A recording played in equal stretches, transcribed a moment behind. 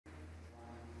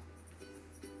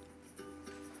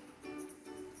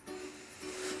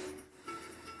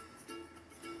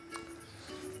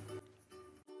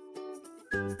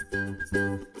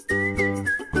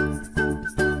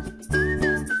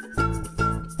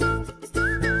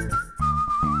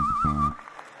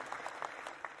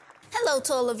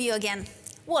to all of you again.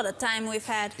 What a time we've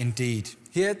had. Indeed.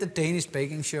 Here at the Danish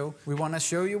Baking Show, we want to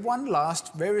show you one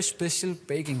last very special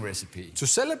baking recipe. To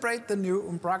celebrate the new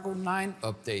Umbraco 9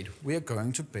 update, we are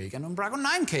going to bake an Umbraco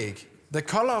 9 cake. The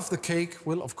color of the cake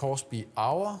will of course be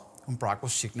our Umbraco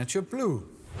signature blue.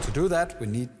 To do that, we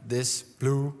need this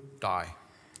blue dye.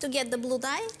 To get the blue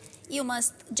dye, you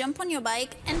must jump on your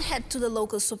bike and head to the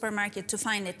local supermarket to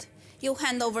find it. You'll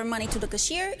hand over money to the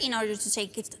cashier in order to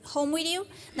take it home with you,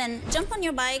 then jump on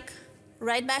your bike,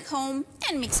 ride back home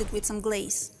and mix it with some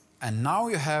glaze. And now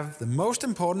you have the most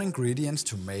important ingredients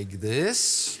to make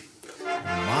this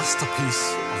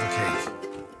masterpiece of a cake.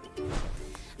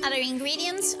 Other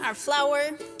ingredients are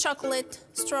flour, chocolate,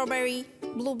 strawberry,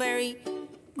 blueberry,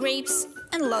 grapes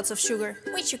and lots of sugar,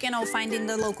 which you can all find in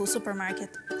the local supermarket.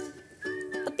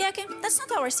 But Bjarke, that's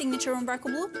not our signature Umbraco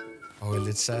blue. Oh,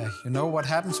 Elitsa, you know what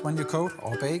happens when you coat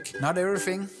or bake? Not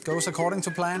everything goes according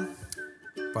to plan.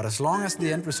 But as long as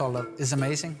the end result is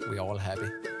amazing, we're all happy.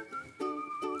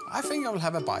 I think I will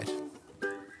have a bite.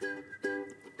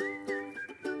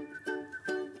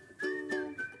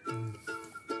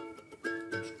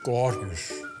 It's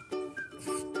gorgeous.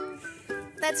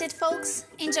 That's it, folks.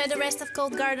 Enjoy the rest of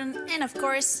Cold Garden and, of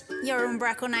course, your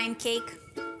Umbraco 9 cake.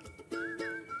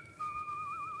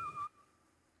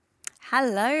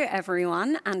 Hello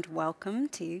everyone and welcome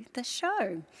to the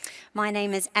show. My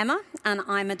name is Emma and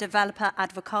I'm a developer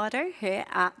advocado here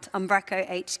at Umbraco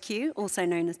HQ, also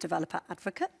known as Developer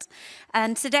Advocate.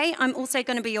 And today I'm also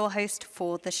going to be your host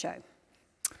for the show.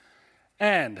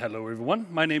 And hello everyone,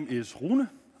 my name is Rune.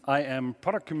 I am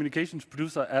product communications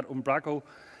producer at Umbraco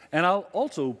and I'll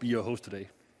also be your host today.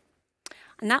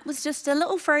 And that was just a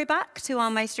little throwback to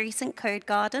our most recent Code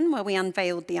Garden where we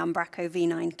unveiled the Umbraco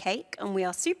V9 cake. And we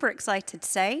are super excited to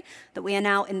say that we are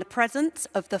now in the presence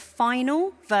of the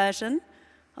final version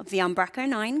of the Umbraco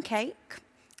 9 cake.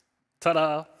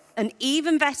 Ta-da! An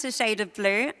even better shade of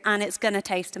blue, and it's going to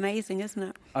taste amazing, isn't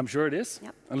it? I'm sure it is.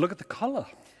 Yep. And look at the color.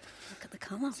 Look at the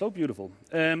color. So beautiful.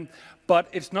 But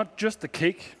it's not just the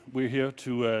cake we're here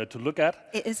to look at.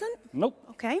 It isn't? Nope.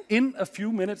 Okay. In a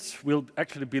few minutes, we'll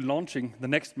actually be launching the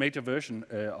next major version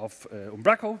of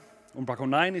Umbraco. Umbraco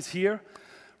 9 is here,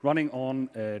 running on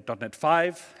 .NET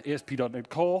 5, ASP.NET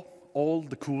Core, all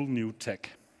the cool new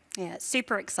tech. Yeah, it's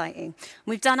super exciting.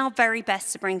 We've done our very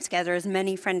best to bring together as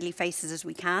many friendly faces as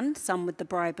we can, some with the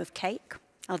bribe of cake,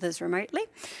 others remotely.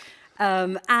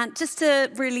 And just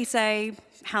to really say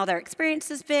how their experience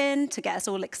has been, to get us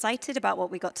all excited about what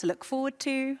we got to look forward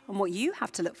to and what you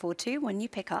have to look forward to when you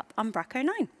pick up Umbraco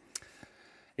 9.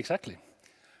 Exactly.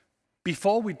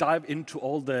 Before we dive into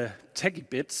all the techie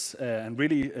bits and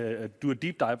really do a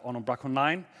deep dive on Umbraco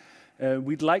 9,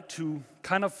 we'd like to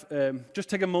kind of just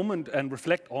take a moment and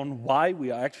reflect on why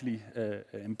we are actually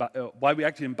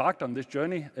embarked on this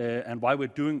journey and why we're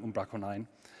doing Umbraco 9.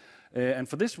 And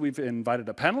for this, we've invited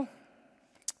a panel.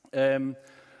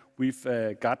 We've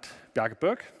got Bjarke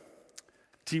Berg,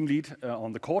 team lead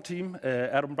on the core team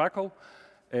at Umbraco,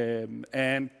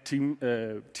 and team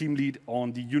lead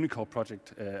on the Unicore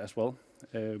project as well.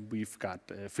 We've got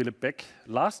Philip Beck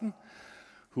Larsen,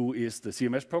 who is the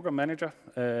CMS program manager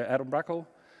at Umbraco.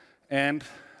 And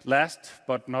last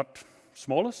but not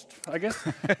smallest, I guess,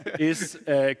 is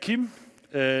Kim,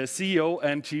 CEO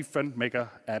and chief friend maker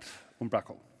at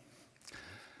Umbraco.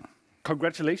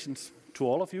 Congratulations to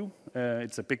all of you.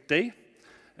 It's a big day,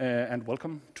 and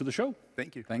welcome to the show.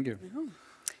 Thank you. Thank you.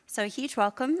 So a huge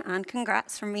welcome and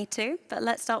congrats from me too. But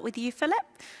let's start with you, Philip.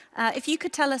 If you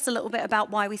could tell us a little bit about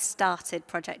why we started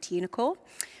Project Unicore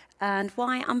and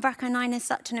why Umbraco 9 is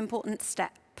such an important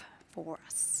step for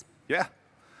us. Yeah.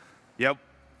 Yep.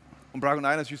 Umbraco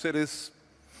 9, as you said, is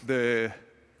the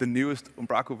newest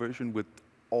Umbraco version with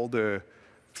all the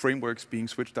frameworks being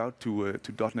switched out to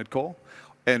 .NET Core.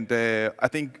 And I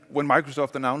think when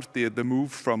Microsoft announced the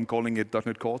move from calling it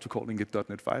 .NET Core to calling it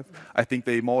 .NET 5, I think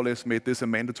they more or less made this a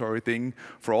mandatory thing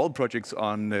for all projects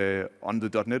on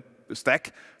the .NET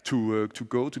stack to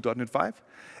go to .NET 5.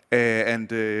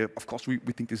 Of course, we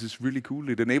think this is really cool.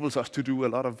 It enables us to do a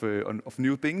lot of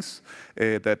new things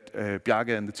that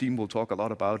Bjarke and the team will talk a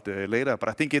lot about later. But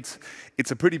I think it's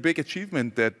a pretty big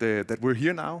achievement that we're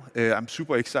here now. I'm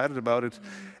super excited about it.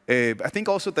 I think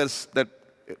also that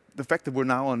the fact that we're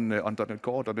now on .NET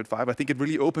Core, .NET 5, I think it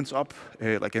really opens up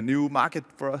like a new market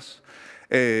for us.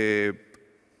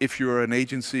 if you're an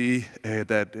agency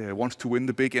that wants to win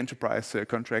the big enterprise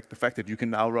contract, the fact that you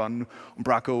can now run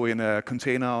Umbraco in a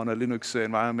container on a Linux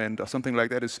environment or something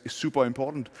like that is super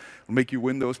important. It'll make you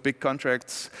win those big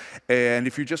contracts. And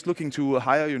if you're just looking to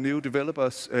hire your new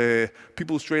developers,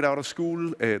 people straight out of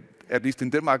school, at least in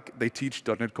Denmark, they teach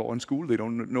 .NET Core in school. They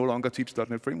don't no longer teach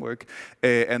 .NET Framework,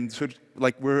 and so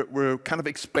like we're kind of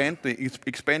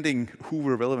expanding who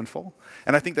we're relevant for.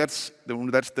 And I think that's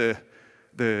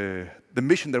the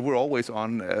mission that we're always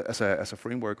on as a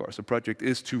framework or as a project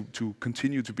is to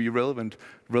continue to be relevant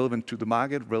to the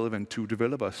market, relevant to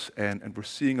developers, and we're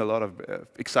seeing a lot of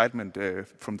excitement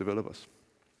from developers.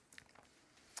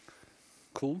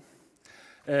 Cool.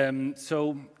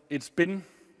 So it's been,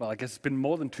 well, I guess it's been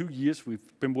more than 2 years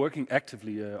we've been working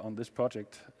actively on this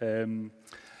project.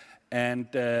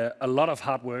 And a lot of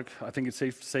hard work, I think it's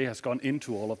safe to say, has gone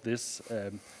into all of this.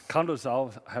 Countless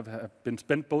hours have been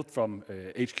spent both from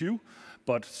HQ,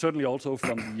 but certainly also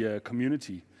from the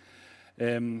community.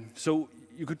 So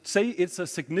you could say it's a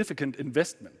significant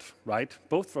investment, right?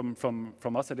 Both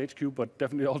from us at HQ, but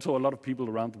definitely also a lot of people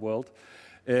around the world.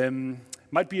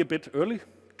 Might be a bit early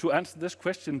to answer this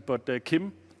question, but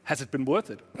Kim, has it been worth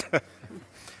it?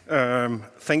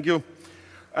 Thank you.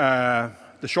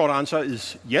 The short answer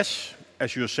is yes.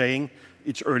 As you're saying,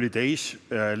 it's early days.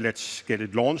 Let's get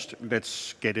it launched.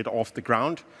 Let's get it off the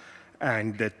ground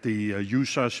and let the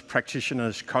users,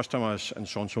 practitioners, customers, and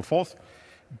so on and so forth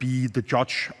be the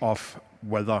judge of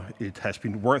whether it has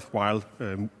been worthwhile,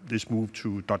 this move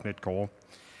to .NET Core.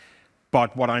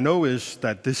 But what I know is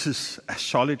that this is a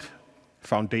solid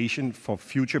foundation for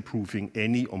future-proofing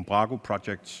any Umbraco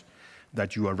projects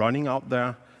that you are running out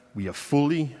there. We are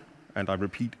fully, and I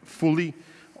repeat, fully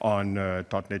on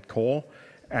 .NET Core,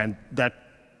 and that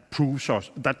puts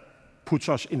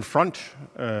us in front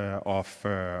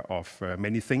of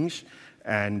many things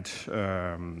and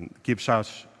gives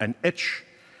us an edge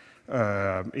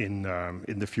in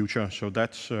the future. So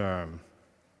that's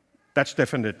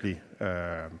definitely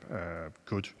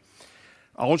good.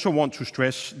 I also want to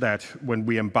stress that when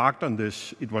we embarked on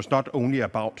this, it was not only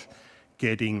about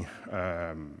getting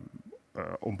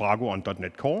Umbraco on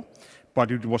 .NET Core, but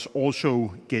it was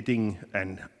also getting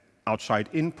an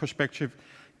outside-in perspective,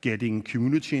 getting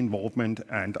community involvement,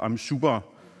 and I'm super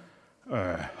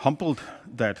humbled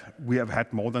that we have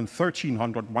had more than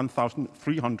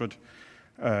 1,300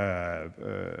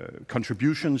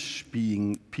 contributions,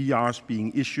 being PRs,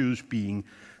 being issues, being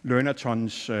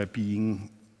learnathons, being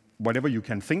whatever you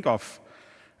can think of.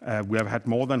 We have had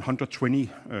more than 120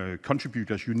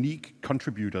 contributors, unique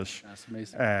contributors,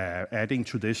 adding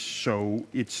to this. So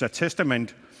it's a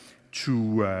testament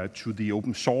to the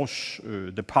open source,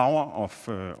 the power of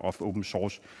open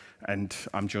source. And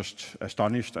I'm just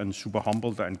astonished and super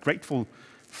humbled and grateful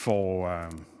for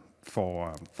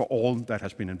all that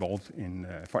has been involved in,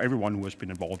 for everyone who has been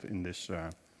involved in this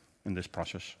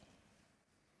process.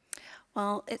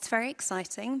 Well, it's very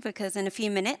exciting because in a few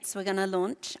minutes we're going to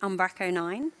launch Umbraco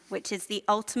 9, which is the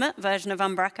ultimate version of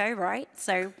Umbraco, right?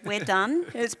 So we're done.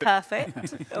 It's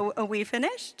perfect. Are we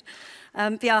finished?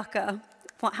 Bjarke,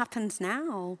 what happens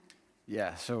now?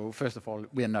 Yeah, so first of all,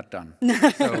 we are not done.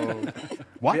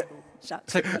 What?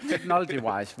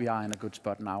 Technology-wise, we are in a good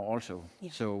spot now also.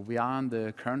 Yeah. So we are on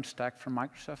the current stack from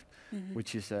Microsoft,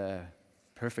 which is a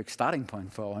perfect starting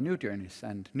point for our new journeys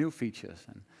and new features.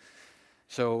 And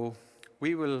so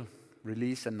we will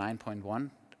release a 9.1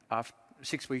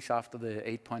 6 weeks after the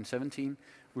 8.17.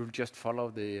 We'll just follow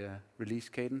the release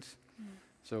cadence.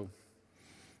 So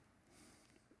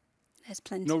there's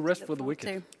plenty. No rest for the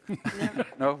wicked.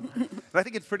 No. I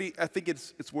think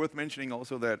it's worth mentioning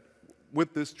also that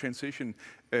with this transition,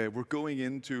 we're going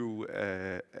into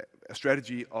a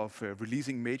strategy of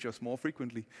releasing majors more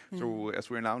frequently. So as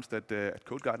we announced at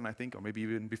Code Garden, I think, or maybe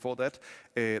even before that,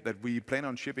 that we plan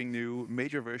on shipping new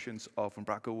major versions of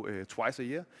Umbraco twice a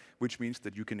year, which means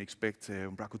that you can expect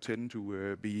Umbraco 10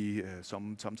 to be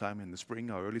sometime in the spring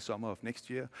or early summer of next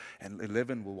year, and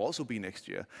 11 will also be next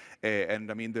year.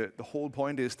 And I mean, the whole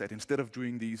point is that instead of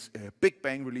doing these big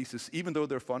bang releases, even though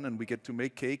they're fun and we get to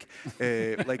make cake,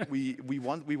 like we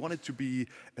want it to be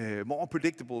more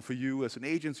predictable for you as an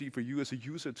agency, for you as a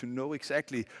user, to know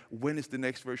exactly when is the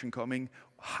next version coming,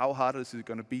 how hard is it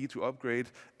going to be to upgrade,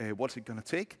 what's it going to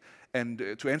take.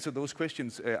 And to answer those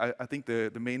questions, I think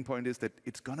the main point is that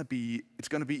it's going to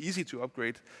be easy to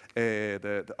upgrade.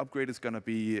 The upgrade is going to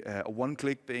be a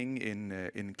one-click thing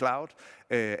in cloud,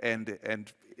 and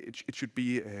it should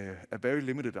be a very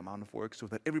limited amount of work so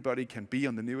that everybody can be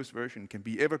on the newest version, can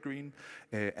be evergreen,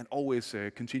 and always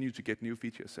continue to get new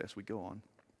features as we go on.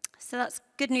 So that's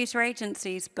good news for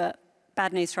agencies, but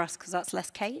bad news for us because that's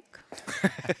less cake.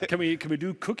 Can we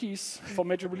do cookies for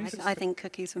major releases? I think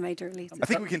cookies for major releases. I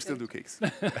think we can still do cakes.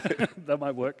 That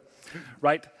might work.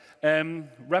 Right.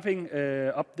 Wrapping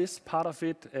up this part of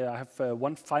it, I have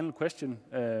one final question.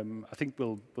 I think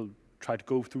we'll try to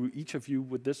go through each of you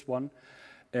with this one.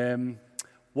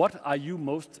 What are you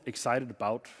most excited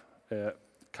about,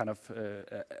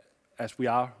 as we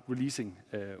are releasing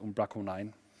Umbraco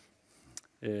 9?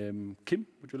 Kim,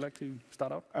 would you like to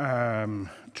start out?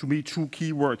 To me, two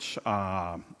keywords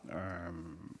are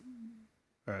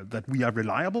that we are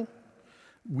reliable.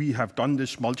 We have done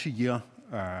this multi-year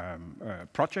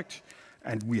project,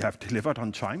 and we have delivered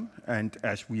on time. And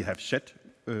as we have said,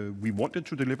 we wanted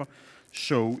to deliver.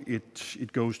 So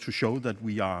it goes to show that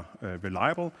we are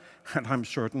reliable, and I'm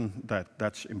certain that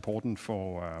that's important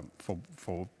for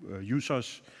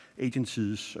users,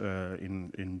 agencies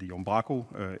in the Umbraco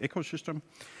ecosystem.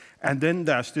 And then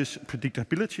there's this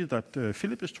predictability that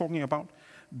Philip is talking about,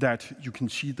 that you can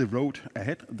see the road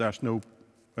ahead. There's no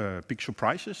big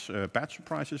surprises, bad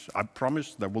surprises. I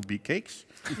promise there will be cakes,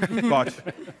 but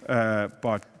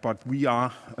we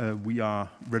are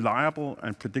reliable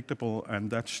and predictable, and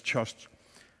that's just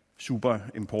super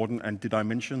important. And did I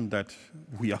mention that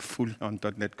we are full on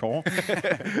 .NET Core?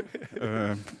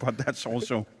 But that's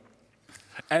also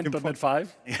and .NET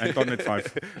 5. And .NET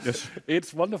 5. Yes,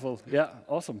 it's wonderful. Yeah,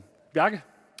 awesome. Bjarke,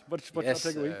 what's your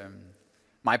takeaway?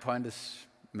 My point is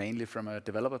mainly from a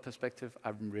developer perspective.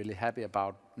 I'm really happy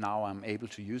about now I'm able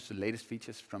to use the latest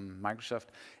features from Microsoft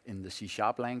in the C#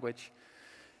 language.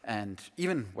 And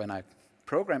even when I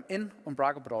program in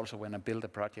Umbraco, but also when I build a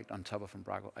project on top of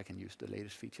Umbraco, I can use the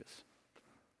latest features.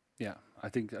 Yeah, I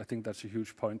think that's a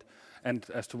huge point. And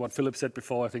as to what Philip said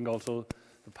before, I think also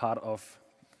the part of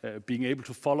being able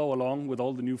to follow along with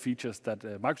all the new features that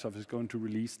Microsoft is going to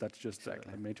release, that's just a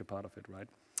major part of it, right?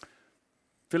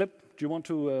 Philip, do you want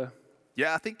to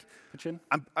Yeah, I think pitch in?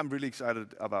 I'm really excited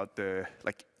about the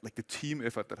the team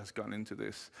effort that has gone into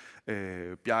this.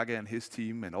 Bjarke and his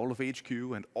team, and all of HQ,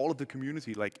 and all of the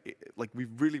community.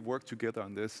 We've really worked together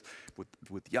on this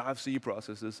with the RFC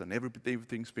processes, and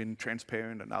everything's been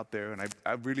transparent and out there. And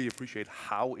I really appreciate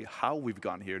how we've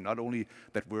gone here. Not only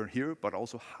that we're here, but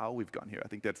also how we've gone here. I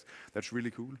think that's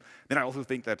really cool. Then I also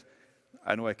think that,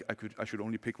 I know I should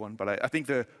only pick one, but I think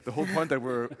the whole point that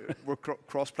we're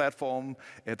cross-platform,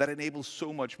 that enables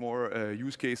so much more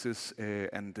use cases,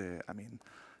 and I mean,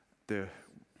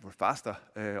 we're faster.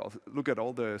 Look at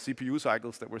all the CPU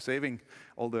cycles that we're saving,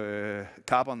 all the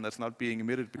carbon that's not being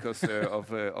emitted because of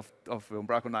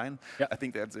Umbraco 9. Yeah. I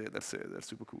think that's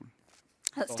super cool.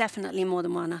 That's definitely more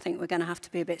than one. I think we're going to have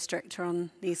to be a bit stricter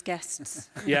on these guests.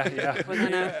 Yeah. We're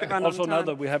going to run Also on now time.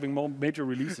 that we're having more major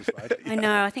releases, right? I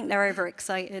know, I think they're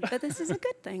overexcited, but this is a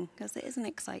good thing, because it is an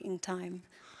exciting time.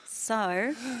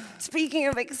 So, speaking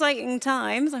of exciting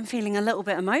times, I'm feeling a little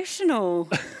bit emotional.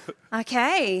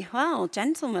 Okay, well,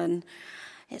 gentlemen,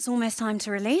 it's almost time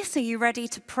to release. Are you ready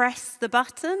to press the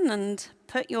button and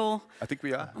put your I think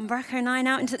we are. Umbraco 9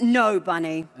 out into... No,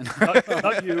 Bunny.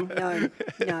 not you. No.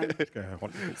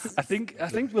 I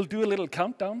think we'll do a little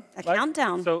countdown. A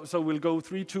countdown? So we'll go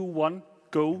 3, 2, 1,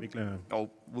 go. Oh,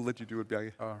 we'll let you do it,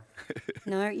 Bjarke.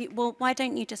 No, well, why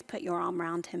don't you just put your arm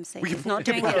around him so he's not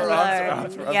can doing put it our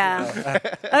arms alone? around Yeah.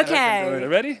 Okay.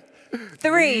 Ready?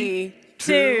 3,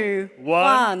 2,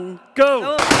 1,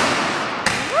 go!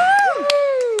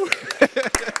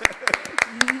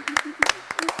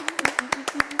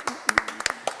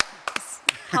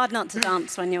 Hard not to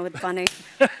dance when you're with Bunny.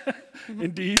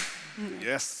 Indeed.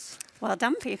 Yes. Well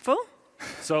done, people.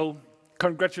 So,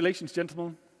 congratulations,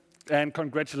 gentlemen, and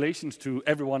congratulations to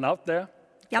everyone out there.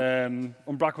 Yep.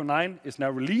 Umbraco 9 is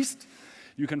now released.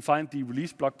 You can find the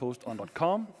release blog post on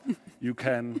 .com. You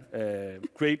can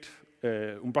create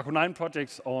Umbraco 9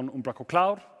 projects on Umbraco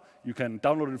Cloud. You can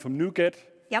download it from NuGet.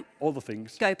 Yep. All the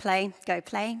things. Go play, go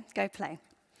play, go play.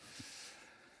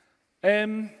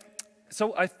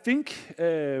 So I think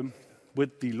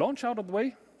with the launch out of the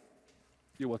way,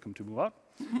 you're welcome to move out.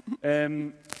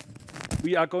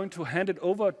 We are going to hand it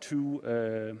over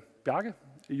to Bjarke.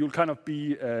 You'll kind of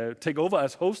take over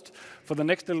as host for the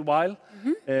next little while,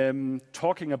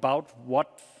 talking about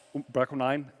what Umbraco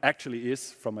 9 actually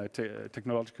is from a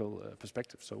technological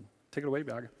perspective. So take it away,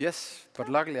 Bjarke. Yes, but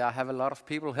luckily I have a lot of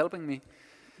people helping me.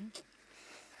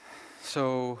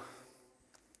 So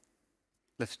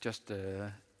let's just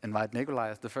invite Nikolai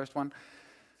as the first one.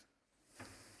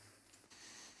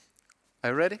 Are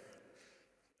you ready?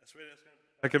 As ready as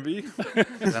I can be.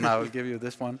 Then I will give you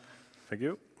this one. Thank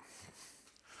you.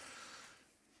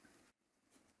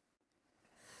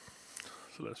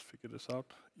 So let's figure this out.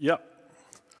 Yeah.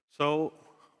 So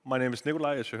my name is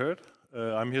Nikolai, as you heard.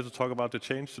 I'm here to talk about the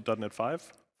change to .NET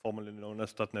 5, formerly known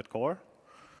as .NET Core.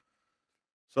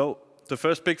 So the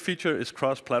first big feature is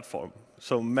cross-platform.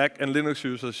 So Mac and Linux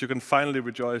users, you can finally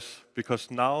rejoice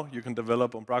because now you can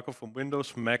develop Umbraco from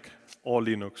Windows, Mac, or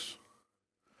Linux.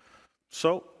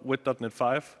 So with .NET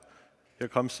 5, here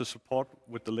comes the support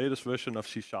with the latest version of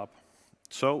C#.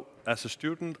 So as a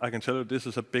student, I can tell you this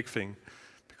is a big thing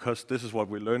because this is what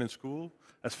we learn in school,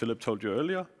 as Philip told you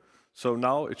earlier. So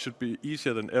now it should be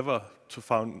easier than ever to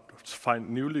find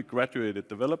newly graduated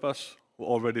developers who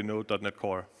already know .NET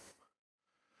Core.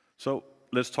 So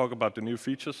let's talk about the new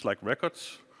features like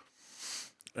records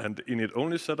and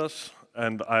init-only setters.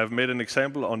 And I have made an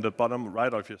example on the bottom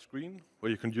right of your screen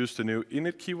where you can use the new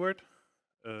init keyword.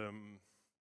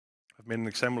 I've made an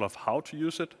example of how to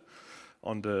use it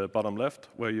on the bottom left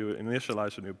where you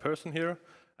initialize a new person here.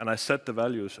 And I set the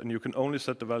values, and you can only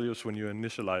set the values when you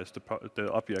initialize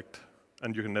the object,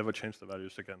 and you can never change the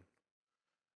values again.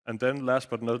 And then last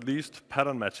but not least,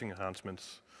 pattern matching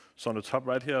enhancements. So on the top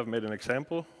right here, I've made an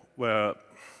example where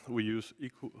we use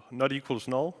not equals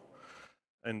null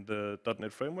in the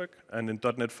 .NET framework, and in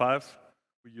 .NET 5,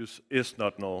 we use is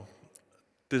not null.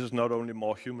 This is not only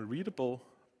more human readable,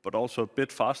 but also a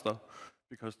bit faster,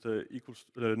 because the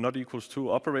not equals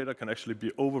to operator can actually be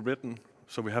overwritten,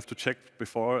 so we have to check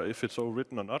before if it's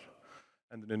overwritten or not.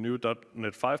 And in the new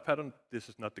 .NET 5 pattern, this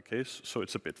is not the case, so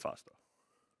it's a bit faster.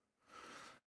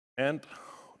 And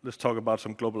let's talk about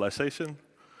some globalization.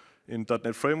 In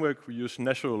 .NET Framework, we use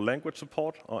Natural Language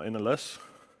Support, or NLS,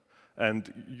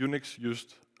 and Unix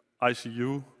used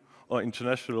ICU, or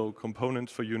International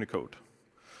Components for Unicode.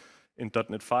 In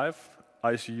 .NET 5,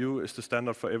 ICU is the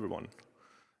standard for everyone.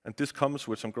 And this comes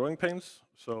with some growing pains.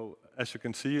 So as you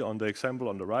can see on the example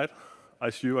on the right,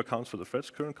 ICU accounts for the thread's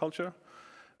current culture.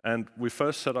 And we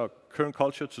first set our current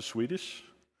culture to Swedish.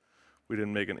 We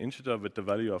then make an integer with the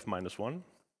value of -1.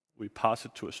 We pass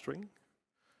it to a string.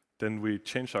 Then we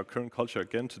change our current culture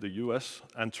again to the US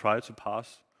and try to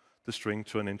pass the string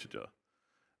to an integer.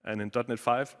 And in .NET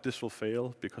 5, this will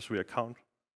fail because we account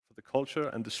for the culture,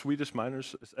 and the Swedish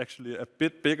minus is actually a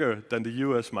bit bigger than the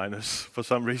US minus for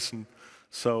some reason.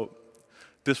 So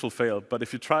this will fail. But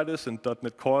if you try this in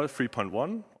 .NET Core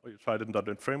 3.1, or you try it in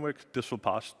 .NET Framework, this will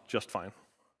pass just fine.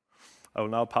 I will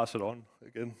now pass it on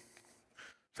again.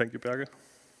 Thank you, Bjarke.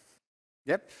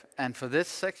 Yep, and for this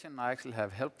section, I actually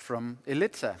have help from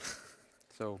Elitza.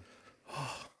 So.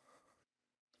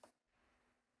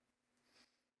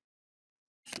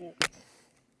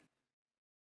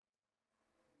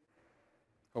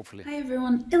 Hopefully. Hi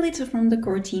everyone, Elitza from the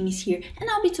core team is here, and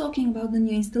I'll be talking about the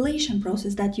new installation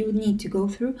process that you would need to go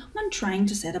through when trying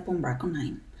to set up Umbraco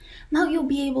 9. Now you'll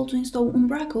be able to install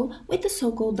Umbraco with the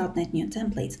so-called .NET New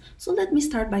templates, so let me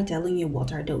start by telling you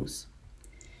what are those.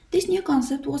 This new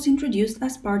concept was introduced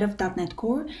as part of .NET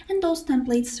Core, and those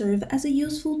templates serve as a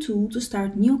useful tool to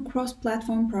start new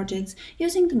cross-platform projects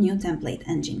using the new template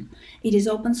engine. It is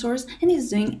open source and is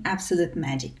doing absolute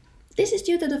magic. This is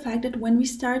due to the fact that when we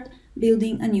start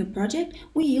building a new project,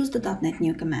 we use the .NET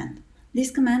New command.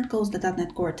 This command calls the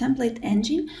 .NET Core template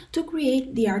engine to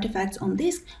create the artifacts on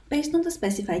disk based on the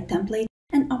specified template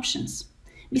and options.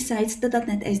 Besides, the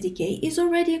 .NET SDK is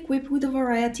already equipped with a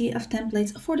variety of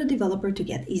templates for the developer to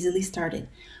get easily started,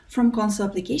 from console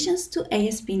applications to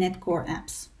ASP.NET Core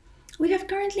apps. We have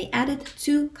currently added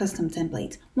 2 custom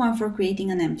templates, one for creating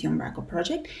an empty Umbraco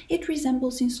project. It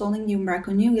resembles installing the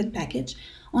Umbraco NuGet package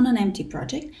on an empty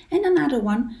project, and another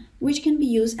one which can be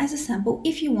used as a sample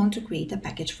if you want to create a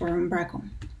package for Umbraco.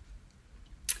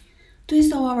 To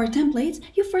install our templates,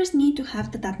 you first need to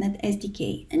have the .NET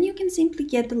SDK, and you can simply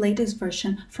get the latest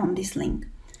version from this link.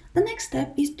 The next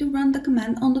step is to run the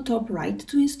command on the top right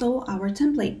to install our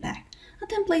template pack. A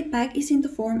template pack is in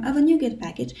the form of a NuGet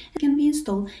package and can be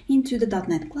installed into the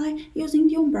 .NET CLI using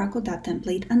the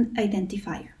Umbraco.template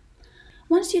identifier.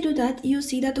 Once you do that, you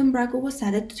see that Umbraco was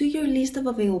added to your list of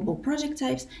available project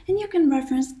types, and you can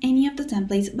reference any of the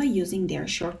templates by using their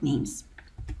short names.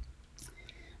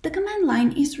 The command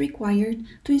line is required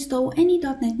to install any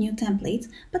 .NET New templates,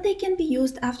 but they can be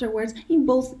used afterwards in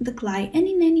both the CLI and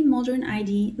in any modern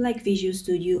IDE like Visual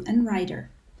Studio and Rider.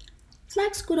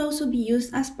 Flags could also be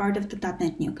used as part of the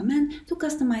 .NET New command to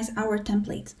customize our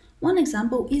templates. One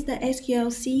example is the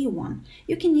SQL-CE one.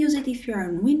 You can use it if you are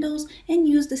on Windows and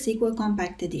use the SQL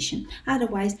Compact Edition,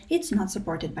 otherwise it's not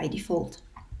supported by default.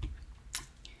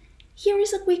 Here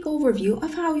is a quick overview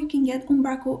of how you can get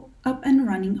Umbraco up and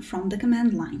running from the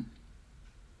command line.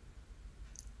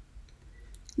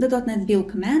 The .NET Build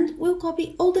command will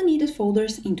copy all the needed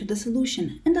folders into the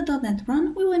solution, and the .NET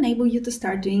Run will enable you to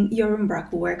start doing your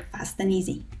Umbraco work fast and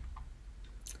easy.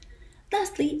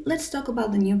 Lastly, let's talk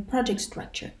about the new project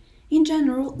structure. In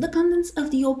general, the contents of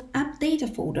the old app data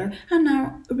folder are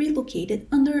now relocated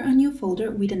under a new folder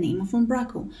with the name of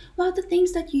Umbraco, while the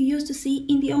things that you used to see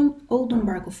in the old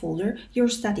Umbraco folder, your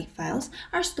static files,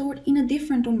 are stored in a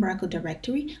different Umbraco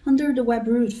directory under the web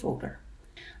root folder.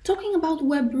 Talking about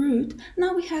web root,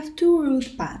 now we have two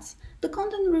root paths. The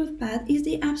content root path is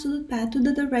the absolute path to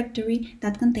the directory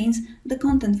that contains the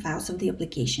content files of the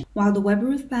application, while the web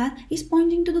root path is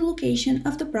pointing to the location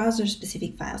of the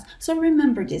browser-specific files, so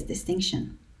remember this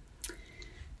distinction.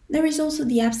 There is also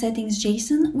the app settings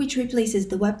JSON, which replaces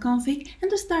the webconfig,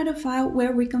 and the startup file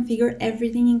where we configure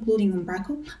everything including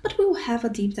Umbraco, but we will have a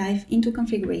deep dive into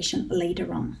configuration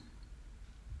later on.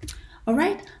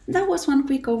 Alright, that was one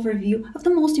quick overview of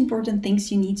the most important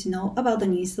things you need to know about the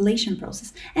new installation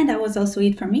process, and that was also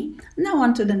it for me. Now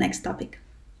on to the next topic.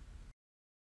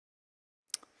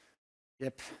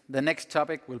 Yep, the next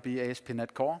topic will be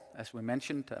ASP.NET Core. As we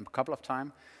mentioned a couple of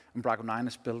times, Umbraco 9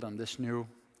 is built on this new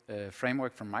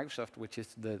framework from Microsoft, which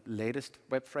is the latest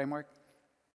web framework.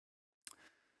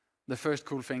 The first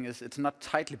cool thing is it's not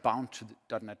tightly bound to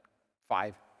the .NET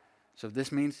 5. So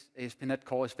this means ASP.NET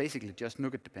Core is basically just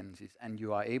NuGet dependencies, and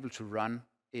you are able to run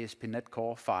ASP.NET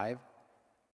Core 5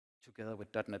 together with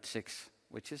 .NET 6,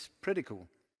 which is pretty cool.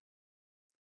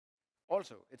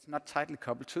 Also, it's not tightly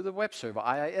coupled to the web server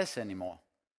IIS anymore.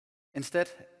 Instead,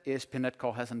 ASP.NET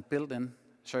Core has a built-in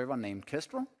server named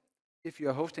Kestrel. If you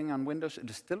are hosting on Windows, it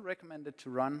is still recommended to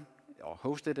run or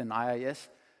host it in IIS,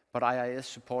 but IIS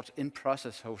supports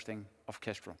in-process hosting of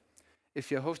Kestrel. If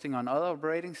you're hosting on other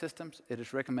operating systems, it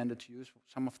is recommended to use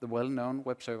some of the well-known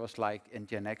web servers like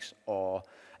Nginx or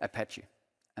Apache,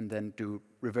 and then do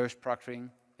reverse proxying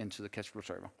into the Kestrel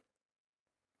server.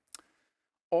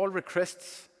 All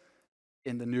requests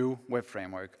in the new web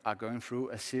framework are going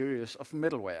through a series of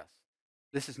middlewares.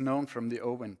 This is known from the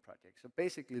OWIN project. So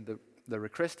basically, the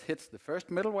request hits the first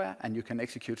middleware, and you can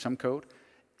execute some code.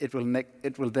 It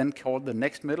will then call the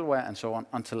next middleware, and so on,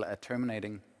 until a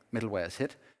terminating middleware is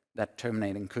hit. That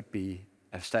terminating could be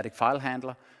a static file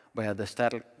handler, where the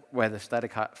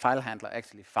static file handler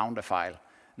actually found a file.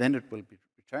 Then it will be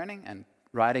returning and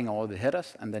writing all the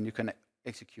headers, and then you can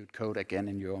execute code again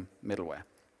in your middleware.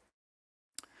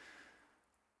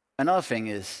 Another thing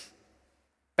is,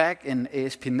 back in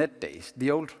ASP.NET days, the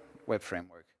old web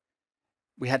framework,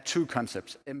 we had two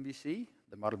concepts, MVC,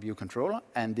 the Model View Controller,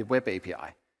 and the Web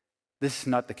API. This is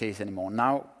not the case anymore.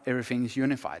 Now everything is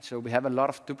unified. So we have a lot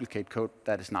of duplicate code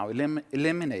that is now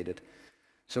eliminated.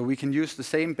 So we can use the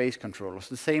same base controllers,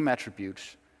 the same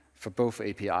attributes for both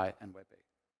API and Web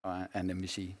and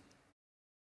MVC.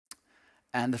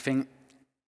 And the thing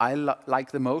I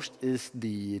like the most is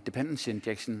the dependency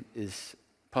injection is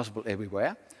possible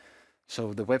everywhere.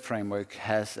 So the web framework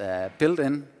has a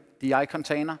built-in DI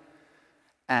container,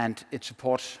 and it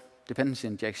supports dependency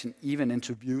injection even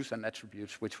into views and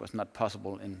attributes, which was not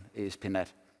possible in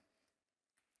ASP.NET.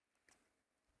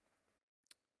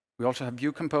 We also have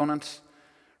view components,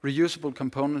 reusable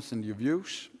components in your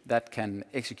views that can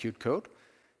execute code.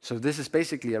 So this is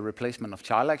basically a replacement of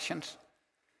child actions.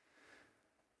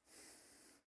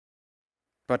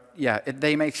 But yeah,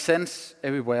 they make sense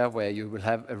everywhere where you will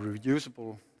have a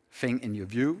reusable thing in your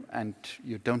view, and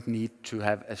you don't need to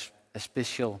have a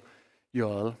special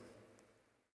URL.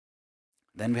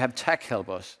 Then we have tag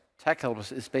helpers. Tag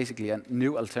helpers is basically a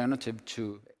new alternative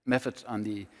to methods on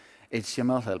the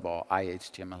HTML helper or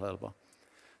iHTML helper.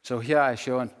 So here I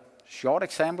show a short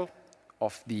example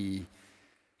of the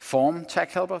form tag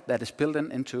helper that is built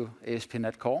into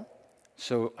ASP.NET Core.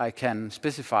 So I can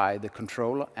specify the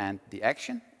controller and the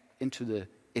action into the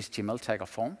HTML tag or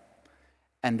form,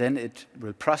 and then it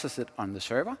will process it on the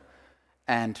server,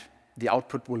 and the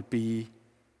output will be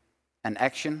an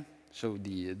action, so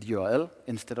the URL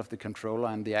instead of the controller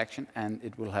and the action, and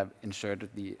it will have inserted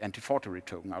the anti-forgery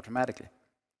token automatically.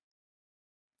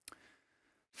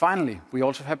 Finally, we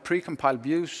also have precompiled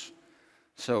views.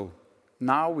 So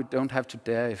now we don't have to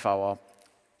dare if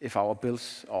our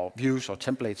builds or views or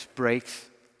templates breaks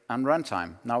on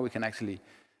runtime. Now we can actually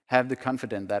have the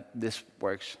confidence that this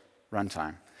works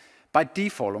runtime. By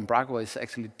default, Umbraco is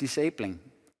actually disabling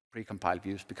precompiled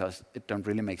views because it don't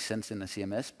really make sense in a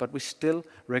CMS, but we still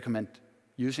recommend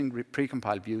using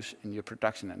precompiled views in your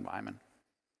production environment.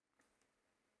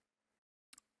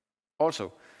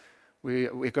 Also,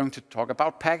 we're going to talk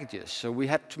about packages. So we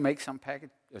had to make some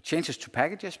changes to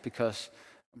packages because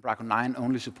Umbraco 9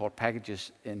 only support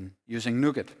packages in using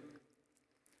NuGet.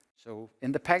 So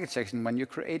in the package section, when you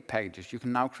create packages, you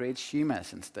can now create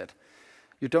schemas instead.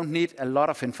 You don't need a lot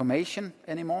of information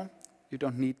anymore. You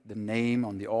don't need the name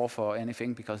on the author or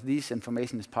anything, because this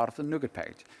information is part of the NuGet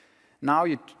package. Now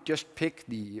you just pick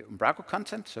the Umbraco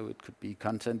content, so it could be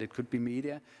content, it could be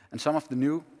media. And some of the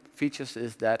new features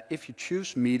is that if you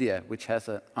choose media, which has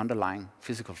an underlying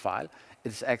physical file,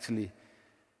 it's actually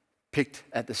picked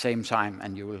at the same time,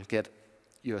 and you will get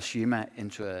your schema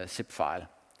into a zip file.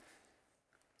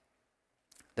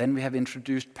 Then we have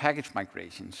introduced package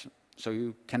migrations. So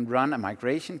you can run a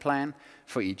migration plan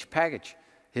for each package.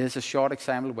 Here's a short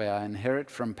example where I inherit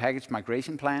from package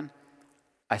migration plan.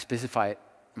 I specify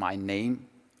my name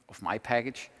of my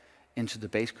package into the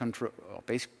base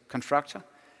constructor,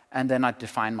 and then I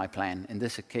define my plan. In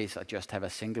this case, I just have a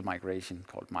single migration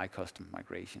called my custom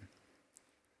migration.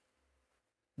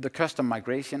 The custom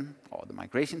migration, or the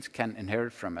migrations, can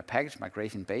inherit from a package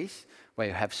migration base, where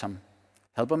you have some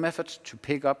helper methods to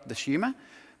pick up the schema,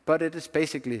 but it is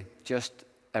basically just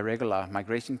a regular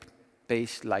migration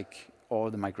base like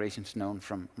all the migrations known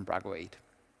from Umbraco 8.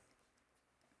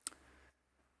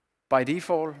 By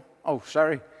default,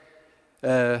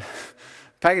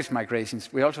 package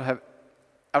migrations, we also have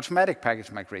automatic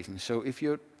package migrations. So if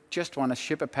you just want to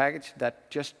ship a package that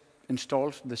just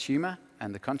installs the schema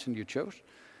and the content you chose,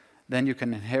 then you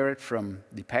can inherit from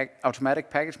the automatic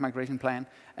package migration plan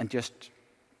and just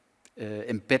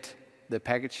embed the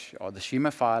package or the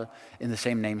schema file in the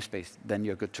same namespace. Then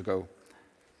you're good to go.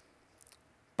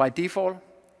 By default,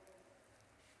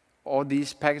 all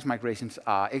these package migrations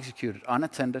are executed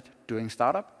unattended during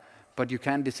startup, but you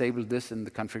can disable this in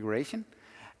the configuration,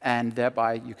 and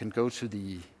thereby you can go to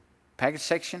the package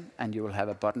section, and you will have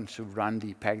a button to run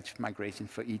the package migration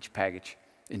for each package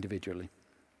individually.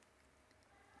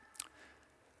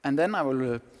 And then I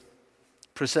will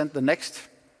present the next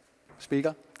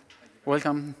speaker.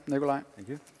 Welcome, Nikolai. Thank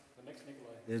you.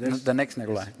 The next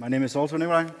Nikolai. Yes. My name is also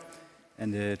Nikolai,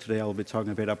 and today I will be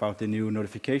talking a bit about the new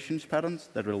notifications patterns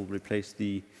that will replace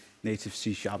the native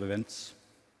C# events.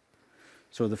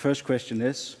 So the first question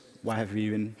is, why have we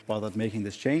even bothered making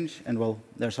this change? And well,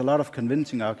 there's a lot of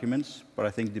convincing arguments, but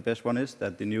I think the best one is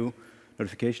that the new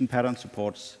notification pattern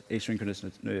supports asynchronous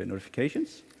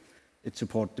notifications. It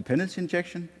supports dependency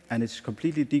injection, and it's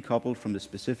completely decoupled from the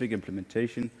specific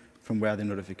implementation from where the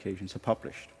notifications are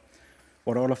published.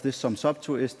 What all of this sums up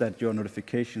to is that your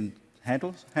notification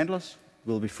handlers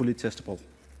will be fully testable.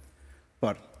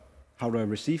 But how do I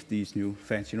receive these new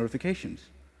fancy notifications?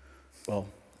 Well,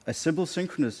 a simple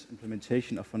synchronous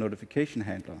implementation of a notification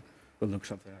handler will look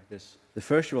something like this. The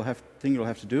first thing you'll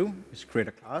have to do is create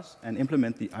a class and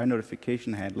implement the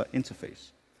iNotification handler interface.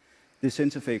 This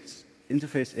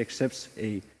interface accepts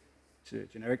a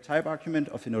generic type argument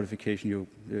of the notification you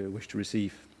wish to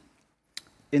receive.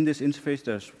 In this interface,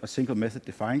 there's a single method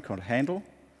defined called handle,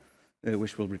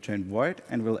 which will return void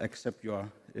and will accept your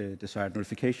desired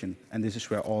notification. And this is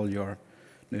where all your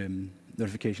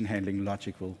notification handling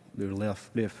logic will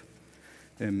live.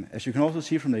 As you can also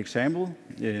see from the example,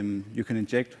 you can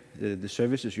inject the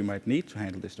services you might need to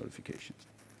handle this notification.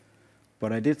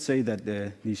 But I did say that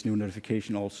these new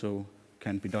notifications also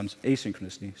can be done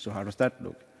asynchronously. So how does that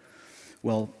look?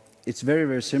 Well, it's very,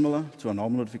 very similar to a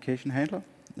normal notification handler.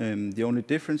 The only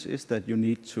difference is that you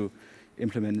need to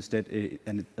implement instead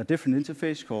a different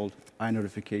interface called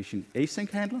iNotification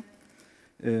async handler.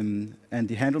 And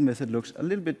the handle method looks a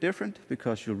little bit different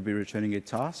because you'll be returning a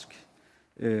task.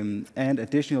 And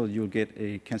additionally, you'll get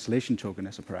a cancellation token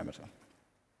as a parameter.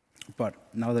 But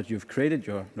now that you've created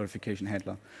your notification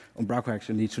handler, Umbraco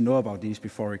actually needs to know about these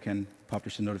before it can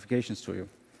publish the notifications to you.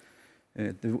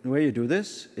 The way you do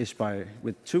this is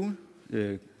with two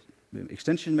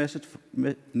extension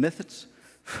methods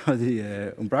for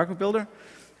the Umbraco builder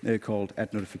called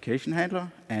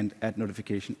addNotificationHandler and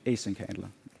addNotificationAsyncHandler.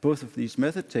 Both of these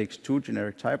methods takes two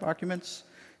generic type arguments,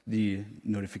 the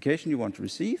notification you want to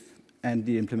receive and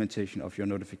the implementation of your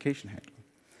notification handler.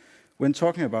 When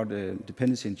talking about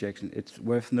dependency injection, it's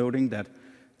worth noting that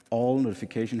all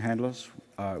notification handlers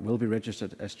will be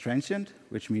registered as transient,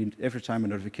 which means every time a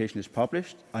notification is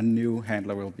published, a new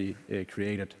handler will be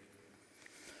created.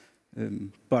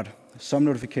 But some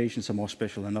notifications are more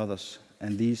special than others,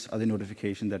 and these are the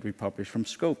notifications that we publish from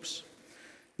scopes.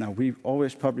 Now, we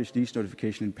always publish these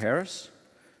notifications in pairs.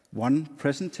 One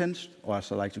present tense, or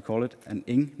as I like to call it, an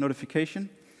ing notification,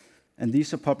 and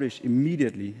these are published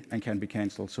immediately and can be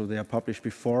cancelled, so they are published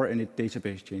before any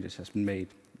database changes has been made.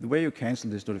 The way you cancel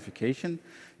this notification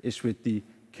is with the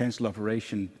cancel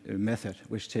operation method,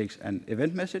 which takes an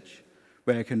event message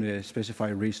where I can specify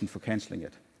a reason for cancelling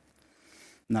it.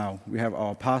 Now, we have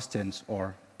our past tense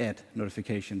or add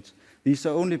notifications. These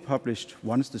are only published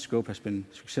once the scope has been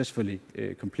successfully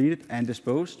completed and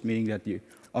disposed, meaning that the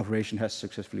operation has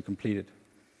successfully completed.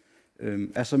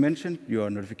 As I mentioned, your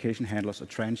notification handlers are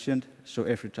transient, so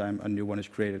every time a new one is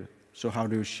created, So how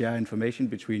do you share information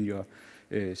between your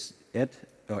ed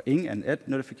or ing and ed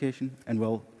notification? And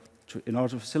well, in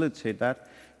order to facilitate that,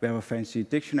 we have a fancy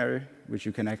dictionary which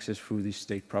you can access through the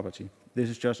state property. This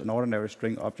is just an ordinary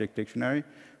string object dictionary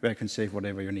where you can save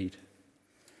whatever you need.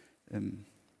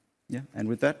 Yeah, and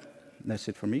with that, that's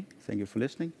it for me. Thank you for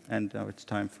listening. And now it's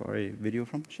time for a video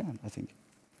from Sean, I think.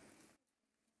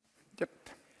 Yep.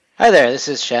 Hi there, this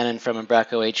is Shannon from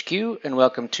Umbraco HQ, and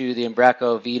welcome to the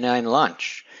Umbraco V9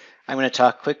 launch. I'm going to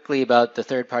talk quickly about the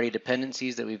third-party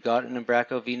dependencies that we've got in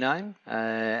Umbraco V9.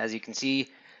 As you can see,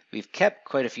 we've kept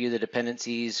quite a few of the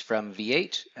dependencies from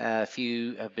V8. A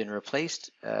few have been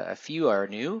replaced, a few are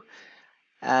new,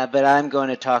 but I'm going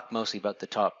to talk mostly about the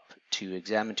top two,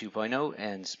 Examine 2.0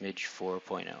 and Smidge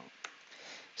 4.0.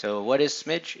 So what is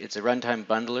Smidge? It's a runtime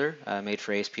bundler made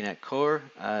for ASP.NET Core,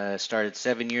 started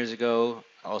 7 years ago,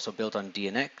 also built on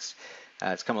DNX.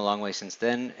 It's come a long way since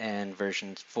then, and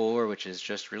version 4, which is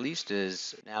just released,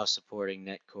 is now supporting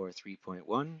 .NET Core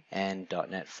 3.1 and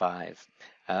 .NET 5.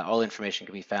 All information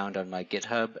can be found on my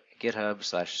GitHub,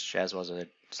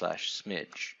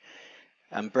 github/shazwaza/smidge.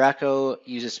 Umbraco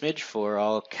uses Smidge for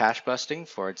all cache busting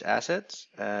for its assets.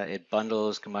 It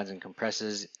bundles, combines, and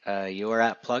compresses your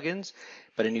app plugins,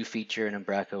 but a new feature in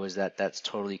Umbraco is that that's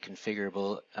totally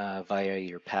configurable via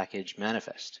your package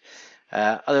manifest.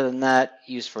 Other than that,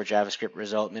 used for JavaScript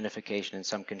result minification in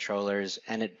some controllers,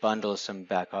 and it bundles some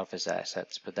back office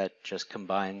assets, but that just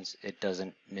combines, it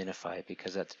doesn't minify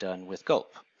because that's done with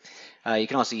Gulp. You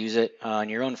can also use it on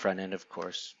your own front end, of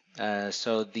course.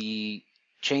 So the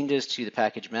changes to the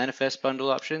package manifest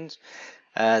bundle options,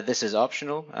 this is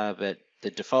optional, but the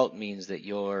default means that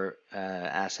your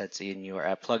assets in your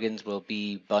app plugins will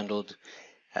be bundled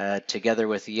together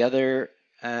with the other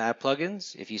app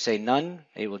plugins. If you say none,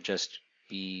 it will just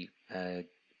be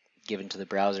given to the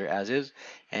browser as is,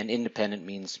 and independent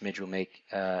means Smidge will make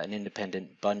an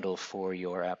independent bundle for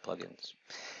your app plugins.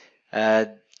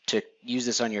 To use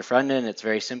this on your front end, it's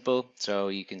very simple. So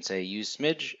you can say use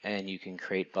Smidge, and you can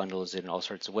create bundles in all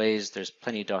sorts of ways. There's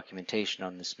plenty of documentation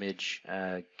on the Smidge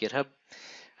GitHub,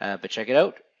 but check it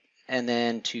out. And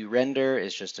then to render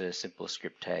is just a simple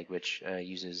script tag, which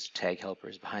uses tag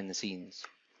helpers behind the scenes.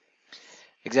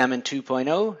 Examine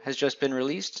 2.0 has just been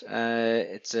released.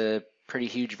 It's a pretty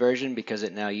huge version because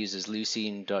it now uses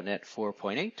Lucene.NET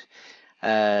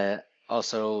 4.8,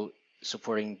 also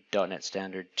supporting .NET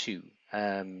Standard 2.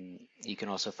 You can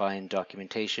also find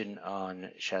documentation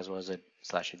on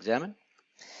shazwaza/examine.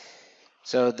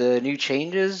 So the new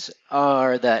changes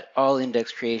are that all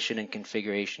index creation and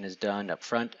configuration is done up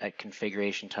front at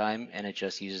configuration time, and it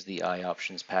just uses the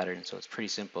iOptions pattern, so it's pretty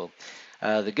simple.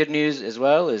 The good news as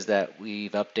well is that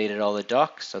we've updated all the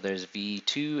docs, so there's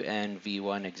V2 and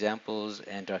V1 examples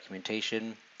and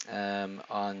documentation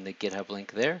on the GitHub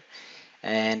link there.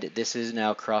 And this is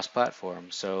now cross-platform,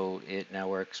 so it now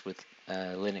works with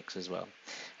Linux as well.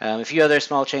 A few other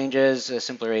small changes,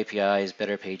 simpler APIs,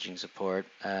 better paging support,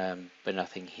 but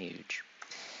nothing huge.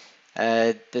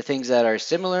 The things that are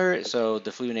similar, so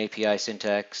the Fluent API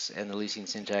syntax and the Lucene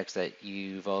syntax that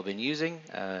you've all been using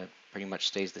pretty much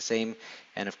stays the same,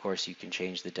 and of course you can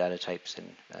change the data types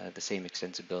and the same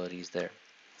extensibilities there.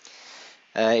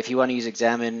 If you want to use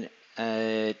Examine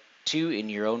 2 in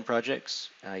your own projects,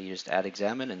 you just add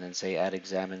Examine and then say add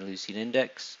Examine Lucene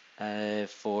index.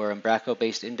 For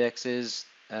Umbraco-based indexes,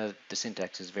 the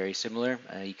syntax is very similar.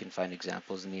 You can find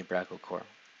examples in the Umbraco core.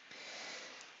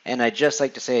 And I'd just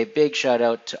like to say a big shout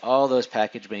out to all those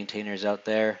package maintainers out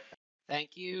there.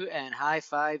 Thank you, and high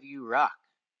five, you rock.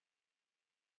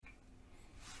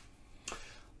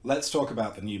 Let's talk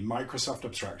about the new Microsoft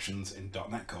abstractions in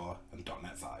 .NET Core and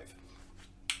 .NET 5.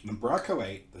 In Umbraco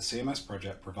 8, the CMS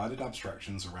project provided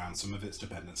abstractions around some of its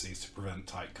dependencies to prevent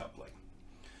tight coupling.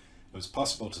 It was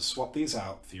possible to swap these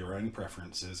out for your own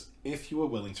preferences if you were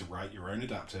willing to write your own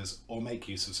adapters or make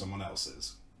use of someone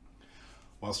else's.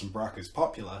 Whilst Umbraco is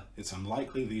popular, it's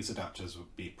unlikely these adapters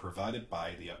would be provided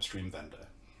by the upstream vendor.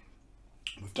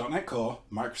 With .NET Core,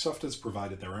 Microsoft has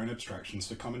provided their own abstractions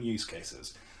for common use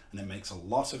cases, and it makes a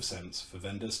lot of sense for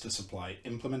vendors to supply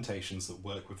implementations that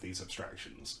work with these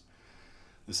abstractions.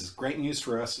 This is great news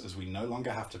for us as we no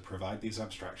longer have to provide these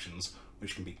abstractions,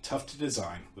 which can be tough to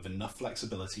design with enough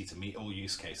flexibility to meet all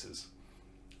use cases.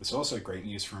 It's also great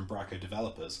news for Umbraco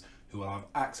developers who will have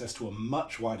access to a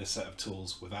much wider set of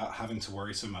tools without having to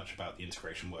worry so much about the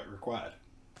integration work required.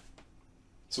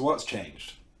 So what's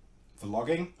changed? For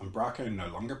logging, Umbraco no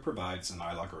longer provides an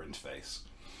iLogger interface.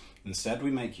 Instead,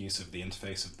 we make use of the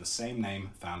interface of the same name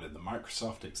found in the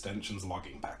Microsoft Extensions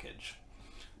logging package.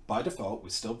 By default, we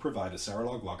still provide a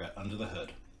Serolog logger under the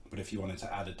hood, but if you wanted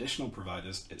to add additional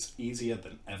providers, it's easier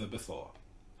than ever before.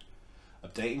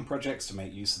 Updating projects to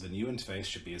make use of the new interface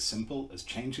should be as simple as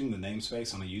changing the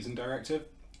namespace on a using directive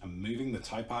and moving the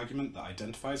type argument that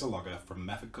identifies a logger from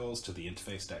method calls to the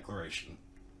interface declaration.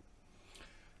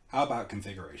 How about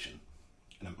configuration?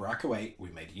 In Umbraco 8, we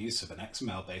made use of an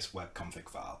XML-based web config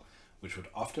file, which would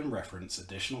often reference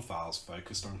additional files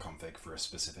focused on config for a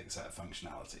specific set of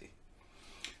functionality.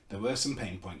 There were some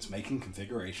pain points making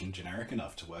configuration generic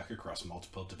enough to work across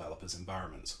multiple developers'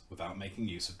 environments without making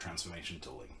use of transformation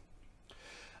tooling.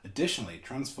 Additionally,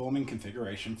 transforming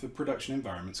configuration for production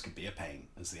environments could be a pain,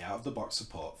 as the out-of-the-box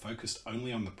support focused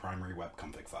only on the primary web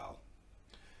config file.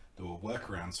 There were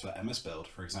workarounds for MS Build,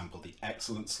 for example the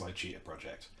excellent Slide Cheater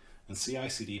project, and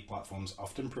CI/CD platforms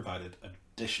often provided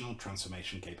additional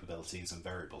transformation capabilities and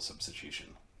variable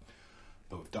substitution.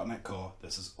 But with .NET Core,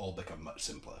 this has all become much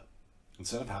simpler.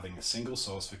 Instead of having a single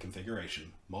source for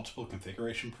configuration, multiple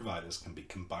configuration providers can be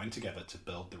combined together to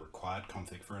build the required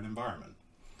config for an environment.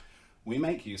 We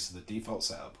make use of the default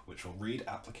setup, which will read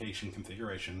application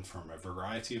configuration from a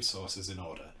variety of sources in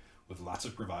order, with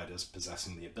latter providers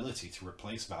possessing the ability to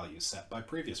replace values set by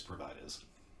previous providers.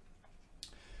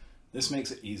 This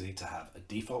makes it easy to have a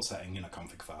default setting in a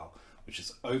config file, which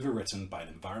is overwritten by an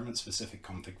environment-specific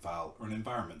config file or an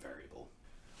environment variable.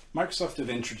 Microsoft have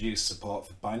introduced support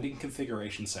for binding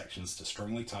configuration sections to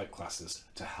strongly typed classes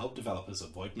to help developers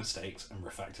avoid mistakes and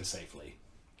refactor safely.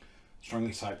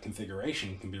 Strongly typed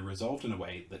configuration can be resolved in a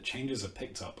way that changes are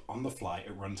picked up on the fly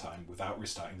at runtime without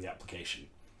restarting the application.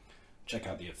 Check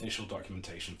out the official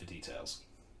documentation for details.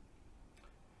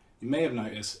 You may have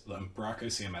noticed that Umbraco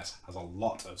CMS has a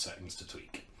lot of settings to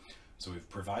tweak, so we've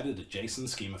provided a JSON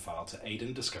schema file to aid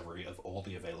in discovery of all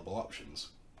the available options.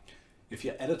 If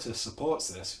your editor supports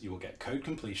this, you will get code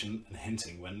completion and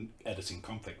hinting when editing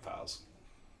config files.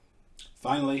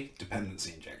 Finally,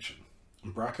 dependency injection.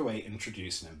 Umbraco 8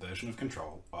 introduced an inversion of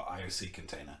control, or IOC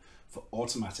container, for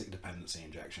automatic dependency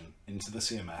injection into the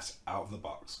CMS out of the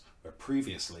box, where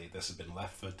previously this had been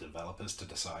left for developers to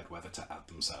decide whether to add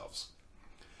themselves.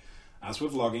 As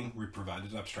with logging, we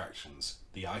provided abstractions,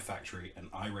 the iFactory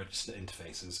and iRegister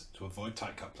interfaces, to avoid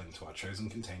tight coupling to our chosen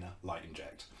container, light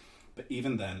inject. But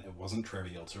even then, it wasn't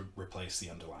trivial to replace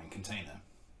the underlying container.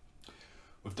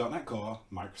 With .NET Core,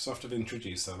 Microsoft have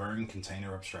introduced their own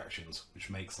container abstractions,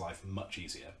 which makes life much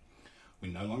easier. We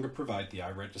no longer provide the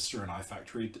iRegister and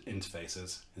iFactory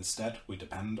interfaces. Instead, we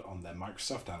depend on their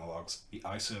Microsoft analogs, the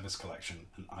iService collection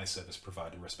and iService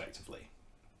provider respectively.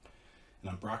 In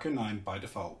Umbraco 9, by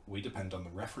default, we depend on the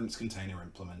reference container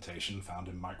implementation found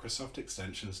in Microsoft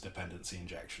Extensions Dependency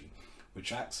Injection,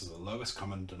 which acts as the lowest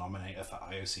common denominator for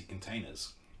IOC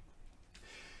containers.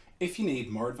 If you need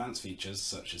more advanced features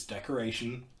such as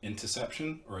decoration,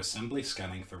 interception, or assembly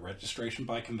scanning for registration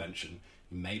by convention,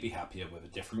 you may be happier with a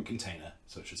different container,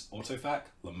 such as AutoFac,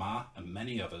 Lamar, and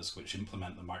many others which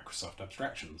implement the Microsoft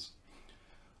abstractions.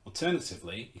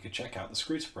 Alternatively, you could check out the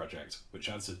Scruter project, which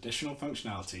adds additional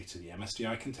functionality to the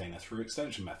MSDI container through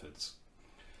extension methods.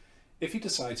 If you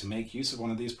decide to make use of one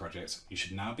of these projects, you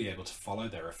should now be able to follow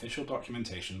their official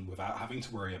documentation without having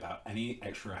to worry about any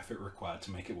extra effort required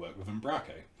to make it work with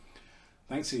Umbraco.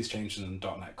 Thanks to these changes in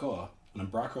 .NET Core, an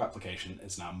Umbraco application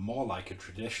is now more like a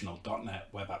traditional .NET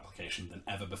web application than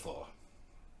ever before.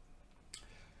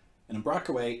 In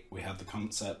Umbraco 8, we had the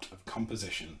concept of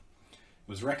composition. It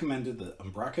was recommended that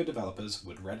Umbraco developers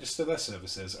would register their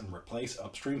services and replace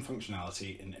upstream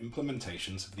functionality in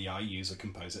implementations of the iUser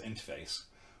Composer interface,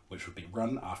 which would be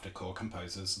run after core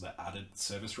composers that added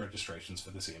service registrations for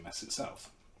the CMS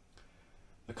itself.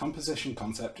 The composition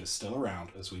concept is still around,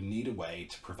 as we need a way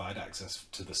to provide access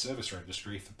to the service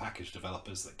registry for package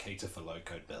developers that cater for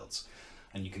low-code builds,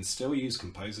 and you can still use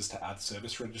composers to add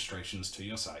service registrations to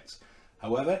your sites.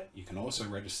 However, you can also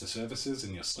register services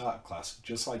in your startup class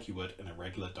just like you would in a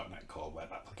regular .NET Core web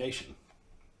application.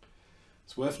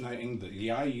 It's worth noting that the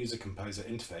iUser Composer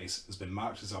interface has been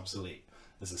marked as obsolete,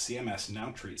 as the CMS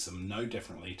now treats them no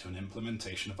differently to an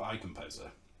implementation of iComposer.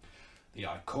 The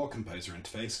iCore Composer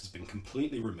interface has been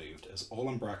completely removed, as all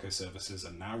Umbraco services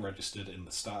are now registered in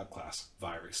the startup class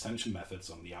via extension methods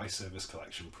on the iService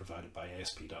collection provided by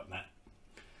ASP.NET.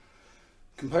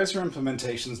 Composer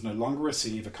implementations no longer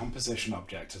receive a composition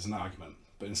object as an argument,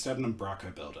 but instead an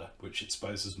Umbraco builder, which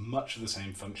exposes much of the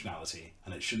same functionality,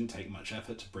 and it shouldn't take much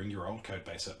effort to bring your old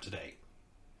codebase up to date.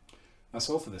 That's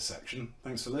all for this section.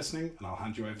 Thanks for listening, and I'll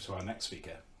hand you over to our next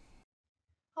speaker.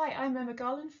 Hi, I'm Emma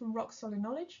Garland from Rock Solid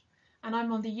Knowledge, and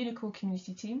I'm on the Unicore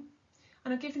community team.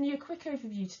 And I've given you a quick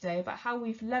overview today about how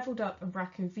we've leveled up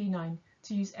Umbraco v9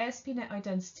 to use ASP.NET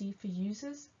Identity for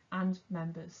users and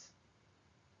members.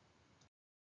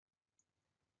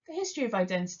 The history of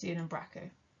identity in Umbraco.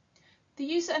 the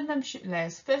user and membership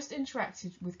layers first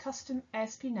interacted with custom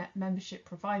ASP.NET membership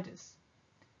providers.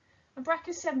 Umbraco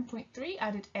 7.3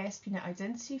 added ASP.NET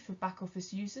Identity for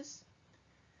back-office users.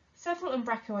 Several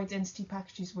Umbraco Identity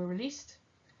packages were released.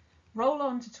 Roll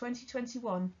on to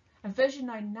 2021, and version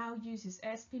 9 now uses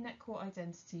ASP.NET Core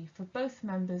Identity for both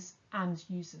members and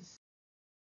users.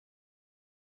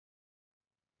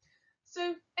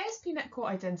 So, ASP.NET Core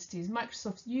Identity is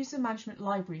Microsoft's user management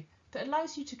library that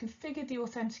allows you to configure the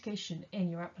authentication in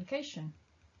your application.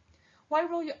 Why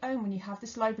roll your own when you have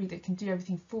this library that can do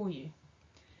everything for you?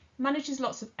 It manages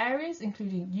lots of areas,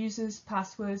 including users,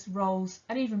 passwords, roles,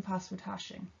 and even password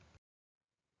hashing.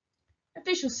 A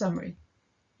visual summary.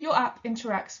 Your app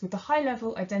interacts with the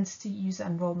high-level identity, user,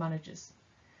 and role managers.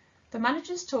 The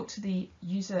managers talk to the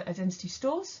user identity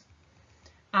stores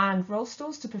and role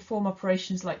stores to perform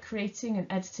operations like creating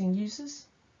and editing users.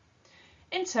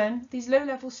 In turn, these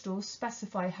low-level stores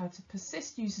specify how to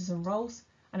persist users and roles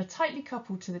and are tightly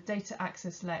coupled to the data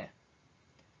access layer.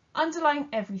 Underlying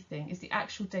everything is the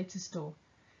actual data store,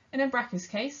 in Umbraco's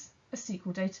case, a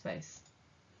SQL database.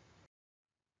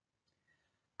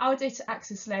 Our data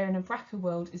access layer in Umbraco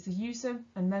world is the user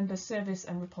and member service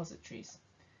and repositories.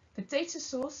 The data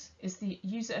source is the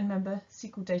user and member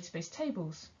SQL database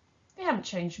tables. They haven't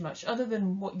changed much other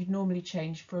than what you'd normally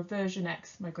change for a version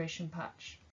X migration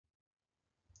patch.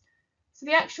 So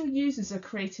the actual users are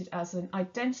created as an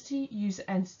identity user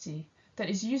entity that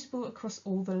is usable across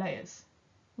all the layers.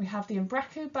 We have the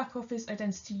Umbraco back-office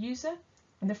identity user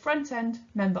and the front-end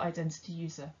member identity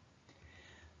user.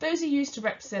 Those are used to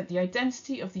represent the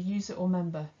identity of the user or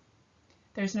member.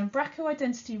 There is an Umbraco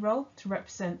identity role to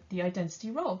represent the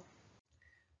identity role.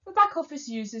 For back-office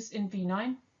users in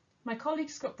V9, my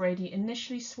colleague Scott Brady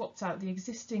initially swapped out the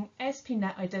existing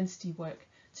ASP.NET Identity work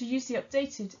to use the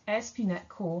updated ASP.NET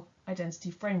Core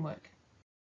Identity framework.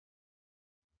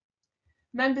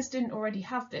 Members didn't already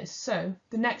have this, so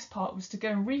the next part was to go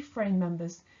and reframe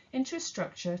members into a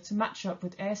structure to match up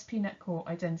with ASP.NET Core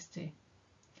Identity.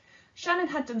 Shannon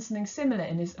had done something similar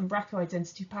in his Umbraco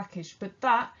Identity package, but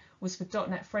that was for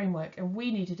 .NET Framework and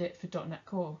we needed it for .NET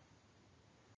Core.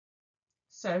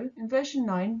 So, in version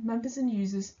 9, members and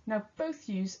users now both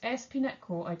use ASP.NET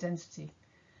Core Identity.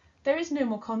 There is no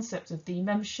more concept of the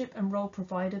membership and role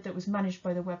provider that was managed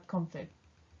by the web config.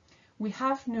 We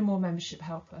have no more membership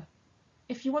helper.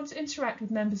 If you want to interact with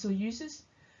members or users,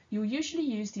 you'll usually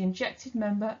use the injected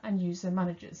member and user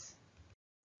managers.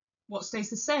 What stays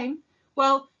the same?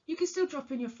 Well, you can still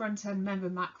drop in your front-end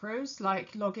member macros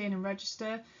like login and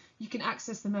register. You can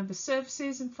access the member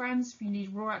services and friends if you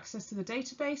need raw access to the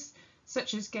database,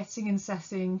 such as getting and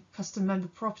setting custom member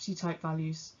property type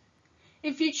values.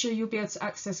 In future, you'll be able to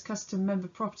access custom member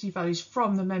property values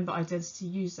from the member identity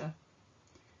user.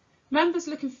 Members'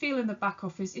 look and feel in the back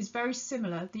office is very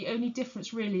similar. The only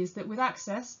difference really is that with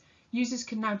access, users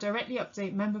can now directly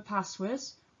update member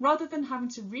passwords rather than having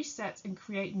to reset and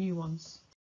create new ones.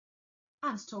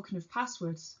 And talking of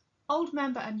passwords, old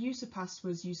member and user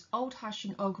passwords use old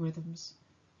hashing algorithms.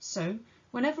 So,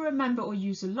 whenever a member or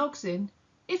user logs in,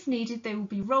 if needed, they will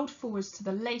be rolled forwards to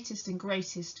the latest and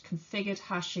greatest configured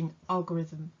hashing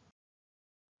algorithm.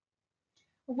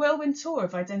 A whirlwind tour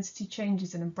of identity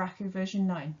changes in Umbraco version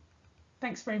 9.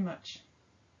 Thanks very much.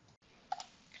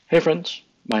 Hey friends,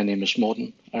 my name is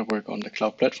Morten. I work on the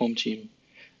Cloud Platform team,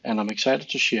 and I'm excited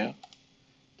to share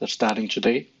that starting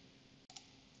today,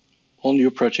 all new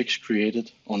projects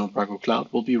created on Umbraco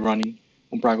Cloud will be running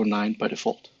Umbraco 9 by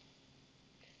default.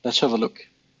 Let's have a look.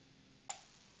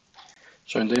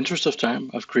 So in the interest of time,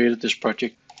 I've created this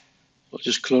project. I'll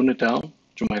just clone it down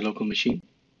to my local machine.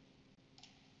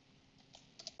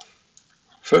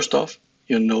 First off,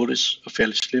 you'll notice a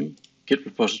fairly slim Git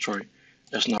repository,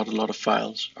 as not a lot of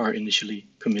files are initially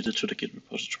committed to the Git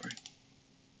repository.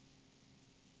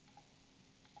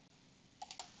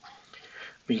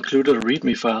 We included a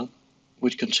README file,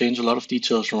 which contains a lot of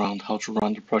details around how to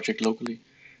run the project locally,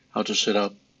 how to set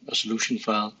up a solution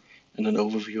file, and an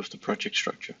overview of the project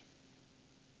structure.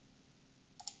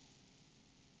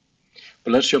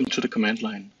 But let's jump to the command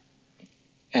line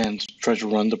and try to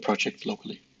run the project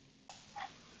locally.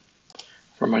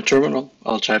 From my terminal,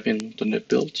 I'll type in the net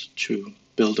build to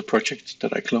build the project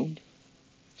that I cloned.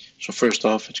 So first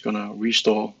off, it's going to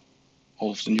restore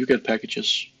all of the NuGet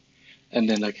packages, and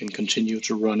then I can continue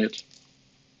to run it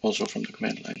also from the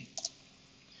command line.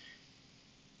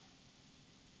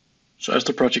 So as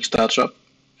the project starts up,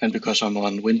 and because I'm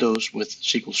on Windows with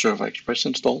SQL Server Express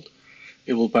installed,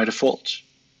 it will by default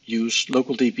use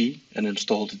localDB and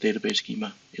install the database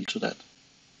schema into that.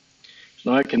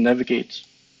 So now I can navigate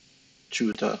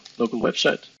to the local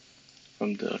website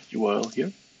from the URL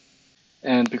here.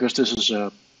 And because this is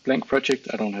a blank project,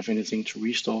 I don't have anything to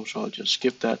restore, so I'll just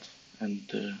skip that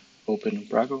and open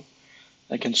Umbraco.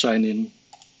 I can sign in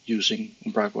using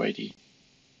Umbraco ID.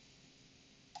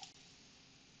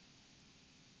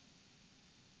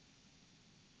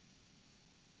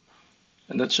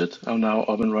 And that's it. I'm now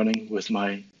up and running with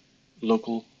my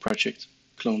local project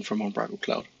cloned from Umbraco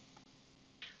Cloud.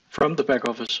 From the back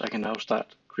office, I can now start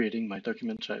creating my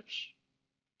document types.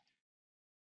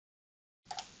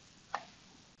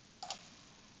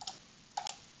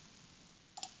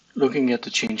 Looking at the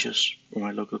changes from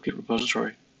my local Git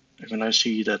repository, I can now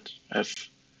see that I have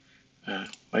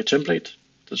my template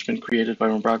that's been created by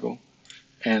Umbraco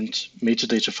and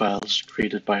metadata files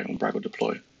created by Umbraco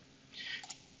deploy.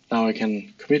 Now I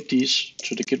can commit these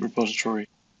to the Git repository.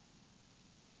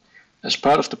 As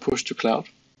part of the push to cloud,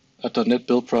 a .NET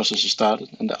build process is started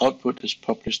and the output is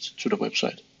published to the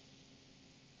website.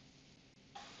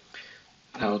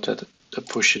 Now that the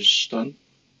push is done,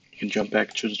 you can jump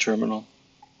back to the terminal,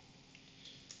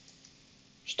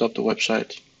 stop the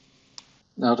website.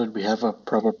 Now that we have a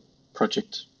proper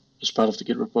project as part of the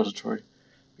Git repository,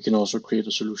 we can also create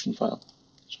a solution file.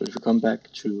 So if we come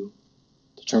back to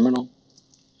the terminal,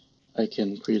 I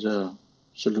can create a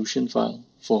solution file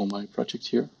for my project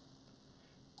here.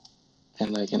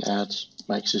 And I can add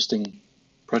my existing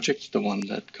project, the one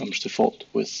that comes default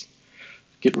with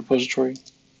Git repository,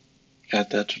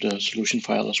 add that to the solution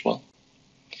file as well.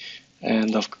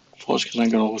 And of course, I'm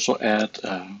going to also add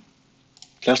a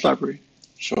class library,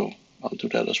 so I'll do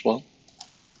that as well.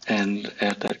 And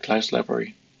add that class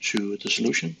library to the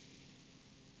solution.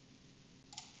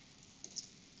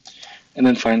 And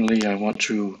then finally, I want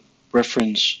to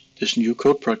reference this new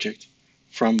code project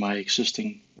from my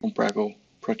existing Umbraco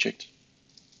project.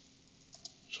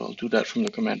 So I'll do that from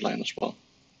the command line as well.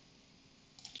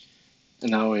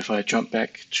 And now if I jump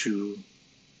back to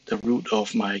the root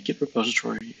of my Git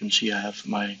repository, you can see I have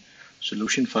my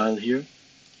solution file here.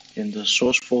 In the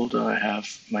source folder, I have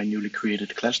my newly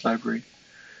created class library.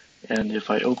 And if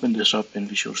I open this up in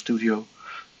Visual Studio,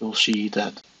 you'll see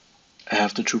that I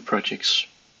have the two projects.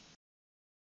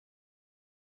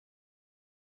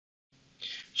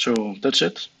 So that's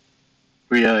it.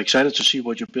 We are excited to see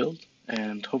what you build,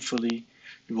 and hopefully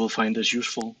you will find this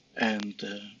useful, and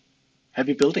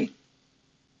happy building.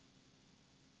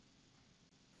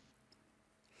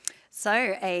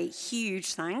 So a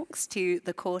huge thanks to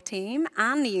the core team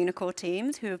and the Unicore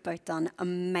teams who have both done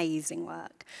amazing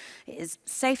work. It is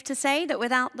safe to say that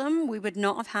without them, we would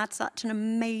not have had such an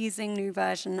amazing new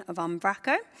version of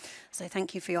Umbraco. So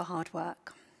thank you for your hard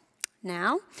work.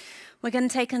 Now, we're going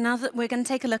to take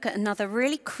a look at another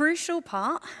really crucial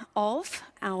part of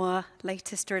our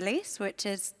latest release, which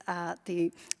is of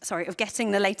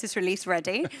getting the latest release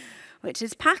ready. Which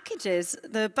is packages.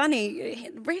 The bunny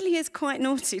really is quite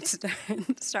naughty today,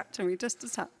 distracting me just a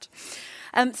touch.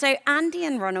 So Andy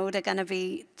and Ronald are going to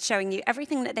be showing you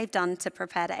everything that they've done to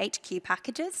prepare the HQ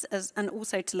packages, and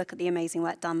also to look at the amazing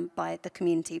work done by the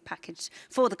community package,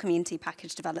 for the community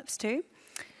package developers too.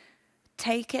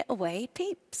 Take it away,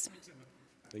 peeps.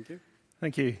 Thank you.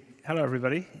 Thank you. Hello,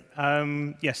 everybody.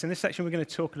 Yes, in this section, we're going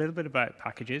to talk a little bit about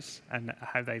packages and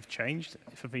how they've changed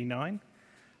for V9.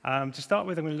 To start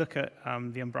with, I'm going to look at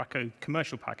the Umbraco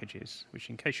commercial packages, which,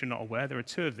 in case you're not aware, there are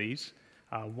two of these.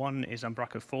 One is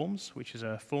Umbraco Forms, which is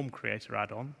a form creator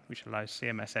add-on, which allows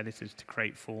CMS editors to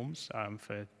create forms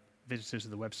for visitors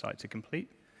of the website to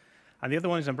complete. And the other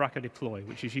one is Umbraco Deploy,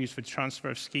 which is used for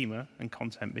transfer of schema and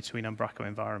content between Umbraco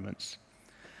environments.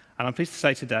 And I'm pleased to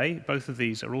say today, both of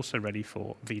these are also ready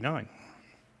for V9.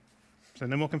 So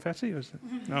no more confetti? Or is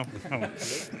it? No. Oh.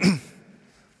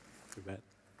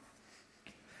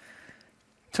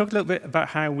 Talk a little bit about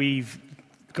how we've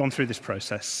gone through this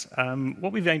process.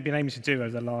 What we've been aiming to do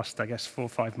over the last, I guess, 4 or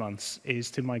 5 months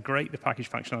is to migrate the package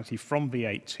functionality from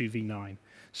V8 to V9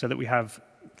 so that we have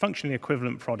functionally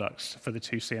equivalent products for the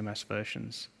two CMS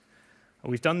versions.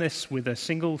 We've done this with a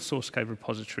single source code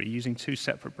repository using 2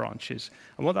 separate branches.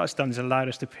 And what that's done is allowed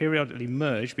us to periodically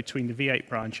merge between the V8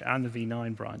 branch and the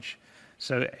V9 branch.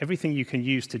 So everything you can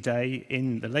use today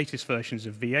in the latest versions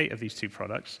of V8 of these two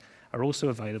products are also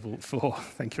available for,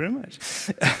 thank you very much,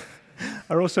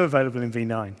 are also available in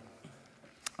V9.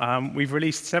 We've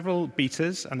released several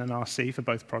betas and an RC for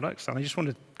both products, and I just want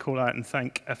to call out and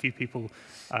thank a few people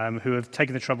who have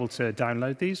taken the trouble to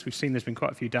download these. We've seen there's been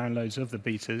quite a few downloads of the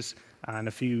betas and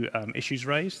a few issues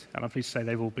raised, and I'm pleased to say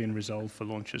they've all been resolved for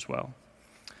launch as well.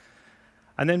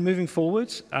 And then moving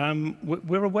forward,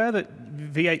 we're aware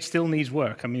that V8 still needs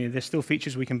work. I mean, there's still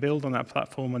features we can build on that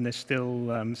platform, and there's still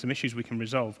some issues we can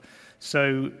resolve.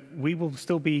 So we will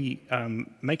still be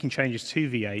making changes to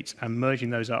V8 and merging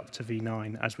those up to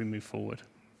V9 as we move forward.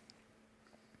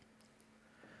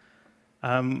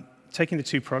 Taking the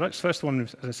two products, first one,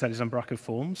 as I said, is Umbraco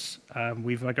Forms.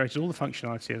 We've migrated all the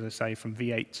functionality, as I say, from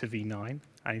V8 to V9,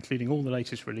 and including all the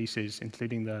latest releases,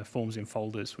 including the forms in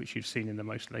folders, which you've seen in the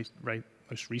most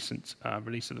recent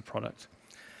release of the product.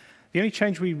 The only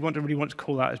change we really want to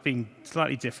call out as being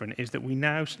slightly different is that we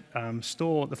now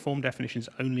store the form definitions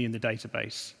only in the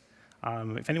database.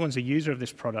 If anyone's a user of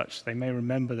this product, they may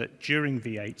remember that during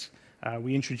V8,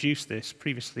 we introduced this,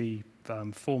 previously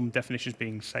form definitions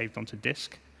being saved onto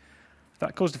disk.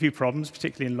 That caused a few problems,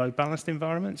 particularly in load-balanced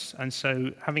environments. And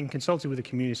so, having consulted with the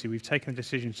community, we've taken the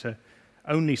decision to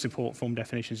only support form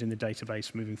definitions in the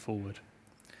database moving forward.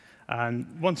 And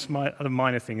other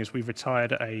minor thing is we've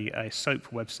retired a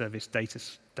SOAP web service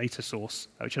data source,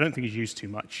 which I don't think is used too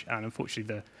much. And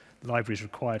unfortunately, the libraries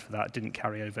required for that didn't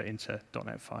carry over into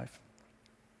 .NET 5.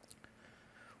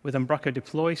 With Umbraco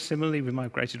Deploy, similarly, we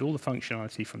migrated all the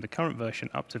functionality from the current version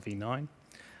up to V9.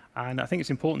 And I think it's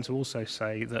important to also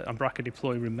say that Umbraco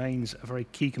Deploy remains a very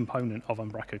key component of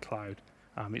Umbraco Cloud.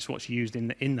 It's what's used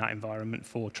in that environment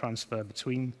for transfer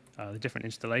between the different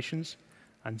installations.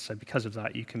 And so because of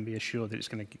that, you can be assured that it's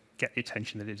going to get the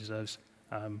attention that it deserves,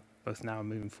 both now and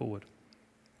moving forward.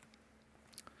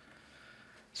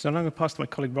 So now I'm going to pass to my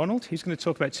colleague Ronald. He's going to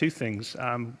talk about two things.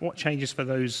 What changes for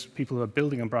those people who are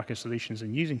building Umbraco solutions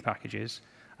and using packages,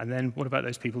 and then what about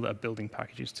those people that are building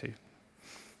packages too?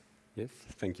 Yes,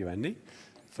 thank you, Andy.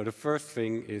 So the first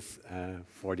thing is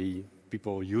for the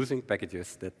people using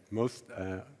packages that most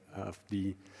of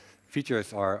the features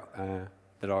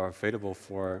that are available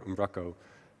for Umbraco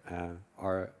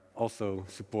are also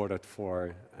supported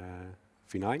for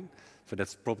V9. So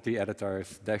that's property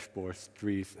editors, dashboards,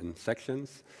 trees, and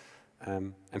sections.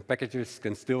 And packages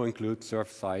can still include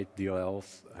server-side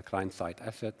DLLs, client-side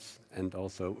assets, and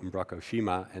also Umbraco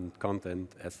schema and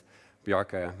content, as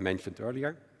Bjarke mentioned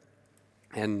earlier.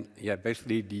 And yeah,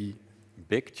 basically the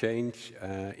big change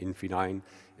in V9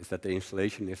 is that the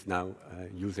installation is now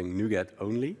using NuGet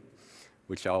only,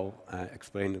 which I'll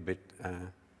explain a bit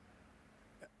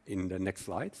in the next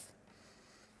slides.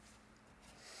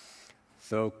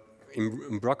 So in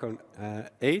Umbraco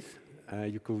 8,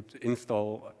 you could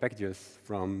install packages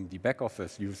from the back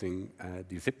office using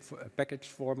the zip package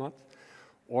format,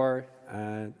 or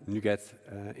NuGet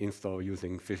install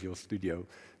using Visual Studio,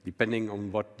 depending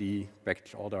on what the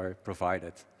package order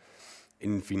provided.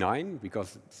 In V9,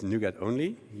 because it's NuGet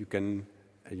only,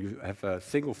 you have a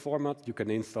single format you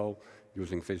can install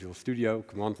using Visual Studio,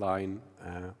 command line,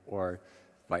 or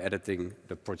by editing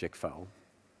the project file.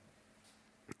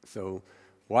 So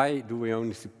why do we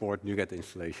only support NuGet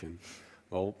installation?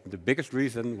 Well, the biggest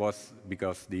reason was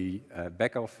because the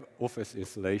back office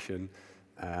installation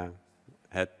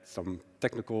had some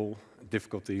technical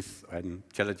difficulties and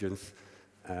challenges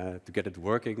to get it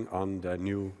working on the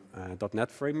new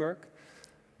 .NET framework,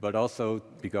 but also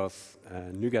because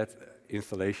NuGet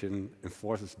installation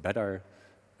enforces better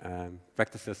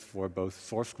practices for both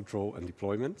source control and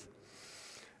deployment.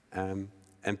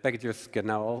 And packages can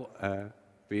now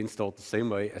be installed the same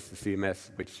way as the CMS,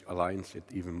 which aligns it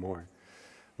even more.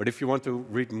 But if you want to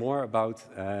read more about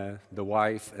the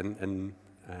whys and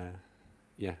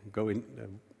go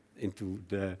into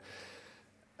the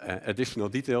additional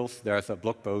details, there's a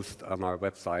blog post on our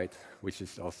website, which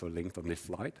is also linked on this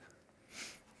slide.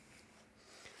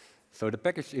 So the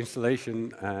package installation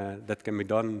that can be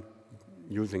done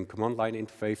using command line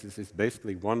interfaces is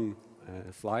basically one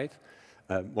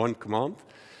command.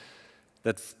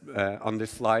 That's on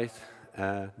this slide,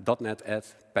 .NET add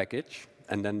package,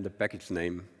 and then the package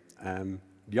name.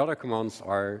 The other commands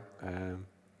are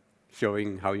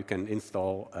showing how you can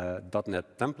install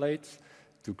 .NET templates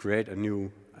to create a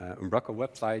new Umbraco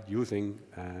website using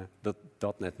the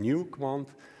 .NET new command,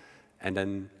 and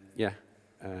then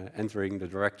entering the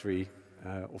directory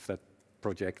of that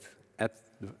project at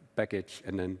the package,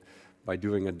 and then by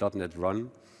doing a .NET run,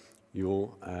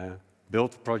 you'll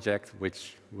build a project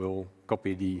which will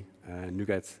copy the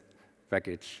NuGet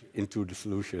package into the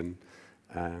solution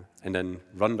and then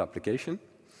run the application.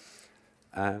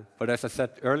 But as I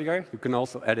said earlier, you can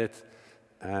also edit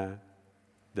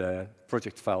the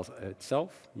project file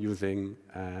itself using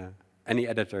any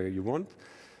editor you want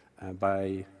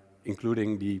by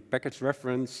including the package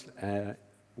reference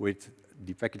with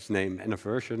the package name and a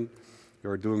version.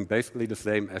 You're doing basically the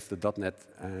same as the .NET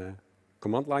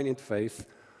command line interface,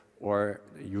 or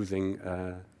using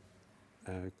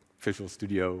Visual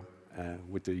Studio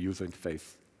with the user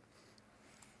interface.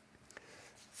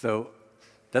 So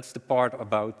that's the part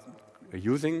about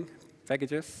using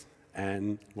packages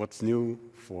and what's new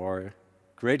for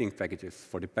creating packages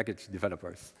for the package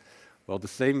developers. Well, the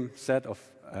same set of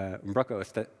Umbraco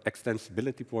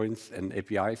extensibility points and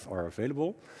APIs are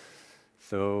available.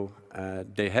 So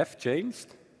they have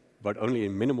changed, but only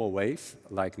in minimal ways,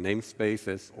 like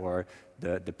namespaces or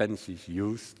the dependencies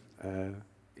used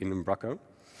in Umbraco.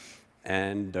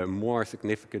 And the more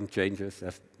significant changes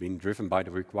have been driven by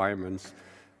the requirements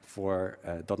for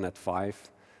 .NET 5.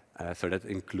 So that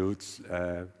includes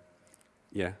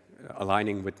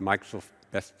aligning with Microsoft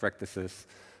best practices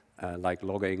like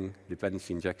logging,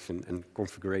 dependency injection, and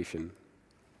configuration.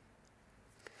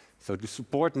 So to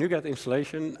support NuGet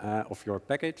installation of your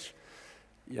package,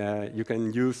 you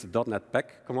can use the .NET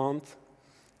pack command.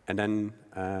 And then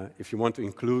if you want to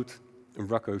include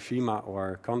Umbraco schema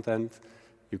or content,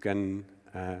 you can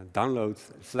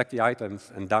select the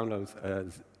items and download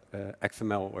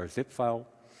XML or zip file,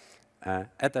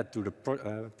 add that to the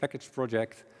package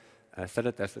project, set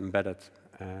it as embedded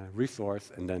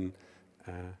resource, and then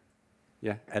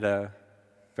add a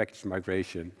package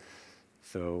migration.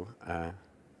 So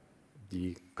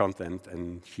the content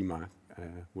and schema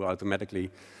will automatically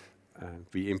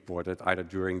be imported either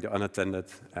during the unattended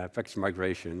package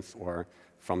migrations or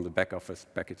from the back office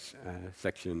package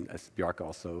section, as Bjarke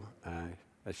also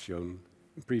has shown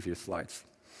in previous slides.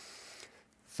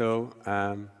 So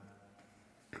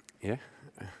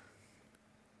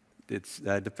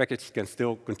the package can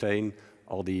still contain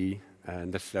all the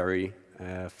necessary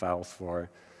files for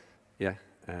the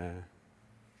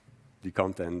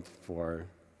content for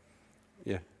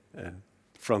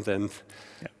front-end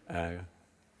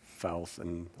files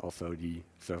and also the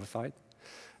server side.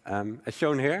 As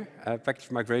shown here, package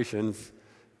migrations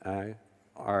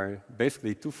are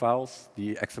basically two files,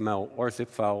 the XML or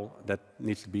zip file that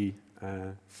needs to be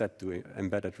set to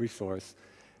embedded resource,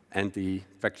 and the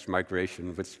package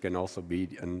migration, which can also be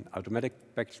an automatic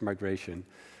package migration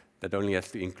that only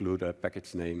has to include a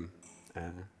package name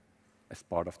as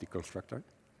part of the constructor.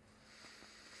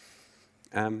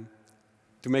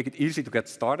 To make it easy to get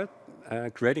started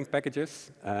creating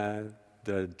packages,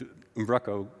 the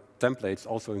Umbraco templates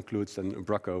also includes an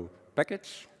Umbraco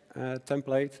package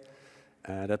template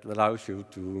that allows you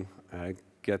to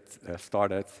get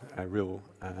started real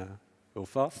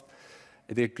fast.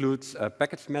 It includes a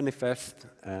package manifest,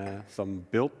 some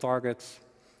build targets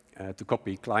to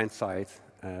copy client-side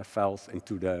files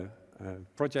into the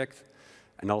project,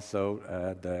 and also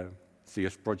the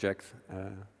CS project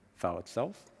file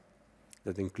itself.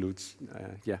 That includes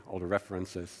all the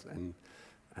references and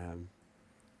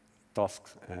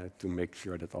tasks to make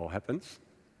sure that all happens.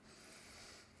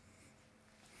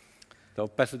 So I'll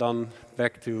pass it on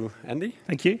back to Andy.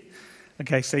 Thank you.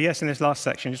 Okay, so yes, in this last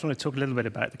section, I just want to talk a little bit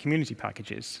about the community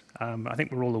packages. I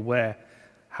think we're all aware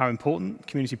how important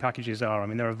community packages are. I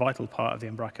mean, they're a vital part of the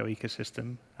Umbraco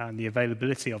ecosystem, and the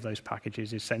availability of those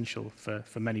packages is essential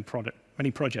for many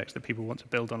projects that people want to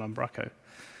build on Umbraco.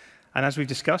 And as we've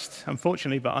discussed,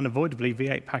 unfortunately but unavoidably,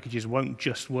 V8 packages won't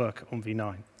just work on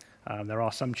V9. There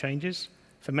are some changes.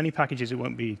 For many packages, it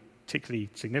won't be particularly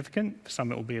significant. For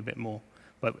some, it will be a bit more.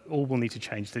 But all will need to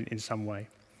change in some way.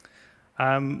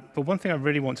 But one thing I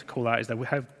really want to call out is that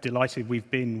how delighted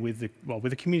we've been with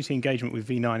the community engagement with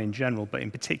V9 in general, but in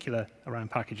particular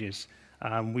around packages.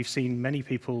 We've seen many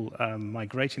people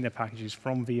migrating their packages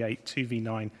from V8 to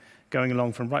V9, going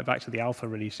along from right back to the alpha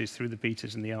releases through the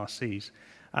betas and the RCs.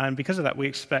 And because of that, we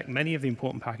expect many of the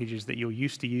important packages that you're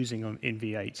used to using in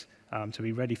V8 to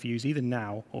be ready for use either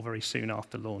now or very soon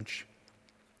after launch.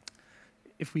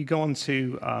 If we go on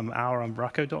to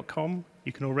ourumbraco.com,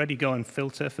 you can already go and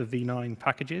filter for V9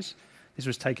 packages. This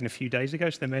was taken a few days ago,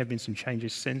 so there may have been some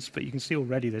changes since, but you can see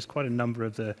already there's quite a number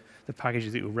of the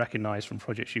packages that you'll recognize from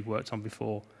projects you've worked on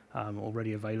before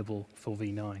already available for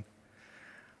V9.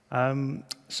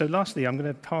 So lastly, I'm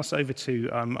going to pass over to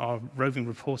our roving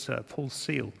reporter, Paul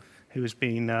Seal, who has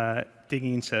been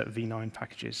digging into V9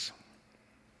 packages.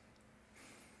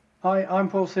 Hi, I'm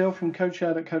Paul Seal from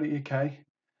codeshare.co.uk.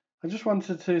 I just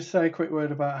wanted to say a quick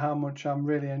word about how much I'm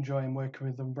really enjoying working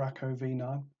with Umbraco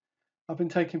V9. I've been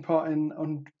taking part in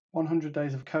 100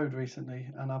 Days of Code recently,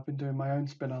 and I've been doing my own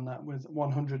spin on that with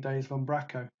 100 Days of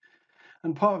Umbraco.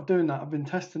 And part of doing that, I've been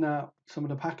testing out some of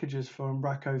the packages for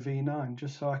Umbraco V9,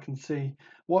 just so I can see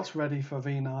what's ready for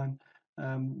V9,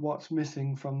 what's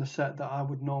missing from the set that I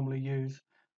would normally use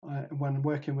when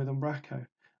working with Umbraco.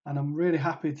 And I'm really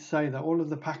happy to say that all of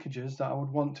the packages that I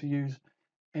would want to use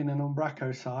in an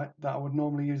Umbraco site that I would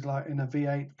normally use like in a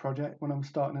V8 project when I'm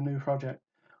starting a new project,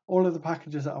 all of the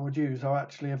packages that I would use are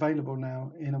actually available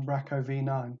now in Umbraco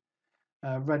V9,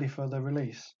 ready for the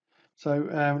release.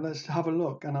 So let's have a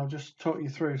look, and I'll just talk you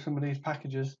through some of these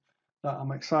packages that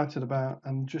I'm excited about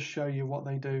and just show you what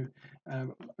they do.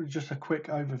 Just a quick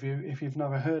overview if you've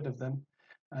never heard of them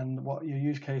and what your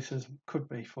use cases could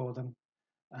be for them.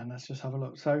 And let's just have a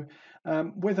look. So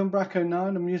with Umbraco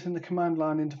 9, I'm using the command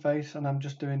line interface, and I'm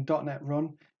just doing .NET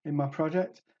Run in my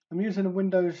project. I'm using a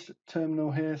Windows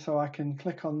terminal here, so I can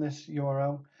click on this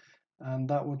URL, and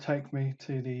that will take me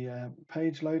to the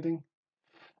page loading.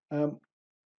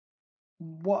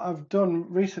 What I've done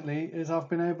recently is I've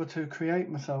been able to create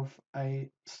myself a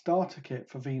starter kit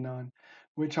for V9,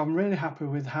 which I'm really happy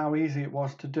with how easy it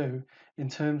was to do in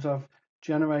terms of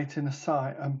generating a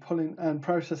site and pulling and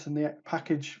processing the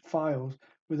package files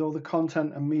with all the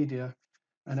content and media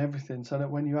and everything, so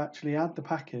that when you actually add the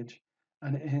package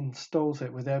and it installs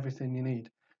it with everything you need.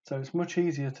 So it's much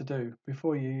easier to do.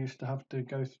 Before, you used to have to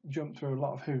jump through a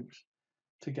lot of hoops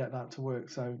to get that to work.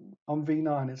 So on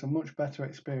V9, it's a much better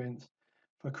experience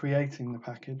for creating the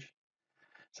package.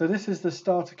 So this is the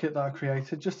starter kit that I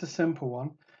created, just a simple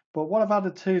one. But what I've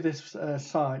added to this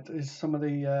site is some of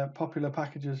the popular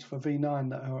packages for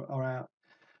V9 that are out.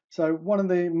 So one of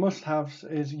the must-haves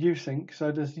is Usync.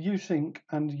 So there's Usync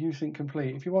and Usync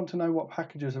Complete. If you want to know what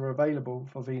packages are available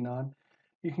for V9,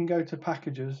 you can go to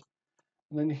Packages,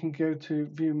 and then you can go to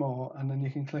View More, and then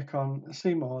you can click on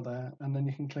See More there, and then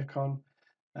you can click on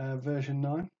version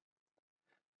 9.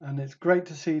 And it's great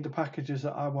to see the packages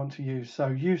that I want to use. So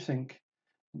Usync,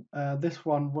 this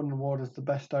one won an award as the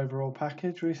best overall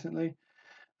package recently.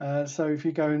 So if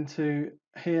you go into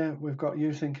here, we've got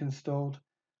Usync installed,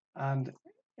 and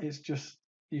it's just,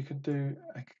 you could do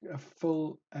a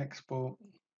full export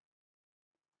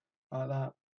like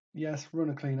that. Yes, run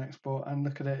a clean export, and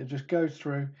look at it, it just goes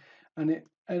through, and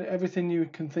everything you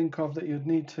can think of that you'd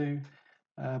need to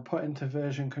put into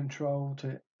version control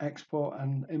to export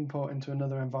and import into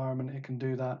another environment, it can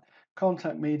do that.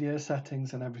 Content, media,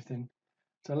 settings, and everything.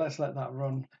 So let's let that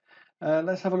run.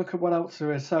 Let's have a look at what else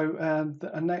there is. So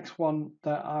the next one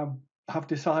that I have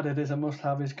decided is a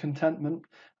must-have is Contentment,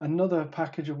 another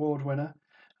package award winner.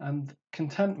 And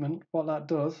Contentment, what that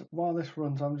does, while this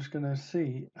runs, I'm just going to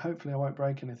see, hopefully I won't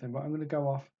break anything, but I'm going to go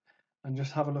off and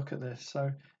just have a look at this. So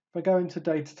if I go into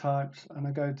data types and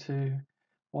I go to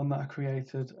one that I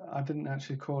created, I didn't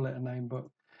actually call it a name, but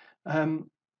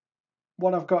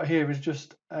what I've got here is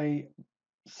just a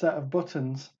set of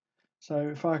buttons. So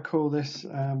if I call this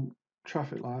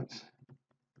traffic lights,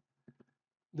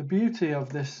 the beauty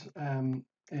of this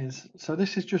is, so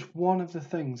this is just one of the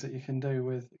things that you can do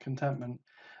with Contentment,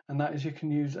 and that is you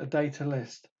can use a data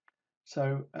list.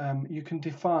 So you can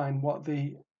define what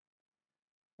the,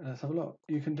 let's have a look,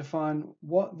 you can define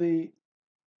what the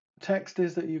text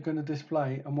is that you're going to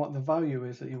display and what the value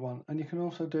is that you want, and you can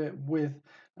also do it with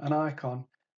an icon,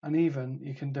 and even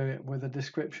you can do it with a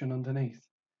description underneath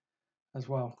as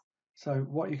well. So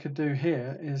what you could do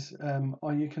here is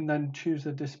or you can then choose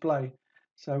a display.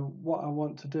 So what I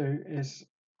want to do is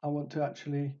I want to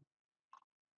actually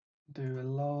do a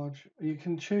large, you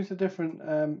can choose the different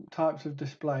types of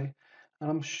display,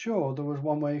 and I'm sure there was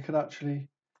one where you could actually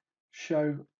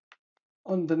show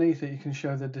underneath it, you can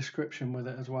show the description with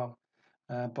it as well.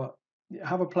 But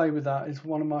have a play with that. It's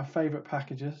one of my favorite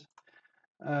packages.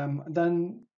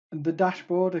 Then the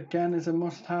dashboard again is a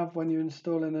must-have when you're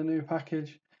installing a new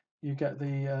package. You get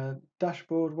the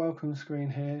dashboard welcome screen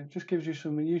here. It just gives you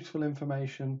some useful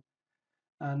information,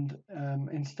 and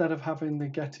instead of having the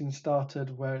getting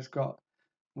started where it's got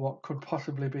what could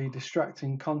possibly be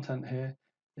distracting content here,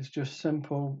 it's just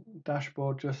simple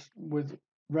dashboard just with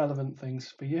relevant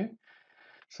things for you.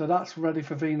 So that's ready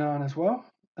for V9 as well.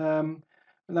 And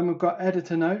then we've got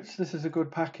editor notes. This is a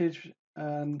good package,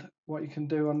 and what you can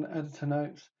do on editor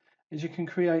notes is you can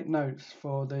create notes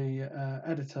for the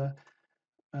editor,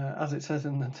 as it says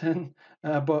in the tin,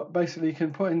 but basically you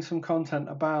can put in some content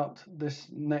about this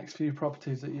next few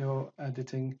properties that you're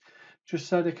editing, just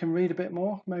so they can read a bit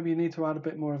more. Maybe you need to add a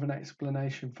bit more of an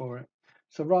explanation for it.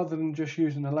 So rather than just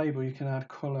using a label, you can add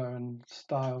color and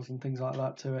styles and things like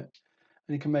that to it.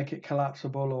 And you can make it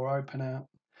collapsible or open out.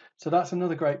 So that's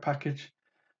another great package.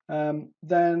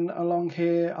 Then along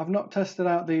here, I've not tested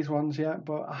out these ones yet,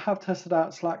 but I have tested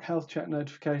out Slack health check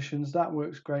notifications. That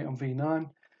works great on V9.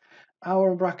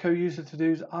 Our Umbraco user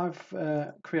to-dos,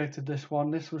 I've created this one.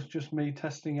 This was just me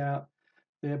testing out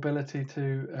the ability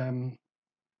to,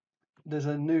 there's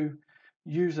a new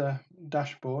user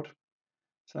dashboard.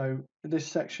 So this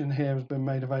section here has been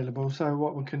made available. So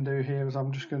what we can do here is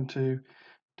I'm just going to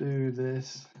do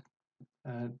this,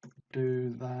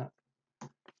 do that,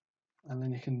 and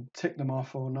then you can tick them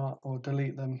off or not, or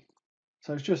delete them.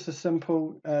 So it's just a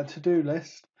simple to-do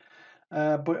list.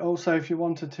 But also, if you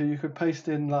wanted to, you could paste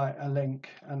in like a link,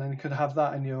 and then you could have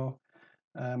that in your.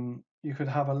 You could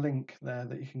have a link there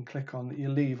that you can click on that you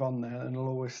leave on there, and it'll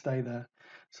always stay there.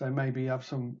 So maybe you have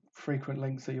some frequent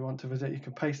links that you want to visit. You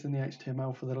can paste in the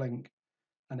HTML for the link,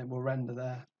 and it will render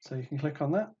there. So you can click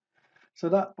on that. So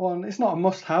that one, it's not a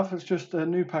must-have. It's just a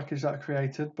new package that I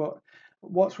created. But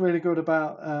what's really good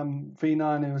about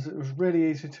V9 is it was really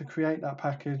easy to create that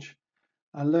package.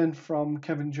 I learned from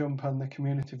Kevin Jump and the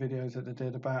community videos that they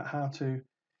did about how to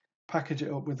package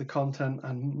it up with the content,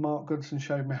 and Mark Goodson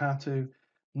showed me how to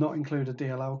not include a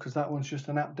DLL, because that one's just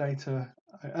an app data,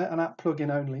 an app plugin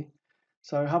only.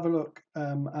 So have a look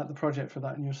at the project for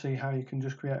that, and you'll see how you can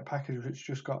just create a package which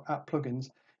just got app plugins,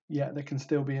 yet they can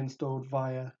still be installed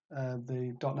via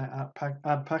the .NET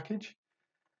add package.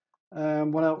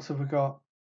 What else have we got?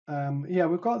 Yeah,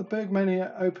 we've got the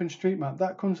Bergmania OpenStreetMap.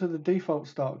 That comes with the default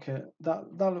start kit. That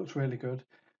looks really good.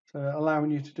 So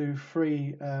allowing you to do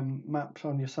free maps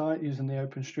on your site using the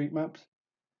OpenStreetMaps.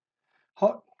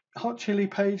 Hot Chili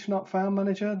Page Not Found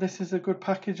Manager. This is a good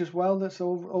package as well that's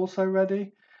also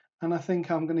ready. And I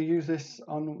think I'm going to use this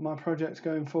on my projects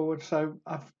going forward. So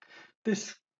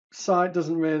this site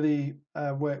doesn't really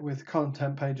work with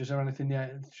content pages or anything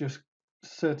yet. It's just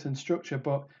certain structure.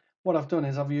 But what I've done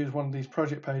is I've used one of these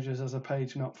project pages as a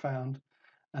page not found.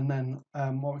 And then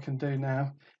what we can do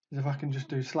now is if I can just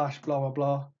do / blah, blah,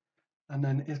 blah, and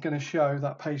then it's going to show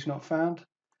that page not found.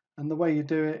 And the way you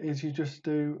do it is you just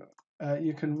do,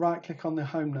 you can right click on the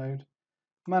home node,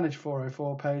 manage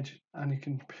 404 page, and you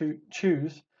can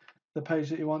choose the page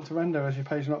that you want to render as your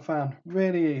page not found.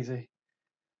 Really easy.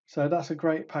 So that's a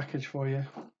great package for you.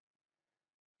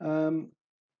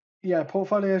 Yeah,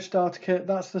 Portfolio Starter Kit,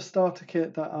 that's the starter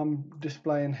kit that I'm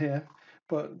displaying here.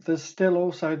 But there's still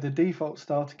also the default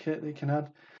starter kit that you can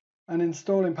add. And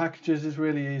installing packages is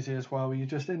really easy as well. You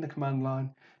just, in the command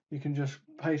line, you can just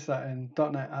paste that in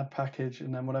 .NET add package,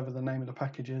 and then whatever the name of the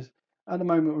package is. At the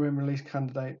moment we're in release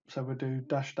candidate, so we'll do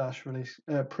 -- release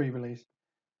pre-release,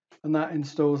 and that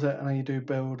installs it, and then you do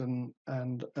build and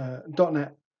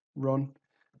 .NET run,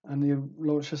 and you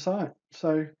launch the site.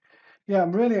 So yeah,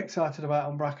 I'm really excited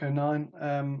about Umbraco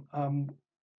 9. I'm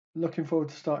looking forward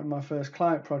to starting my first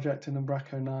client project in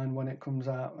Umbraco 9 when it comes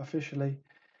out officially.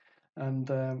 And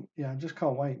yeah, I just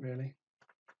can't wait, really.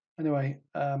 Anyway,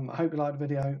 I hope you liked the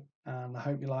video, and I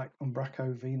hope you like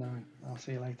Umbraco V9. I'll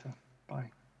see you later. Bye.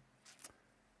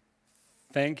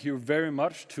 Thank you very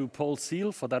much to Paul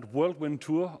Seal for that whirlwind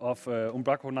tour of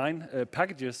Umbraco 9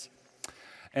 packages.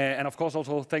 And of course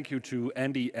also thank you to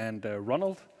Andy and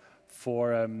Ronald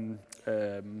for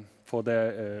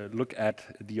their look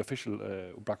at the official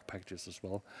Umbraco packages as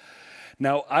well.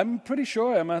 Now, I'm pretty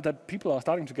sure, Emma, that people are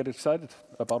starting to get excited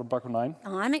about Umbraco 9.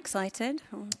 I'm excited.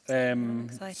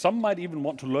 Some might even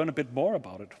want to learn a bit more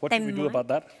about it. What do we do about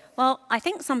that? Well, I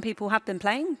think some people have been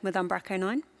playing with Umbraco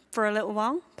 9 for a little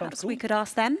while. Perhaps we could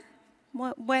ask them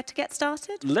where to get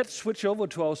started. Let's switch over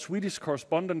to our Swedish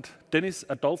correspondent, Dennis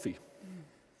Adolfi.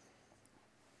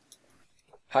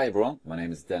 Hi everyone, my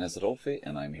name is Dennis Adolfi,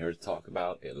 and I'm here to talk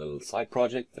about a little side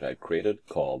project that I created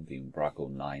called the Umbraco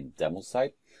 9 demo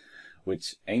site,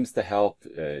 which aims to help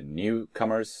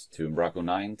newcomers to Umbraco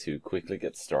 9 to quickly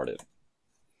get started.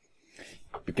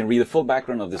 You can read the full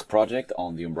background of this project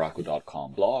on the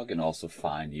umbraco.com blog, and also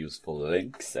find useful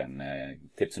links and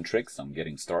tips and tricks on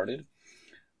getting started.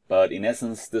 But in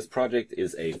essence, this project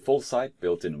is a full site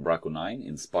built in Umbraco 9,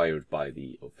 inspired by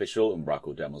the official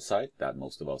Umbraco demo site that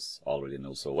most of us already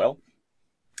know so well.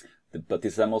 But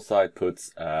this demo site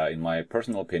puts, in my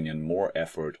personal opinion, more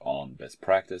effort on best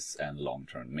practice and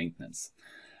long-term maintenance.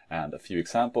 And a few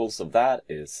examples of that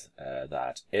is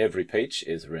that every page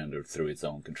is rendered through its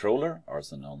own controller,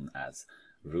 also known as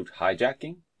root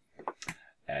hijacking.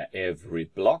 Every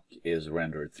block is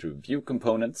rendered through view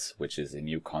components, which is a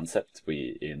new concept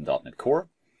in .NET Core.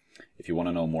 If you want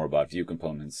to know more about view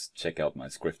components, check out my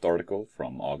Script article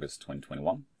from August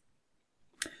 2021.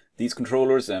 These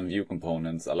controllers and view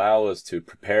components allow us to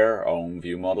prepare our own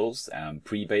view models and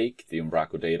pre-bake the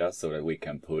Umbraco data so that we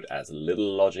can put as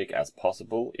little logic as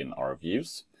possible in our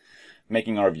views,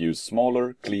 making our views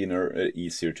smaller, cleaner, and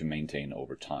easier to maintain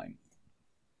over time.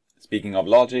 Speaking of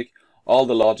logic, all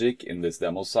the logic in this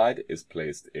demo site is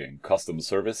placed in custom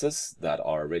services that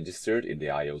are registered in the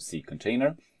IOC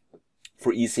container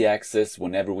for easy access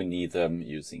whenever we need them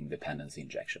using dependency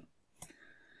injection.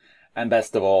 And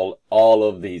best of all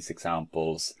of these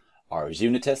examples are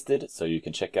unit tested, so you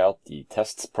can check out the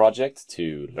tests project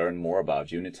to learn more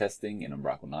about unit testing in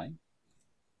Umbraco 9.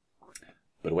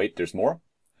 But wait, there's more.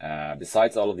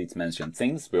 Besides all of these mentioned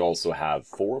things, we also have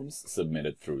forms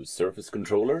submitted through Surface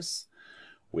controllers.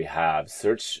 We have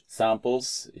search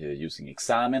samples using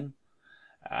Examine.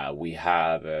 We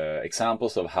have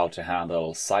examples of how to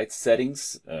handle site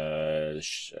settings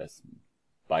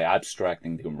by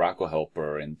abstracting the Umbraco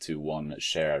helper into one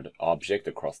shared object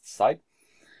across the site.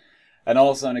 And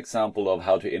also an example of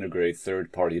how to integrate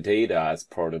third-party data as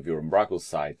part of your Umbraco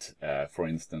site, for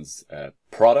instance,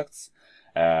 products,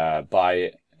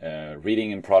 by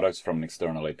reading in products from an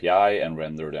external API and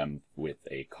render them with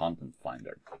a content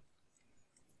finder.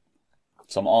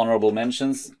 Some honorable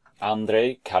mentions.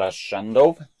 Andrei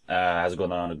Karashendov has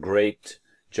done a great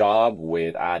job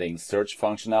with adding search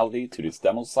functionality to this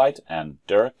demo site, and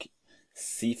Dirk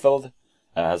Seefeld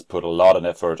has put a lot of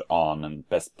effort on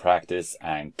best practice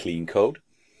and clean code.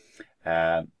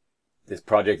 This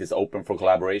project is open for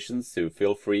collaborations, so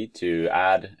feel free to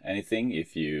add anything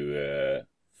if you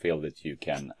feel that you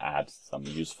can add some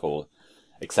useful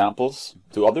examples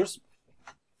to others.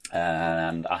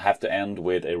 And I have to end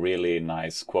with a really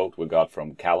nice quote we got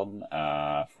from Callum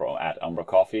at Umbra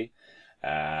Coffee,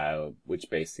 which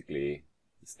basically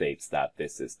states that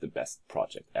this is the best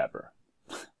project ever.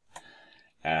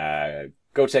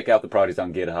 Go check out the project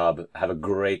on GitHub. Have a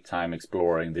great time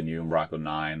exploring the new Umbraco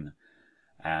 9,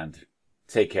 and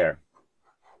take care.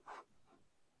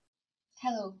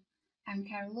 Hello, I'm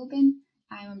Carol Logan.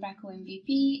 I'm Umbraco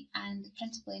MVP and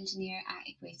Principal Engineer at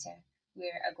Equator.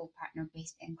 We're a Gold partner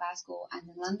based in Glasgow and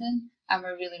in London, and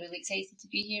we're really excited to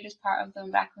be here as part of the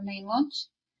Umbraco 9 launch.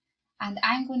 And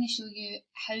I'm going to show you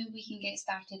how we can get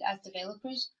started as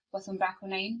developers with Umbraco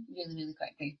 9 really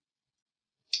quickly.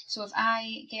 So if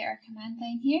I get our command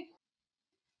line here,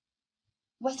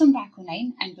 with Umbraco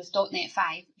 9 and with .NET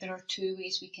 5, there are two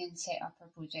ways we can set up our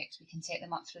projects. We can set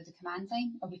them up through the command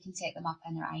line, or we can set them up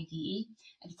in our IDE.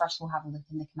 And first we'll have a look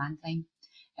in the command line.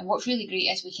 And what's really great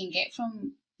is we can get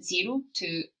from 0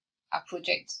 to a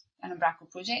project, an Umbraco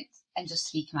project, in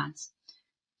just 3 commands.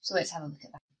 So let's have a look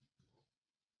at that.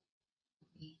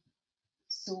 Okay.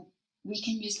 So we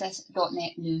can use this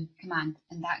 .NET new command,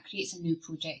 and that creates a new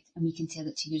project, and we can tell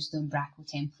it to use the Umbraco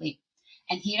template.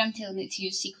 And here I'm telling it to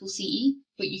use SQL CE,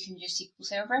 but you can use SQL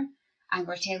Server, and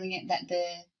we're telling it that the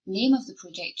name of the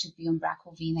project should be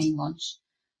Umbraco V9 Launch.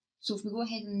 So if we go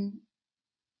ahead and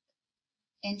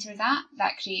enter that,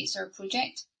 that creates our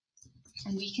project,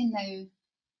 and we can now,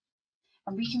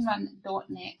 run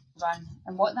 .NET run,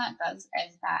 and what that does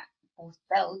is that both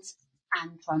builds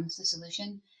and runs the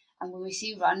solution. And when we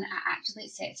say run, it actually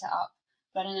sets it up,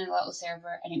 running in a little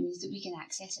server, and it means that we can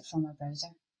access it from our browser.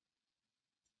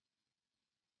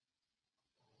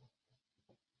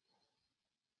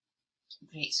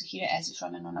 Great, so here it is, it's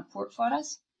running on a port for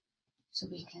us. So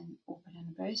we can open in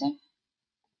a browser.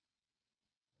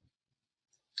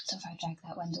 So if I drag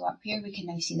that window up here, we can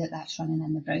now see that that's running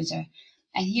in the browser.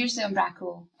 And here's the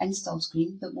Umbraco install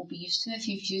screen that we'll be used to. If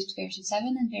you've used version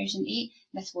 7 and version 8,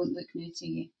 this won't look new to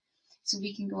you. So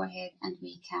we can go ahead and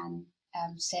we can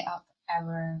set up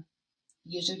our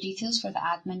user details for the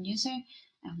admin user,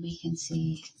 and we can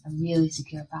say a really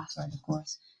secure password, of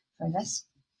course, for this.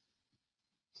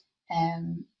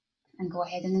 And go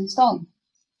ahead and install.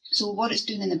 So what it's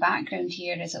doing in the background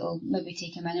here is it'll maybe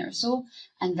take a minute or so,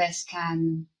 and this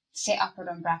can set up our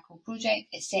Umbraco project.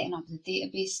 It's setting up the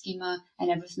database schema and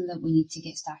everything that we need to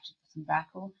get started with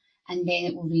Umbraco, and then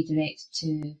it will redirect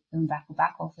to the Umbraco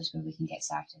back office where we can get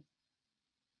started.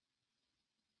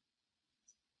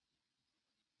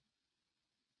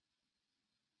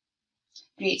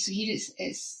 Great, so here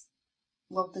it's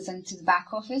logged us into the back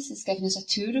office. It's giving us a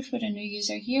tour if we're a new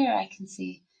user here. I can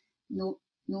say no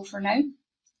for now.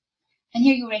 And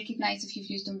here you'll recognise if you've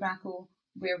used Umbraco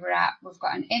where we're at. We've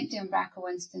got an empty Umbraco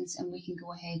instance, and we can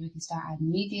go ahead, we can start adding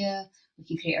media, we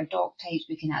can create our doc types,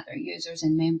 we can add our users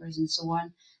and members and so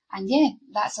on. And yeah,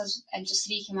 that's us in just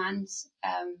 3 commands.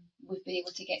 We've been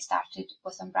able to get started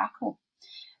with Umbraco.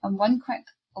 And one quick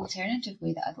alternative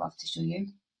way that I'd love to show you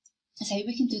is how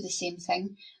we can do the same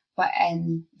thing but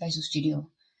in Visual Studio.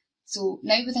 So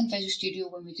now within Visual Studio,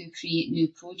 when we do create new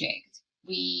project,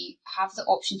 we have the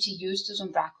option to use those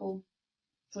Umbraco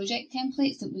project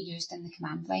templates that we used in the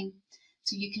command line.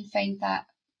 So you can find that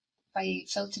by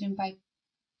filtering by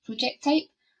project type,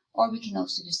 or we can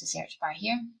also use the search bar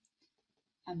here,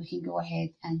 and we can go ahead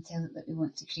and tell it that we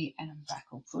want to create an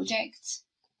Umbraco project.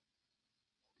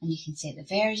 And you can set the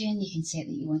version, you can set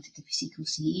that you want it to be SQL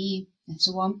CE, and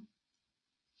so on.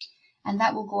 And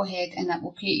that will go ahead and that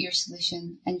will create your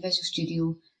solution in Visual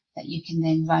Studio that you can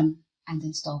then run and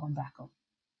install Umbraco.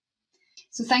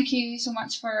 So thank you so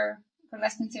much for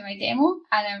listening to my demo,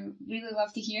 and I really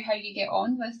love to hear how you get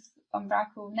on with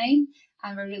Umbraco 9,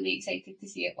 and we're really excited to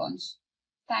see it launch.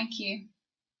 Thank you.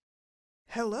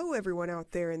 Hello everyone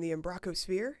out there in the Umbraco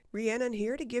sphere. Rhiannon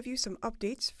here to give you some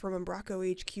updates from Umbraco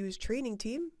HQ's training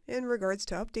team in regards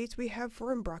to updates we have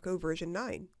for Umbraco version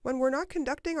 9. When we're not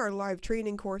conducting our live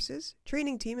training courses,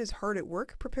 training team is hard at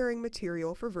work preparing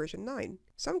material for version 9.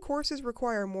 Some courses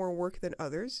require more work than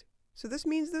others, so this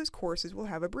means those courses will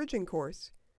have a bridging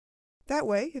course. That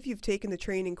way, if you've taken the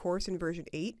training course in version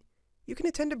 8, you can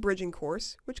attend a bridging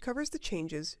course which covers the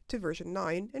changes to version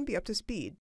 9 and be up to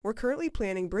speed. We're currently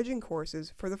planning bridging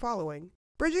courses for the following.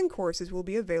 Bridging courses will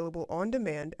be available on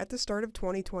demand at the start of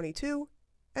 2022,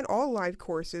 and all live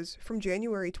courses from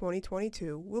January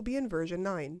 2022 will be in version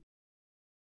 9.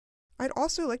 I'd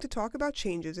also like to talk about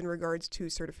changes in regards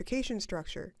to certification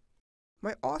structure.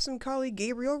 My awesome colleague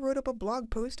Gabriel wrote up a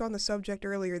blog post on the subject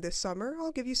earlier this summer.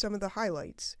 I'll give you some of the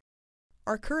highlights.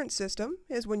 Our current system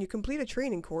is when you complete a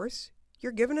training course,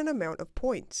 you're given an amount of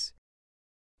points.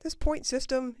 This point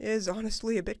system is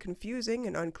honestly a bit confusing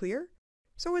and unclear,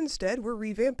 so instead we're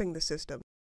revamping the system.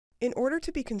 In order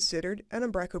to be considered an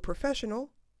Umbraco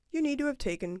professional, you need to have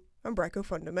taken Umbraco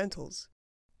fundamentals.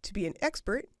 To be an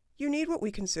expert, you need what we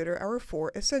consider our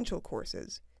 4 essential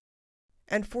courses.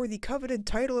 And for the coveted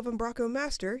title of Umbraco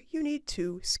Master, you need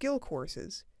 2 skill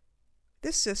courses.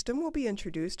 This system will be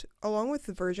introduced along with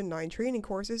the version 9 training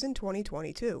courses in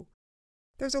 2022.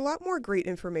 There's a lot more great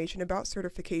information about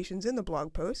certifications in the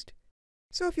blog post,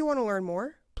 so if you want to learn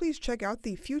more, please check out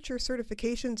the Future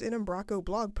Certifications in Umbraco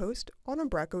blog post on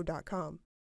umbraco.com.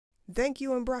 Thank you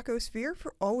Umbraco Sphere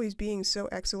for always being so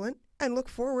excellent, and look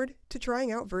forward to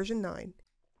trying out version 9.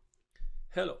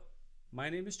 Hello,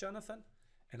 my name is Jonathan,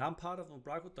 and I'm part of the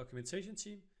Umbraco documentation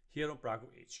team here at Umbraco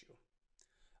HQ.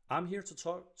 I'm here to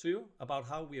talk to you about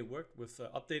how we have worked with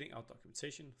updating our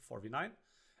documentation for V9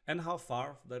 and how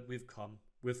far that we've come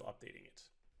with updating it.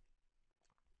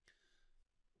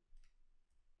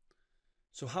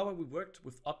 So how have we worked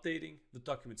with updating the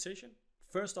documentation?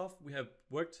 First off, we have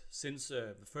worked since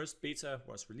the first beta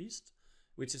was released,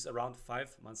 which is around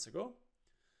 5 months ago.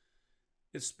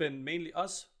 It's been mainly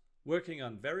us working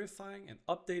on verifying and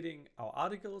updating our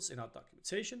articles in our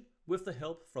documentation with the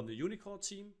help from the Unicore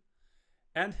team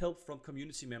and help from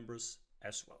community members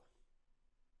as well.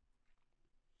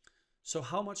 So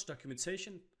how much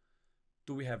documentation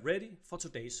do we have ready for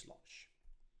today's launch?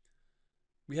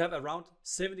 We have around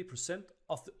 70%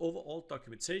 of the overall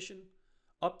documentation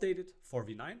updated for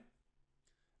V9.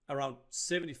 Around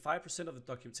 75% of the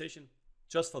documentation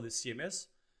just for the CMS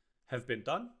have been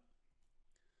done.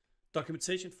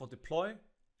 Documentation for deploy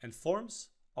and forms,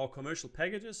 our commercial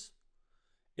packages,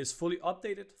 is fully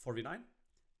updated for V9.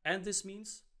 And this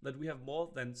means that we have more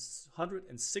than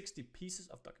 160 pieces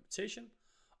of documentation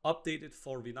updated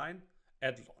for V9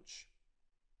 at launch.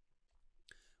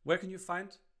 Where can you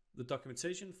find the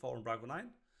documentation for Umbraco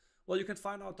 9? Well, you can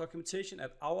find our documentation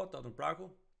at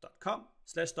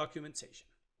our.umbraco.com/documentation.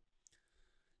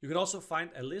 You can also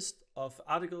find a list of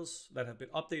articles that have been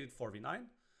updated for V9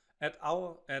 at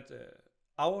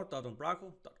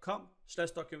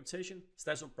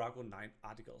our.umbraco.com/documentation/Umbraco 9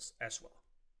 articles as well.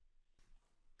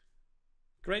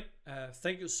 Great,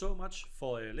 thank you so much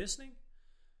for listening,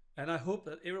 and I hope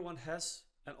that everyone has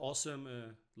an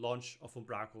awesome launch of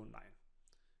Umbraco 9.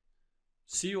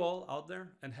 See you all out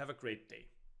there and have a great day.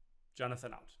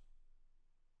 Jonathan out.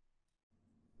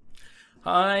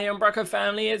 Hi Umbraco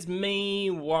family, it's me,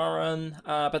 Warren,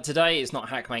 but today it's not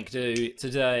Hack Make Do,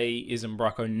 today is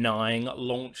Umbraco 9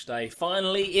 launch day.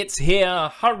 Finally, it's here,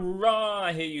 hurrah,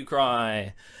 I hear you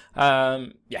cry.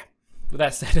 Yeah, with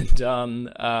that said and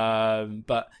done,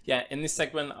 but yeah, in this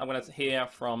segment I'm going to hear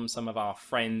from some of our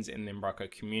friends in the Umbraco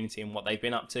community and what they've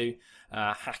been up to,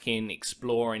 hacking,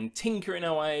 exploring, tinkering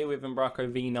away with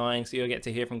Umbraco V9, so you'll get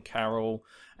to hear from Carol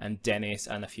and Dennis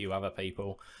and a few other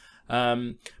people.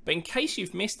 But in case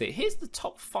you've missed it, here's the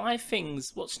top 5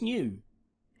 things what's new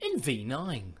in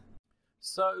V9.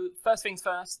 So first things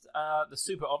first, the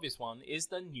super obvious one is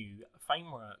the new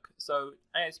framework. So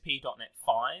ASP.NET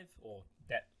 5 or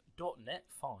 .NET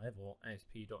 5 or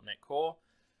ASP.NET Core,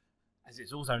 as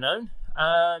it's also known,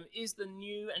 is the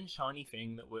new and shiny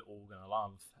thing that we're all going to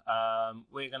love.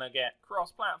 We're going to get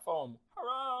cross-platform.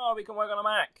 Hurrah! We can work on a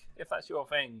Mac, if that's your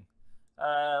thing.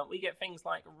 We get things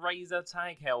like Razor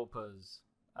tag helpers.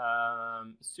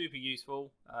 Super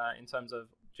useful in terms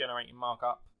of generating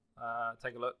markup.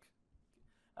 Take a look.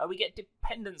 We get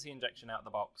dependency injection out of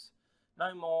the box.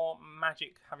 No more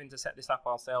magic having to set this up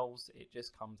ourselves. It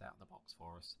just comes out of the box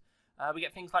for us. We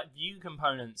get things like view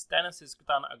components. Dennis has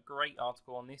done a great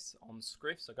article on this on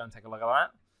Scriff, so go and take a look at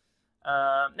that.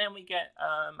 Then we get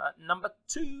number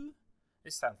 2,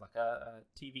 This sounds like a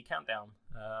TV countdown,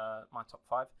 my top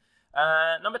 5.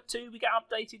 Number 2, we get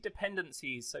updated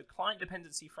dependencies. So client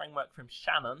dependency framework from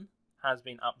Shannon has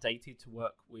been updated to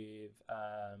work with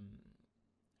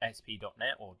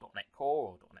ASP.NET or .NET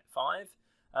Core or .NET 5.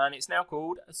 And it's now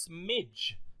called a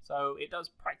Smidge. So it does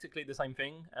practically the same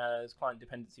thing as client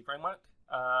dependency framework,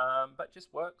 but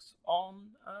just works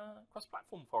on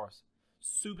cross-platform for us.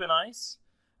 Super nice.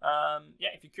 Yeah,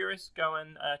 if you're curious, go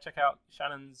and check out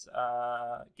Shannon's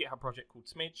GitHub project called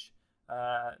Smidge.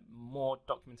 More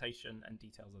documentation and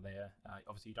details are there.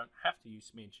 Obviously, you don't have to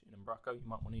use Smidge in Umbraco. You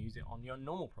might want to use it on your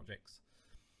normal projects.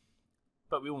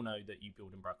 But we all know that you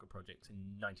build Umbraco projects in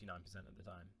 99% of the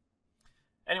time.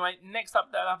 Anyway, next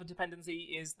up, that other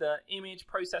dependency is the image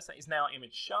processor is now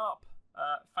image sharp.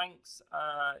 Thanks,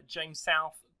 James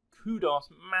South. Kudos,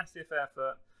 massive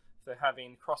effort for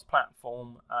having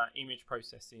cross-platform image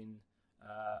processing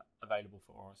available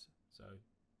for us. So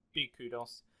big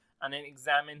kudos. And then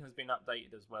Examine has been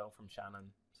updated as well from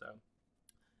Shannon. So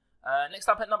next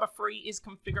up at number 3 is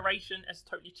configuration. It's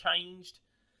totally changed.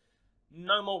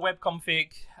 No more web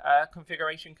config.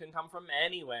 Configuration can come from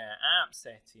anywhere. App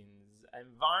settings,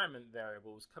 environment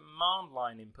variables, command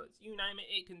line inputs, you name it,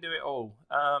 it can do it all.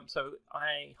 So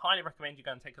I highly recommend you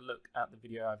go and take a look at the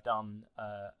video I've done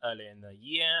earlier in the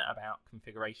year about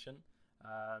configuration.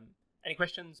 Any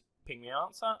questions, ping me an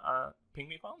answer. Ping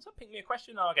me a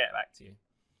question, and I'll get back to you.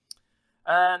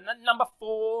 Number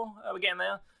 4, we're getting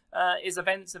there, is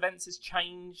events. Events has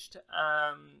changed.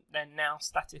 They're now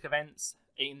static events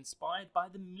inspired by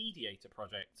the Mediator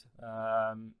project.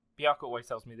 Bianca always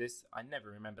tells me this. I never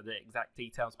remember the exact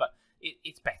details, but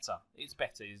it's better. It's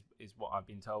better is what I've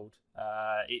been told.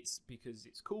 It's because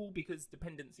it's cool, because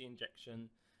dependency injection,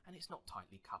 and it's not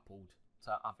tightly coupled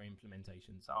to other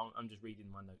implementations. So I'm just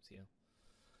reading my notes here.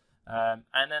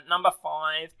 And then number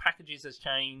 5, packages has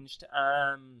changed.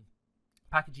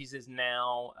 Packages is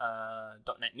now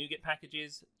 .NET NuGet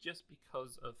packages, just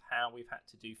because of how we've had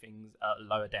to do things at a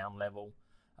lower down level.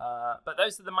 But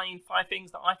those are the main 5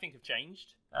 things that I think have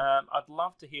changed. I'd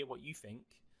love to hear what you think.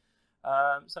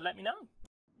 So let me know.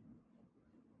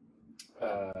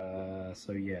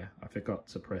 So yeah, I forgot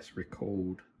to press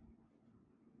record.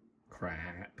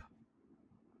 Crap.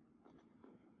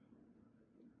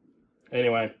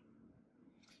 Anyway,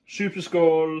 super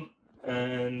skål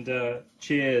and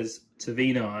cheers to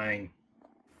V9.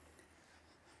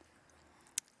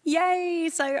 Yay!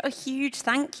 So a huge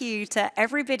thank you to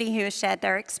everybody who has shared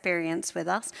their experience with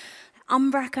us.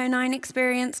 Umbraco 9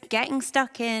 experience, getting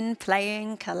stuck in,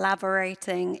 playing,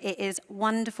 collaborating. It is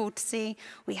wonderful to see.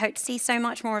 We hope to see so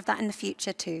much more of that in the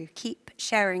future too. Keep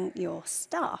sharing your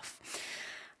stuff.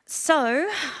 So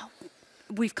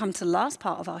we've come to the last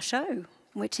part of our show,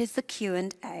 which is the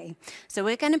Q&A. So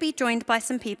we're going to be joined by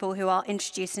some people who I'll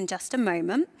introduce in just a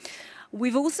moment.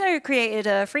 We've also created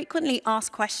a frequently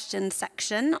asked questions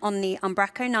section on the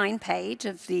Umbraco 9 page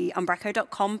of the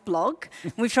umbraco.com blog.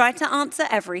 We've tried to answer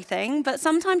everything, but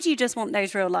sometimes you just want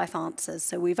those real-life answers.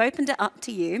 So we've opened it up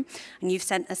to you, and you've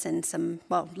sent us in some,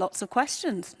 well, lots of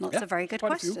questions, lots of very good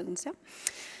questions. Yeah.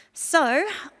 So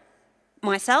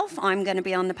myself, I'm going to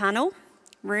be on the panel.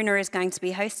 Runa is going to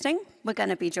be hosting. We're going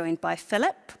to be joined by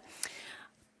Philip,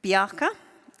 Bjarke,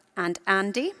 and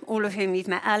Andy, all of whom you've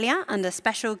met earlier, and a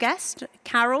special guest,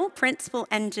 Carol, Principal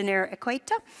Engineer at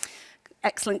Equator,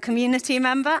 excellent community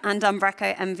member, and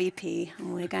Umbraco MVP.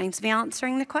 And we're going to be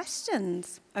answering the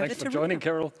questions. Thanks for joining,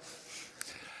 Carol.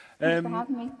 Thanks for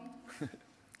having me.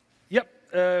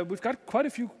 Yep, we've got quite a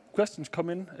few questions come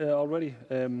in already.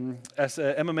 As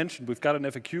Emma mentioned, we've got an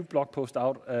FAQ blog post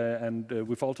out, and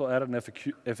we've also added an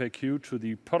FAQ to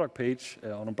the product page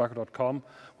on umbraco.com,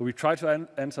 where we try to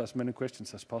answer as many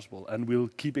questions as possible, and we'll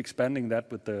keep expanding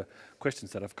that with the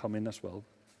questions that have come in as well.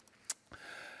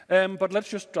 But let's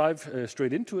just dive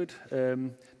straight into it.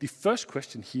 The first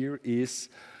question here is,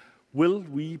 will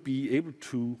we be able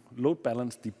to load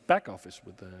balance the back office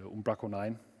with Umbraco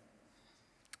 9?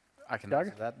 I can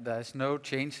answer that. There's no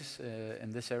changes in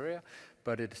this area,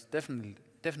 but it's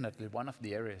definitely one of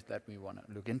the areas that we want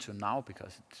to look into now,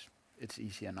 because it's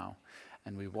easier now,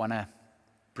 and we want to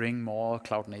bring more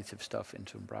cloud-native stuff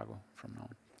into Umbraco from now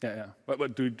on. Yeah.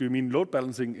 But do you mean load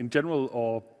balancing in general,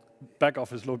 or back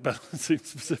office load balancing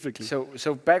specifically?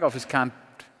 So back office can't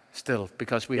still,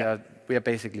 because we are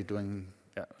basically doing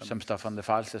some stuff on the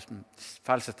file system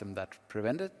that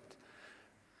prevent it.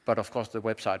 But of course, the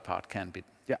website part can be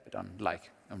done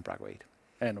like Umbraco 8.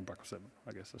 And Umbraco 7,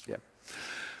 I guess as well. Yeah.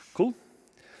 Cool.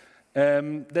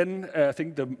 Then I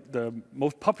think the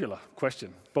most popular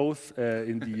question, both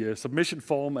in the submission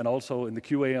form and also in the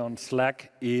QA on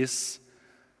Slack, is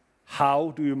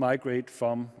how do you migrate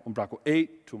from Umbraco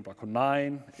 8 to Umbraco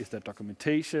 9? Is there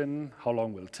documentation? How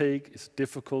long will it take? Is it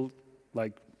difficult?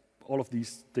 Like all of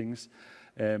these things.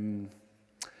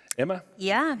 Emma?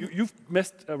 Yeah. You've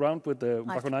messed around with the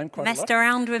Umbraco 9 quite a lot. Messed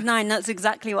around with 9, that's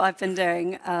exactly what I've been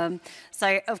doing.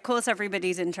 So, of course,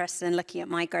 everybody's interested in looking at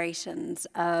migrations.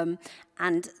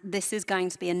 And this is going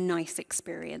to be a nice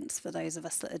experience for those of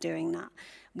us that are doing that.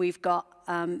 We've got,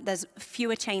 there's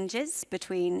fewer changes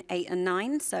between 8 and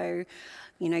 9. So,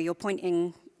 you know, you're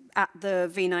pointing at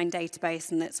the V9 database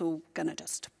and it's all going to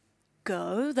just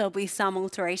go. There'll be some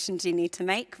alterations you need to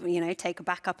make, you know, take a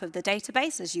backup of the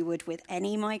database as you would with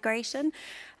any migration.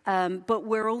 But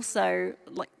we're also,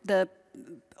 like,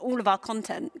 all of our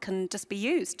content can just be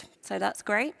used. So that's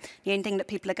great. The only thing that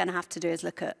people are going to have to do is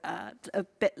look at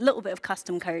little bit of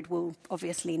custom code will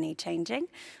obviously need changing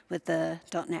with the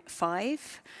 .NET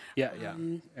 5. Yeah.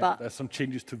 But there's some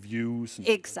changes to views. And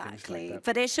exactly. things like that.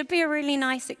 But it should be a really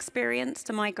nice experience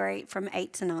to migrate from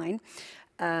 8 to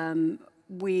 9.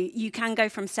 You can go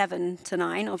from 7 to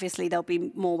 9. Obviously, there'll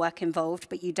be more work involved,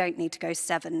 but you don't need to go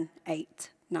 7, 8,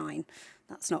 9.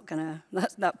 That's not gonna.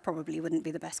 That probably wouldn't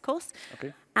be the best course.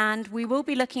 Okay. And we will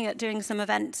be looking at doing some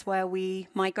events where we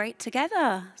migrate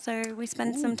together. So we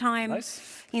spend some time,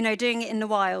 you know, doing it in the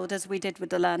wild as we did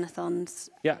with the learnathons.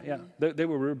 Yeah. They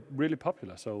were really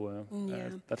popular. So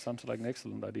that sounds like an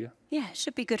excellent idea. Yeah, it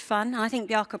should be good fun. I think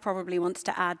Bjarke probably wants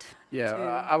to add. Yeah,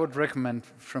 I would recommend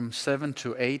from 7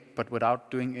 to 8, but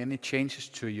without doing any changes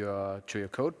to your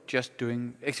code, just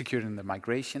executing the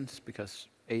migrations, because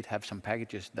 8 have some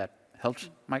packages that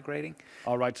helps migrating.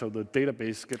 All right, so the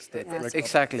database gets the correct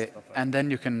exactly, and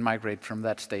then you can migrate from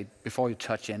that state before you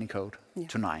touch any code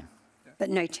to 9.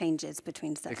 But no changes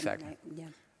between 7 exactly. and 8.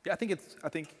 Yeah, I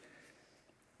think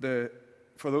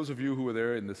for those of you who were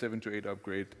there in the 7 to 8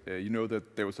 upgrade, you know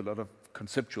that there was a lot of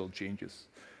conceptual changes,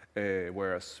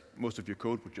 whereas most of your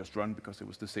code would just run because it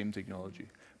was the same technology.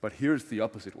 But here's the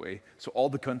opposite way. So all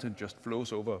the content just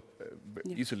flows over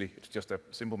easily. It's just a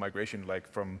simple migration, like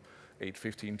from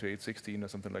 8.15 to 8.16 or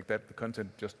something like that. The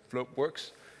content just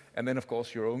works. And then, of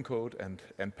course, your own code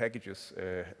and packages.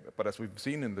 But as we've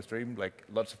seen in the stream, like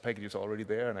lots of packages are already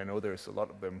there, and I know there's a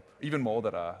lot of them, even more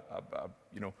that are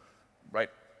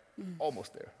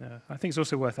almost there. Yeah. I think it's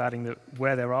also worth adding that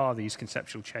where there are these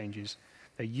conceptual changes,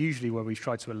 they're usually where we've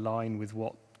tried to align with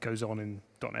what goes on in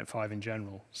 .NET 5 in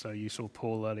general. So you saw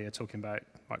Paul earlier talking about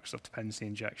Microsoft dependency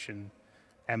injection,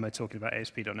 Emma talking about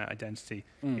ASP.NET Identity.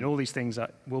 And all these things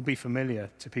that will be familiar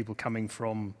to people coming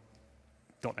from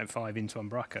 .NET 5 into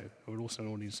Umbraco. We're also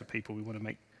an audience of people. We want to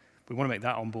make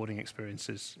that onboarding experience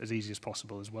as easy as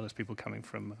possible, as well as people coming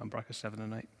from Umbraco 7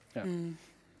 and 8. Yeah.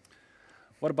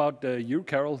 What about you,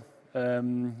 Carol?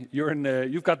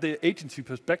 You've got the agency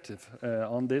perspective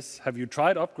on this. Have you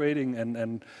tried upgrading,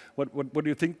 and what do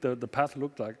you think the path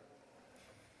looked like?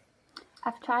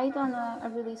 I've tried on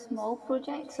a really small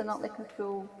project, so not like a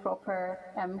full proper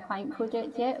client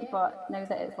project yet, but now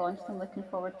that it's launched, I'm looking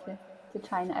forward to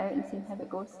trying it out and seeing how it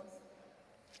goes.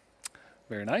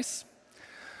 Very nice.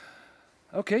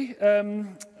 Okay,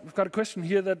 we've got a question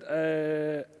here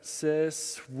that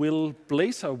says, will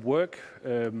Blazor work,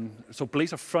 so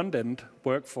Blazor front end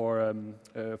work for an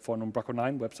Umbraco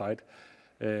 9 website?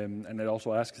 And it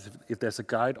also asks if there's a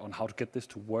guide on how to get this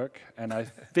to work. And I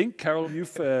think, Carol,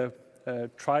 you've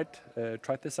tried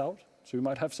this out, so you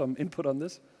might have some input on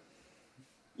this.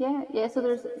 Yeah. So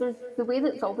there's the way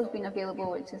that's always been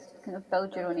available, which is kind of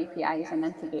build your own APIs and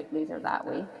integrate Blazor that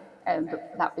way.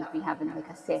 But that would be having like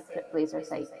a separate Blazor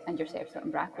site and your separate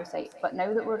Umbraco site. But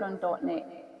now that we're on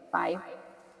 .NET 5,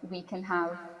 we can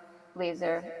have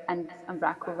Blazor and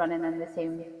Umbraco running in the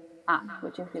same app,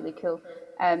 which is really cool.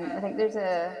 I think there's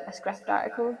a script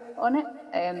article on it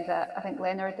that I think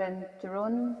Leonard and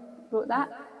Jerome wrote that.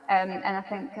 And I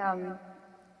think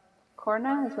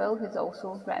Corna as well, who's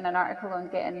also written an article on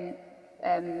getting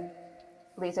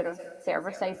Blazor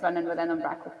server side running within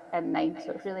Umbraco 9,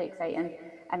 so it's really exciting.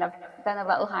 And I've done a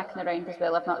little hacking around as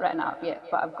well. I've not written it up yet,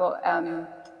 but I've got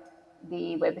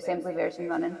the WebAssembly version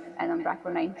running in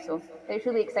Umbraco 9, so it's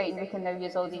really exciting. We can now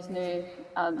use all these new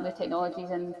technologies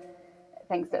and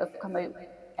things that have come out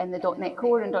in the .NET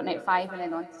Core and .NET 5 and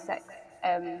then on to 6.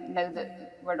 Now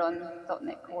that we're on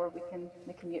 .NET Core, we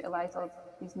can utilise all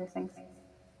these new things.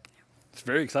 It's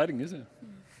very exciting, isn't it?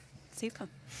 Super.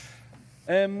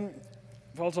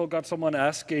 We've also got someone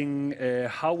asking,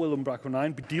 how will Umbraco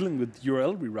 9 be dealing with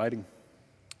URL rewriting?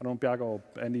 I don't know, Bjarke or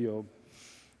Andy or...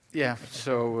 Yeah,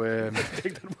 so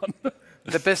take that one.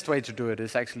 The best way to do it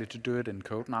is actually to do it in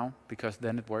code now, because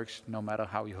then it works no matter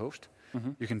how you host.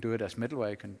 You can do it as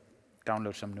middleware, you can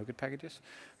download some NuGet packages.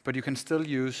 But you can still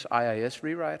use IIS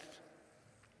rewrite,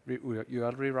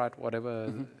 URL rewrite,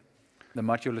 whatever the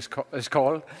module is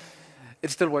called. It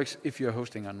still works if you're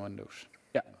hosting on Windows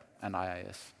and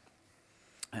IIS.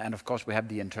 And of course, we have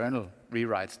the internal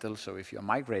rewrite still, so if you're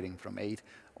migrating from 8,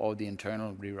 all the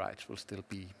internal rewrites will still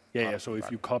be. So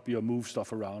if you copy or move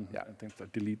stuff around, and things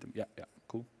like delete them.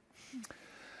 Cool.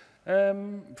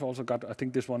 We've also got, I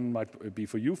think this one might be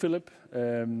for you, Philip.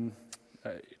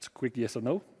 It's a quick yes or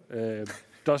no.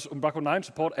 Does Umbraco 9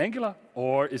 support Angular,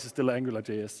 or is it still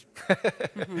AngularJS?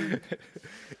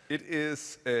 It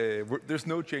is, there's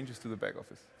no changes to the back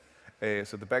office.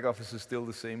 So the back office is still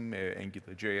the same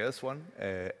AngularJS one,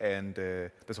 and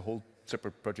there's a whole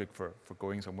separate project for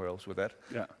going somewhere else with that.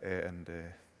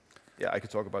 I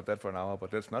could talk about that for an hour,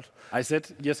 but let's not. I said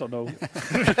yes or no.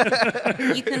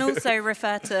 You can also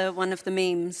refer to one of the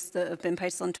memes that have been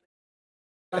posted on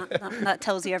Twitter. That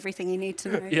tells you everything you need to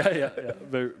know.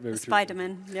 Very true.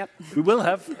 Spider-Man, yep. We will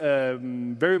have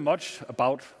very much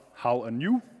about how a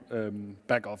new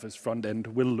back office front end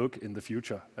will look in the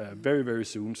future very, very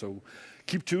soon. So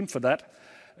keep tuned for that.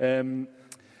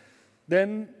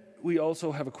 Then we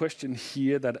also have a question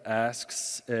here that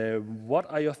asks, what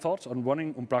are your thoughts on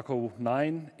running Umbraco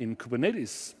 9 in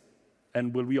Kubernetes?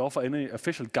 And will we offer any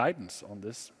official guidance on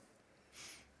this?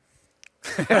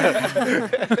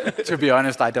 To be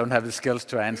honest, I don't have the skills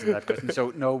to answer that question.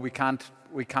 So no, we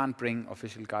can't bring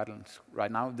official guidelines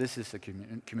right now. This is a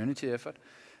community effort.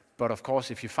 But of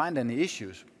course, if you find any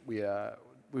issues, we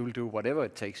will do whatever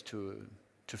it takes to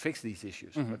fix these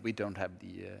issues. But we don't have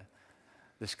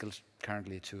the skills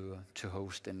currently to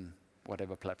host in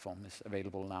whatever platform is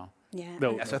available now.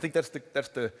 So I think that's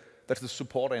the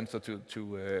support answer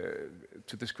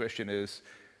to this question is,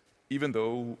 even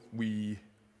though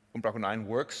Umbraco 9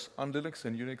 works on Linux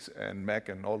and Unix and Mac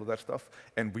and all of that stuff,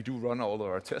 and we do run all of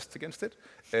our tests against it,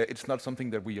 it's not something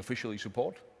that we officially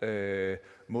support,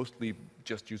 mostly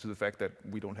just due to the fact that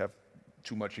we don't have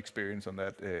too much experience on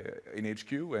that in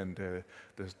HQ, and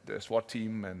the SWAT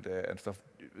team and stuff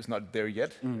is not there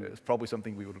yet. It's probably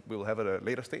something we will have at a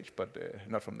later stage, but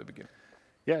not from the beginning.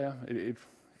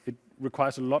 It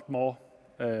requires a lot more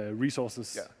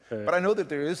resources. But I know that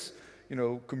there is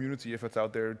community efforts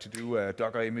out there to do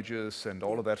Docker images and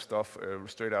all of that stuff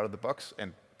straight out of the box,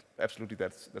 and absolutely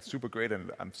that's super great,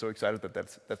 and I'm so excited that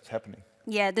that's happening.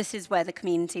 Yeah, this is where the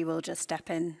community will just step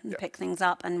in and pick things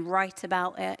up and write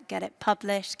about it, get it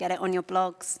published, get it on your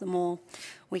blogs. The more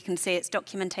we can see it's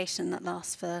documentation that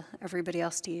lasts for everybody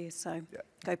else to use, so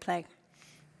go play.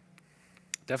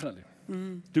 Definitely.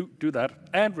 Do that,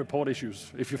 and report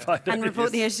issues if you find and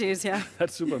report the issues.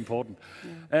 That's super important.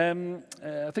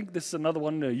 I think this is another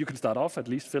one you can start off, at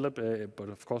least Philip, but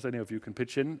of course any of you can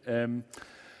pitch in.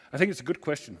 I think it's a good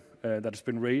question that has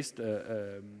been raised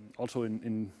also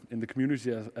in the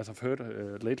community, as I've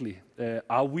heard lately.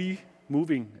 Are we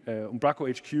moving Umbraco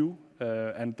HQ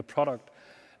and the product?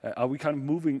 Are we kind of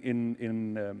moving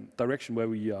in direction where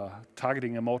we are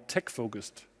targeting a more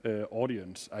tech-focused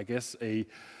audience? I guess a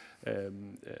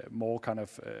more kind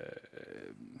of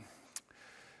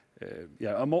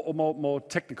a more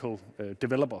technical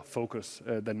developer focus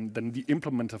than the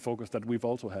implementer focus that we've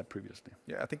also had previously.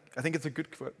 I think it's a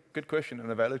good question and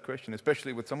a valid question,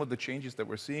 especially with some of the changes that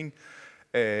we're seeing.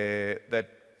 That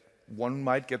one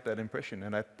might get that impression,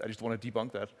 and I just want to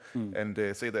debunk that and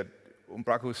say that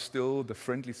Umbraco is still the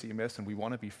friendly CMS, and we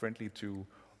want to be friendly to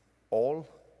all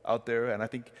out there. And I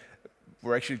think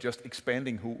we're actually just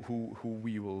expanding who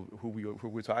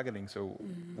we're targeting. So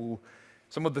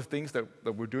some of the things that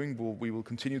we're doing, we will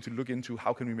continue to look into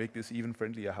how can we make this even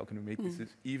friendlier, how can we make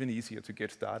this even easier to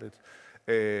get started.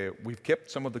 We've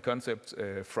kept some of the concepts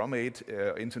from 8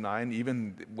 into 9,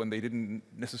 even when they didn't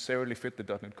necessarily fit the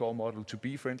 .NET Core model, to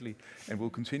be friendly, and we'll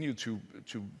continue to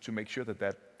make sure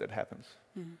that happens.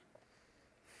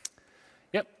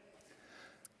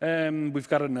 We've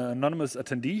got an anonymous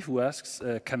attendee who asks,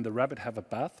 can the rabbit have a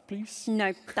bath, please?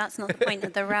 No, that's not the point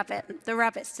of the rabbit. The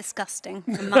rabbit's disgusting.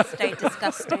 It must stay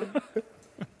disgusting.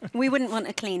 We wouldn't want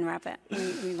a clean rabbit.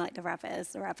 We like the rabbit as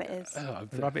the rabbit is. The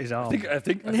rabbit is armed. I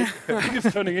think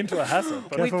it's turning into a hazard.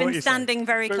 But we've been standing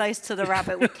very close to the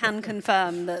rabbit. We can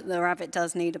confirm that the rabbit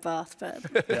does need a bath, but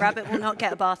the rabbit will not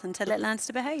get a bath until it learns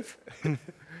to behave.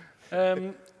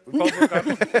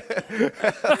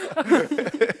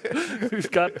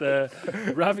 We've got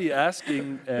Ravi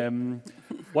asking,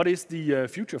 what is the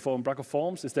future for Umbraco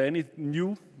Forms? Is there any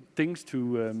new things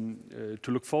to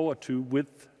look forward to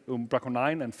with Umbraco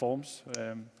 9 and Forms?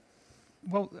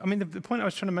 Well, I mean, the point I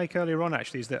was trying to make earlier on,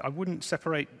 actually, is that I wouldn't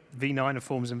separate V9 of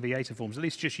Forms and V8 of Forms, at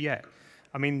least just yet.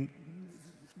 I mean,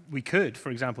 we could, for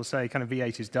example, say kind of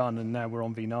V8 is done and now we're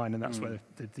on V9 and that's where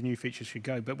the new features should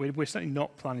go. But we're certainly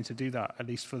not planning to do that, at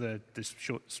least for the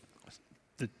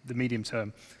medium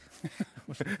term.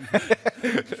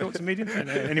 Short to medium?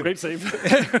 Anyway. Great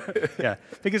save. Yeah,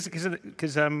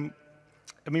 because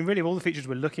I mean, really, all the features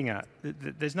we're looking at,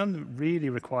 there's none that really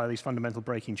require these fundamental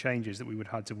breaking changes that we would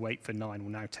have had to wait for 9 or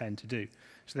now 10 to do.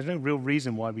 So there's no real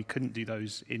reason why we couldn't do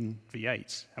those in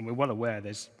V8. And we're well aware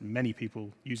there's many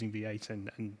people using V8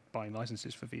 and buying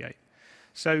licenses for V8.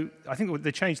 So I think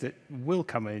the change that will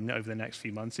come in over the next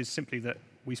few months is simply that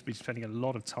we've been spending a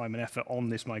lot of time and effort on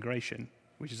this migration,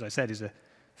 which, as I said, is a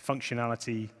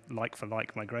functionality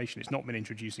like-for-like migration. It's not been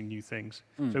introducing new things.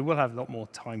 So we'll have a lot more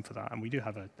time for that, and we do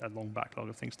have a long backlog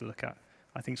of things to look at.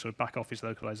 I think sort of back-office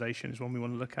localization is one we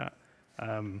want to look at.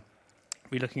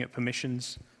 We're looking at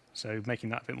permissions, so making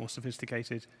that a bit more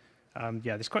sophisticated.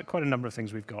 Yeah, there's quite a number of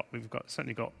things we've got.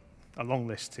 Certainly got a long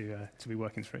list to be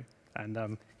working through.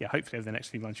 And yeah, hopefully over the next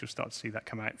few months you'll start to see that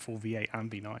come out for V8 and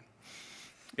V9.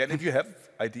 Yeah, and if you have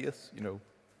ideas,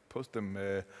 post them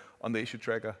on the issue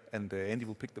tracker, and Andy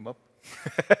will pick them up.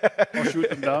 Or shoot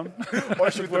them down. Or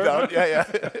shoot them down, yeah.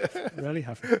 Really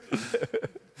happy.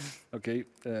 Okay,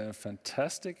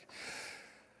 fantastic.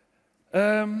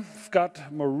 We've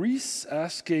got Maurice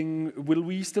asking, will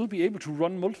we still be able to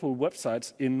run multiple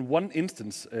websites in one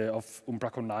instance of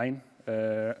Umbraco 9?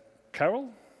 Carol,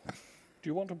 do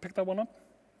you want to pick that one up?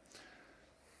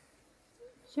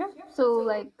 Sure. So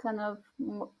like kind of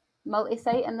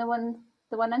multi-site in the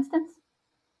one instance.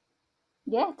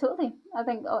 Yeah, totally. I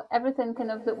think everything kind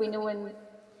of that we know and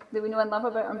love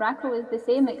about Umbraco is the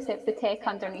same, except the tech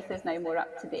underneath is now more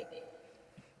up to date.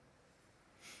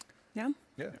 Yeah.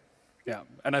 Yeah,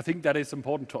 and I think that is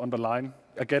important to underline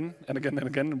again and again and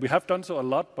again. We have done so a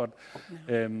lot, but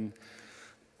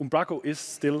Umbraco is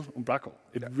still Umbraco.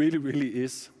 It really, really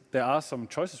is. There are some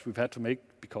choices we've had to make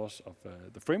because of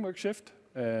the framework shift.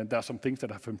 There are some things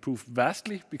that have improved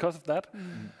vastly because of that.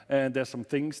 And there's some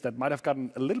things that might have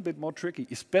gotten a little bit more tricky,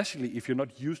 especially if you're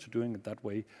not used to doing it that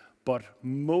way. But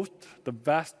the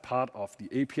vast part of the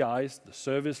APIs, the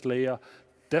service layer,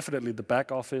 definitely the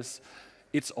back office,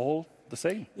 it's all the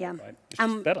same. Yeah. Right? It's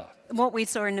just better. What we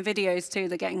saw in the videos too,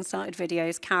 the getting started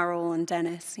videos, Carol and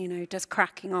Dennis, just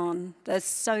cracking on. There's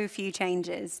so few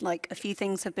changes. Like a few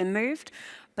things have been moved,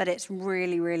 but it's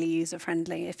really, really user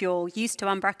friendly. If you're used to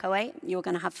Umbraco 8, you're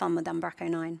going to have fun with Umbraco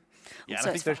 9. Yeah, also,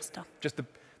 and I think there's just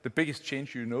the biggest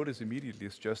change you notice immediately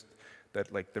is just that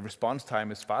like the response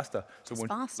time is faster. So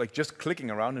like just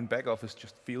clicking around in back office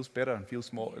just feels better and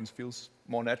feels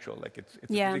more natural. Like it's a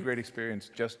really great experience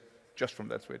just from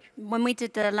that switch. When we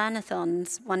did the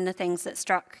Learnathons, one of the things that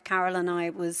struck Carol and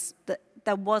I was that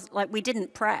we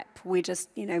didn't prep. We just,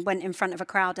 went in front of a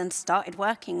crowd and started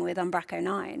working with Umbraco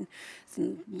 9.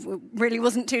 It really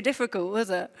wasn't too difficult, was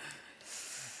it?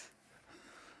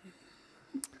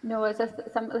 No, it's just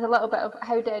there's a little bit of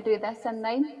how do I do this in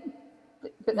 9?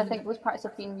 But I think those parts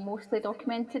have been mostly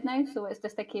documented now, so it's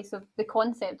just a case of the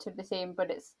concepts are the same, but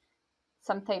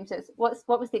sometimes it's what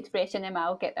was the expression, Emma?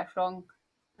 I'll get this wrong.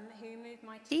 Who moved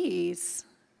my cheese?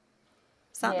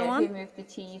 Is that the one? Who moved the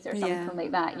cheese or something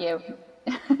like that, yeah.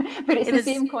 But it's the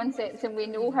same concepts and we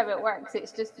know how it works.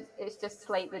 It's just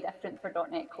slightly different for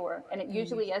 .NET Core. And it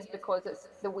usually is because it's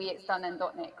the way it's done in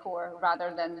 .NET Core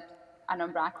rather than an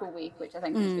Umbraco way, which I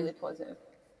think is really positive.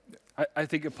 I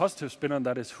think a positive spin on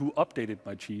that is who updated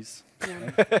my cheese.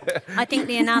 Yeah. I think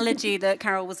the analogy that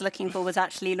Carol was looking for was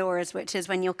actually Laura's, which is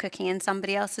when you're cooking in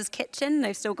somebody else's kitchen,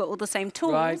 they've still got all the same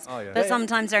tools, but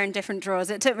sometimes they're in different drawers.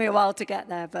 It took me a while to get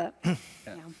there, but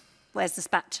where's the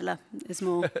spatula is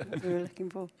more what we were looking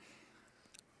for.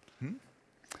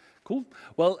 Cool.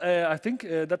 Well, I think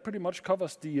that pretty much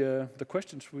covers the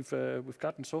questions we've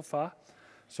gotten so far.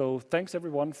 So thanks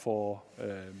everyone for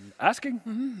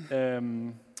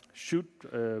asking. Shoot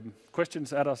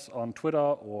questions at us on Twitter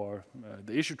or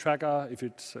the issue tracker if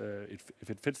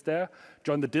it fits there.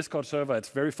 Join the Discord server. It's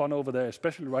very fun over there,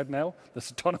 especially right now.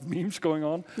 There's a ton of memes going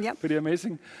on. Yep. Pretty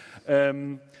amazing.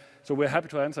 So we're happy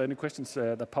to answer any questions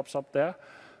that pops up there.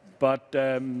 But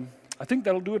I think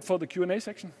that'll do it for the Q&A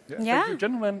section. Yeah. Thank you,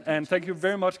 gentlemen, and thank you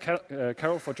very much,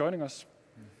 Carol, for joining us.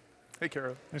 Hey,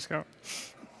 Carol. Thanks, Carol.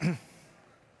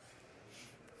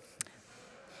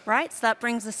 Right, so that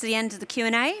brings us to the end of the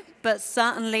Q&A, but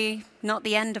certainly not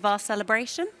the end of our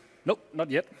celebration. Nope, not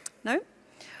yet. No.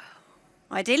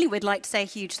 Ideally, we'd like to say a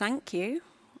huge thank you.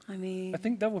 I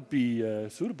think that would be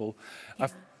suitable. Yeah.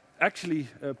 I've actually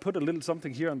put a little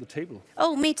something here on the table.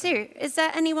 Oh, me too. Is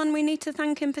there anyone we need to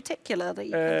thank in particular that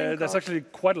you can think There's of? actually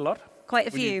quite a lot. Quite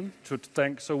a few. To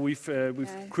thank. So we've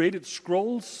created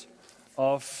scrolls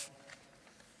of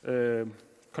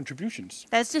contributions?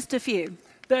 There's just a few.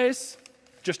 There is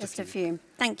just a few.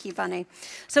 Thank you, Bunny.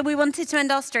 So we wanted to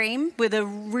end our stream with a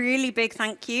really big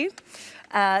thank you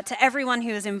to everyone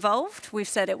who is involved. We've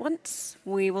said it once.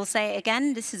 We will say it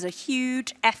again. This is a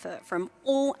huge effort from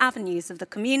all avenues of the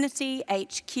community,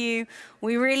 HQ.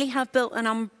 We really have built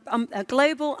a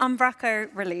global Umbraco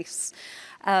release.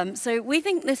 So we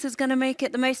think this is going to make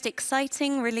it the most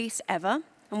exciting release ever.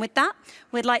 And with that,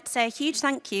 we'd like to say a huge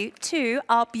thank you to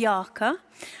our Bjarke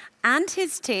and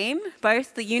his team,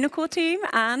 both the Unicore team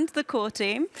and the core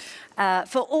team,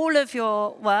 for all of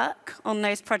your work on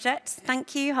those projects.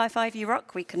 Thank you. High five, you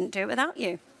rock. We couldn't do it without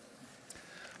you.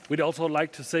 We'd also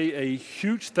like to say a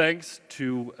huge thanks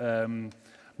to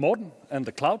Morten and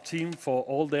the Cloud team for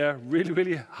all their really,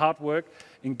 really hard work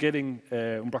in getting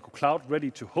Umbraco Cloud ready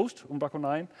to host Umbraco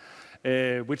 9.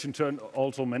 Which in turn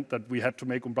also meant that we had to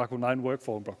make Umbraco 9 work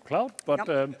for Umbraco Cloud. But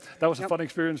that was a fun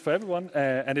experience for everyone,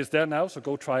 and it's there now, so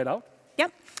go try it out.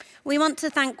 Yep. We want to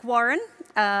thank Warren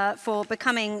for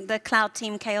becoming the Cloud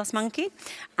Team Chaos Monkey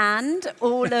and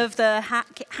all of the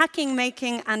hacking,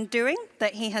 making, and doing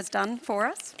that he has done for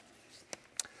us.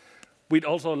 We'd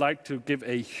also like to give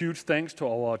a huge thanks to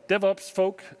our DevOps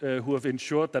folk who have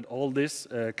ensured that all this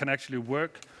can actually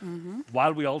work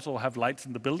while we also have lights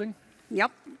in the building.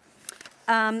 Yep.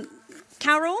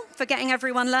 Carol, for getting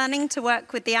everyone learning to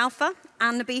work with the alpha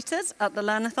and the betas at the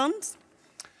Learnathons.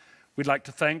 We'd like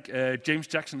to thank James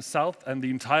Jackson South and the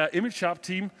entire ImageSharp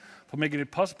team for making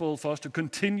it possible for us to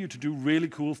continue to do really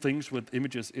cool things with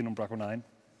images in Umbraco 9.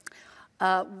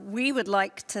 We would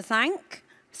like to thank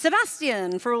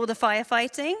Sebastian for all the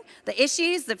firefighting, the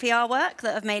issues, the PR work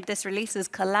that have made this release as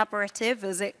collaborative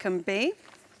as it can be.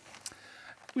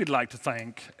 We'd like to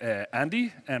thank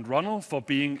Andy and Ronald for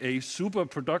being a super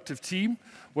productive team,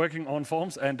 working on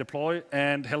forms and deploy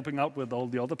and helping out with all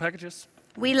the other packages.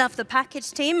 We love the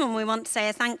package team and we want to say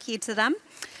a thank you to them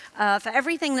for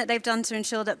everything that they've done to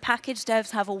ensure that package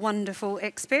devs have a wonderful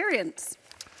experience.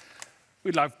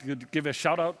 We'd like to give a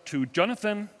shout out to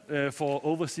Jonathan for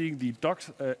overseeing the docs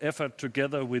effort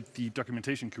together with the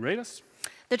documentation curators.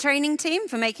 The training team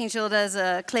for making sure there's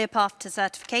a clear path to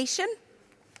certification.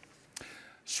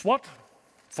 SWAT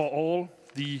for all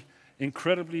the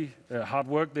incredibly hard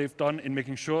work they've done in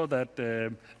making sure that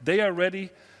they are ready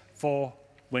for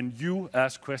when you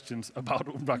ask questions about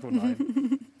Umbraco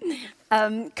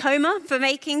 9. Coma for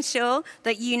making sure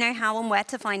that you know how and where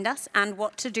to find us and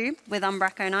what to do with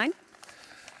Umbraco 9.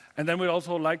 And then we'd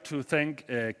also like to thank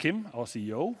Kim, our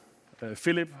CEO,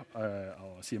 Philip,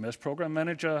 our CMS program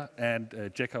manager,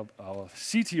 and Jacob, our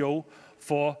CTO,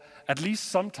 for at least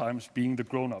sometimes being the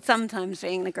grown-ups. Sometimes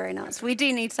being the grown-ups. We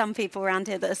do need some people around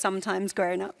here that are sometimes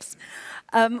grown-ups.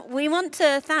 We want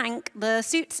to thank the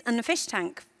suits and the fish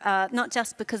tank, not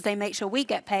just because they make sure we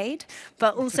get paid,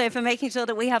 but also for making sure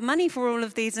that we have money for all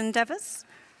of these endeavors.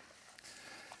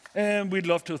 And we'd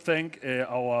love to thank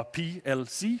our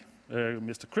PLC,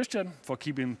 Mr. Christian, for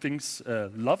keeping things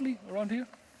lovely around here.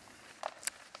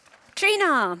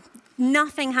 Trina,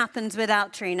 nothing happens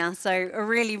without Trina. So a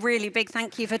really, really big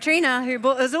thank you for Trina, who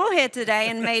brought us all here today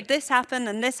and made this happen.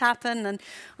 And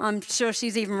I'm sure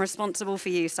she's even responsible for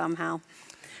you somehow.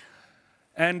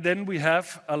 And then we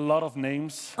have a lot of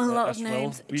names. A lot of well.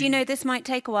 names. Do you know this might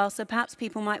take a while, so perhaps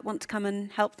people might want to come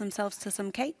and help themselves to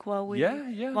some cake while we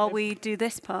we do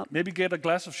this part. Maybe get a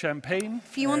glass of champagne.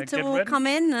 If you want to all come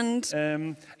in and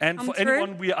for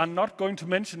anyone we are not going to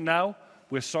mention now,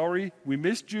 we're sorry, we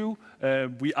missed you.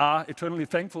 We are eternally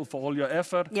thankful for all your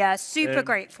effort. Yeah, super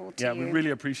grateful to you. Yeah, we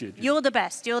really appreciate you. You're the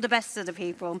best. You're the best of the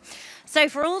people. So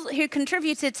for all who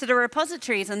contributed to the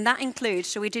repositories, and that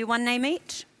includes, shall we do one name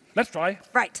each? Let's try.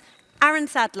 Right. Aaron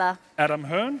Sadler. Adam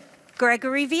Hearn.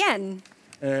 Gregory Vienne.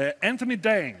 Anthony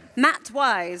Dang. Matt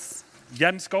Wise.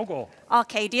 Jan Skovgaard.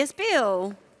 Arcadius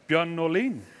Beale. Bjørn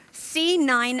Norlin.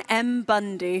 C9M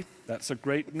Bundy. That's a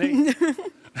great name.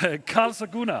 Carl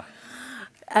Saguna.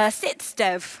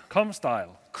 Sitstev.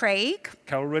 Comstyle. Craig.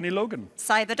 Carol Rennie Logan.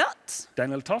 Cyberdot.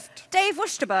 Daniel Toft. Dave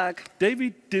Wusterberg.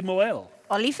 David Demoel.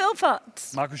 Ollie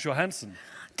Philpott. Marcus Johansson.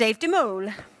 Dave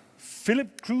DeMole.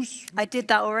 Philip Cruz. I did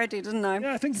that already, didn't I?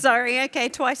 Yeah, I think. Sorry, okay,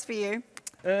 twice for you.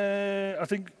 I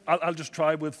think I'll just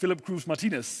try with Philip Cruz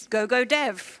Martinez. Go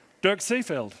Dev. Dirk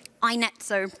Seefeld.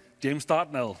 Inetso. James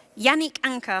Dartnell. Yannick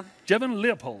Anker. Jevon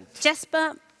Leopold.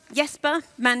 Jesper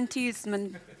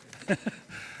Mantusman.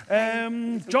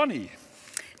 Johnny.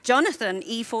 Jonathan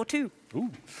E42. Ooh.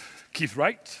 Keith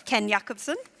Wright. Ken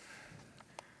Jacobson.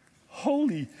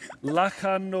 Holy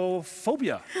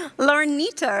Lachanophobia. Lauren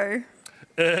Nito.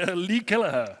 Lee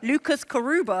Kelleher. Lucas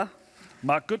Karuba.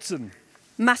 Mark Goodson.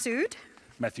 Masood.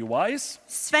 Matthew Wise.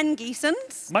 Sven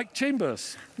Giesens. Mike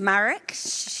Chambers. Marek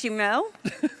Schimel.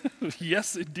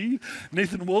 Yes, indeed.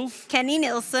 Nathan Wolf. Kenny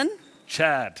Nilsson.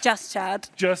 Chad. Just Chad.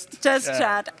 Just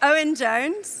Chad. Owen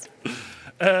Jones.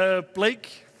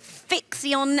 Blake.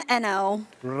 Fixion NL.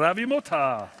 Ravi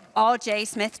Motar. RJ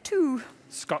Smith 2.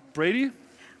 Scott Brady.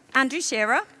 Andrew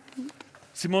Shearer.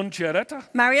 Simon Chiaretta.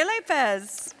 Mario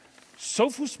Lopez.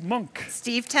 Sophus Monk.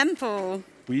 Steve Temple.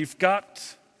 We've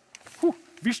got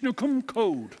Vishnu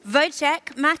Code.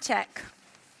 Wojciech Maciek.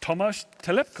 Tomasz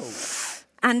Telepko.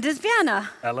 Anders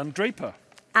Viana. Alan Draper.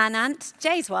 Anant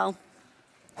Jaiswell.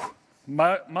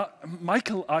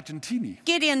 Michael Argentini.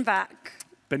 Gideon Back.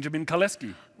 Benjamin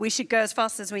Kaleski. We should go as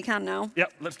fast as we can now. Yeah,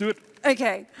 let's do it.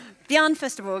 Okay. Björn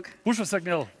Festerborg. Bushra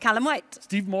Sagnell. Callum White.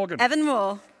 Steve Morgan. Evan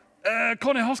Moore.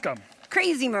 Connie Hoskam.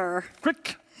 Crazy Moore.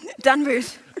 Crick. Dan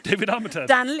Booth. David Armitage.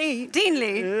 Dean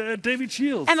Lee. David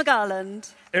Shields. Emma Garland.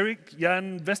 Eric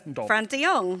Jan Westendorf. Fran de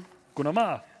Jong. Gunnar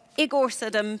Ma. Igor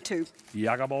Sedum 2.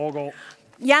 Jakob Aargaard.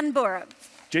 Jan Borup.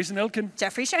 Jason Elkin.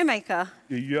 Jeffrey Showmaker.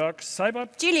 Jörg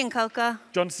Seibert. Julian Kolka.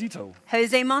 John Cito.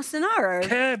 Jose Marcinaro.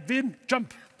 Kevin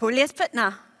Jump. Paulius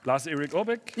Putner. Lars-Erik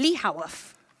Orbeck. Lee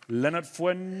Howarth. Leonard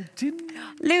Fuentin.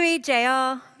 Louis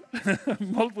J.R.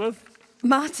 Maltworth.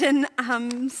 Martin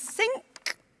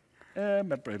Sink.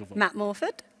 Matt Bradelford. Matt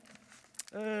Morford.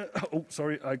 Oh,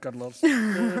 sorry, I got lost.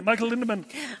 Michael Lindemann.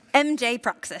 MJ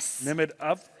Praxis. Mehmet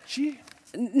Avci.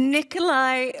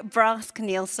 Nikolai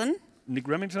Brask-Nielsen. Nick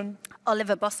Remington.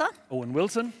 Oliver Bossa. Owen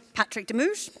Wilson. Patrick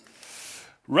Demouge.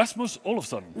 Rasmus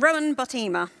Olofsson. Rowan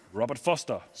Botima. Robert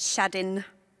Foster. Shadin.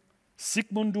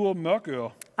 Sigmundur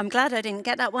Mørkør. I'm glad I didn't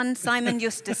get that one. Simon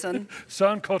Justison.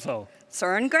 Søren Kottal.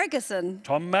 Søren Gregerson.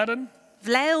 Tom Madden.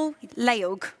 Vlail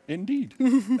Leog. Indeed.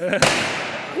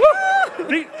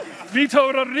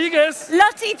 Vito Rodriguez.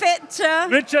 Lottie Pitcher.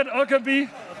 Richard Ockerby.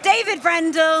 David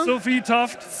Brendel. Sophie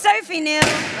Toft. Sophie Neal.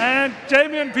 And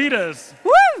Damien Peters.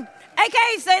 Woo!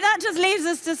 Okay, so that just leaves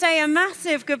us to say a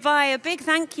massive goodbye, a big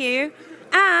thank you.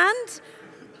 And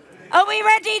are we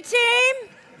ready, team?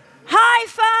 High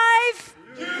five!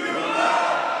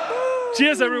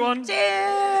 Cheers, everyone.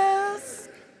 Cheers!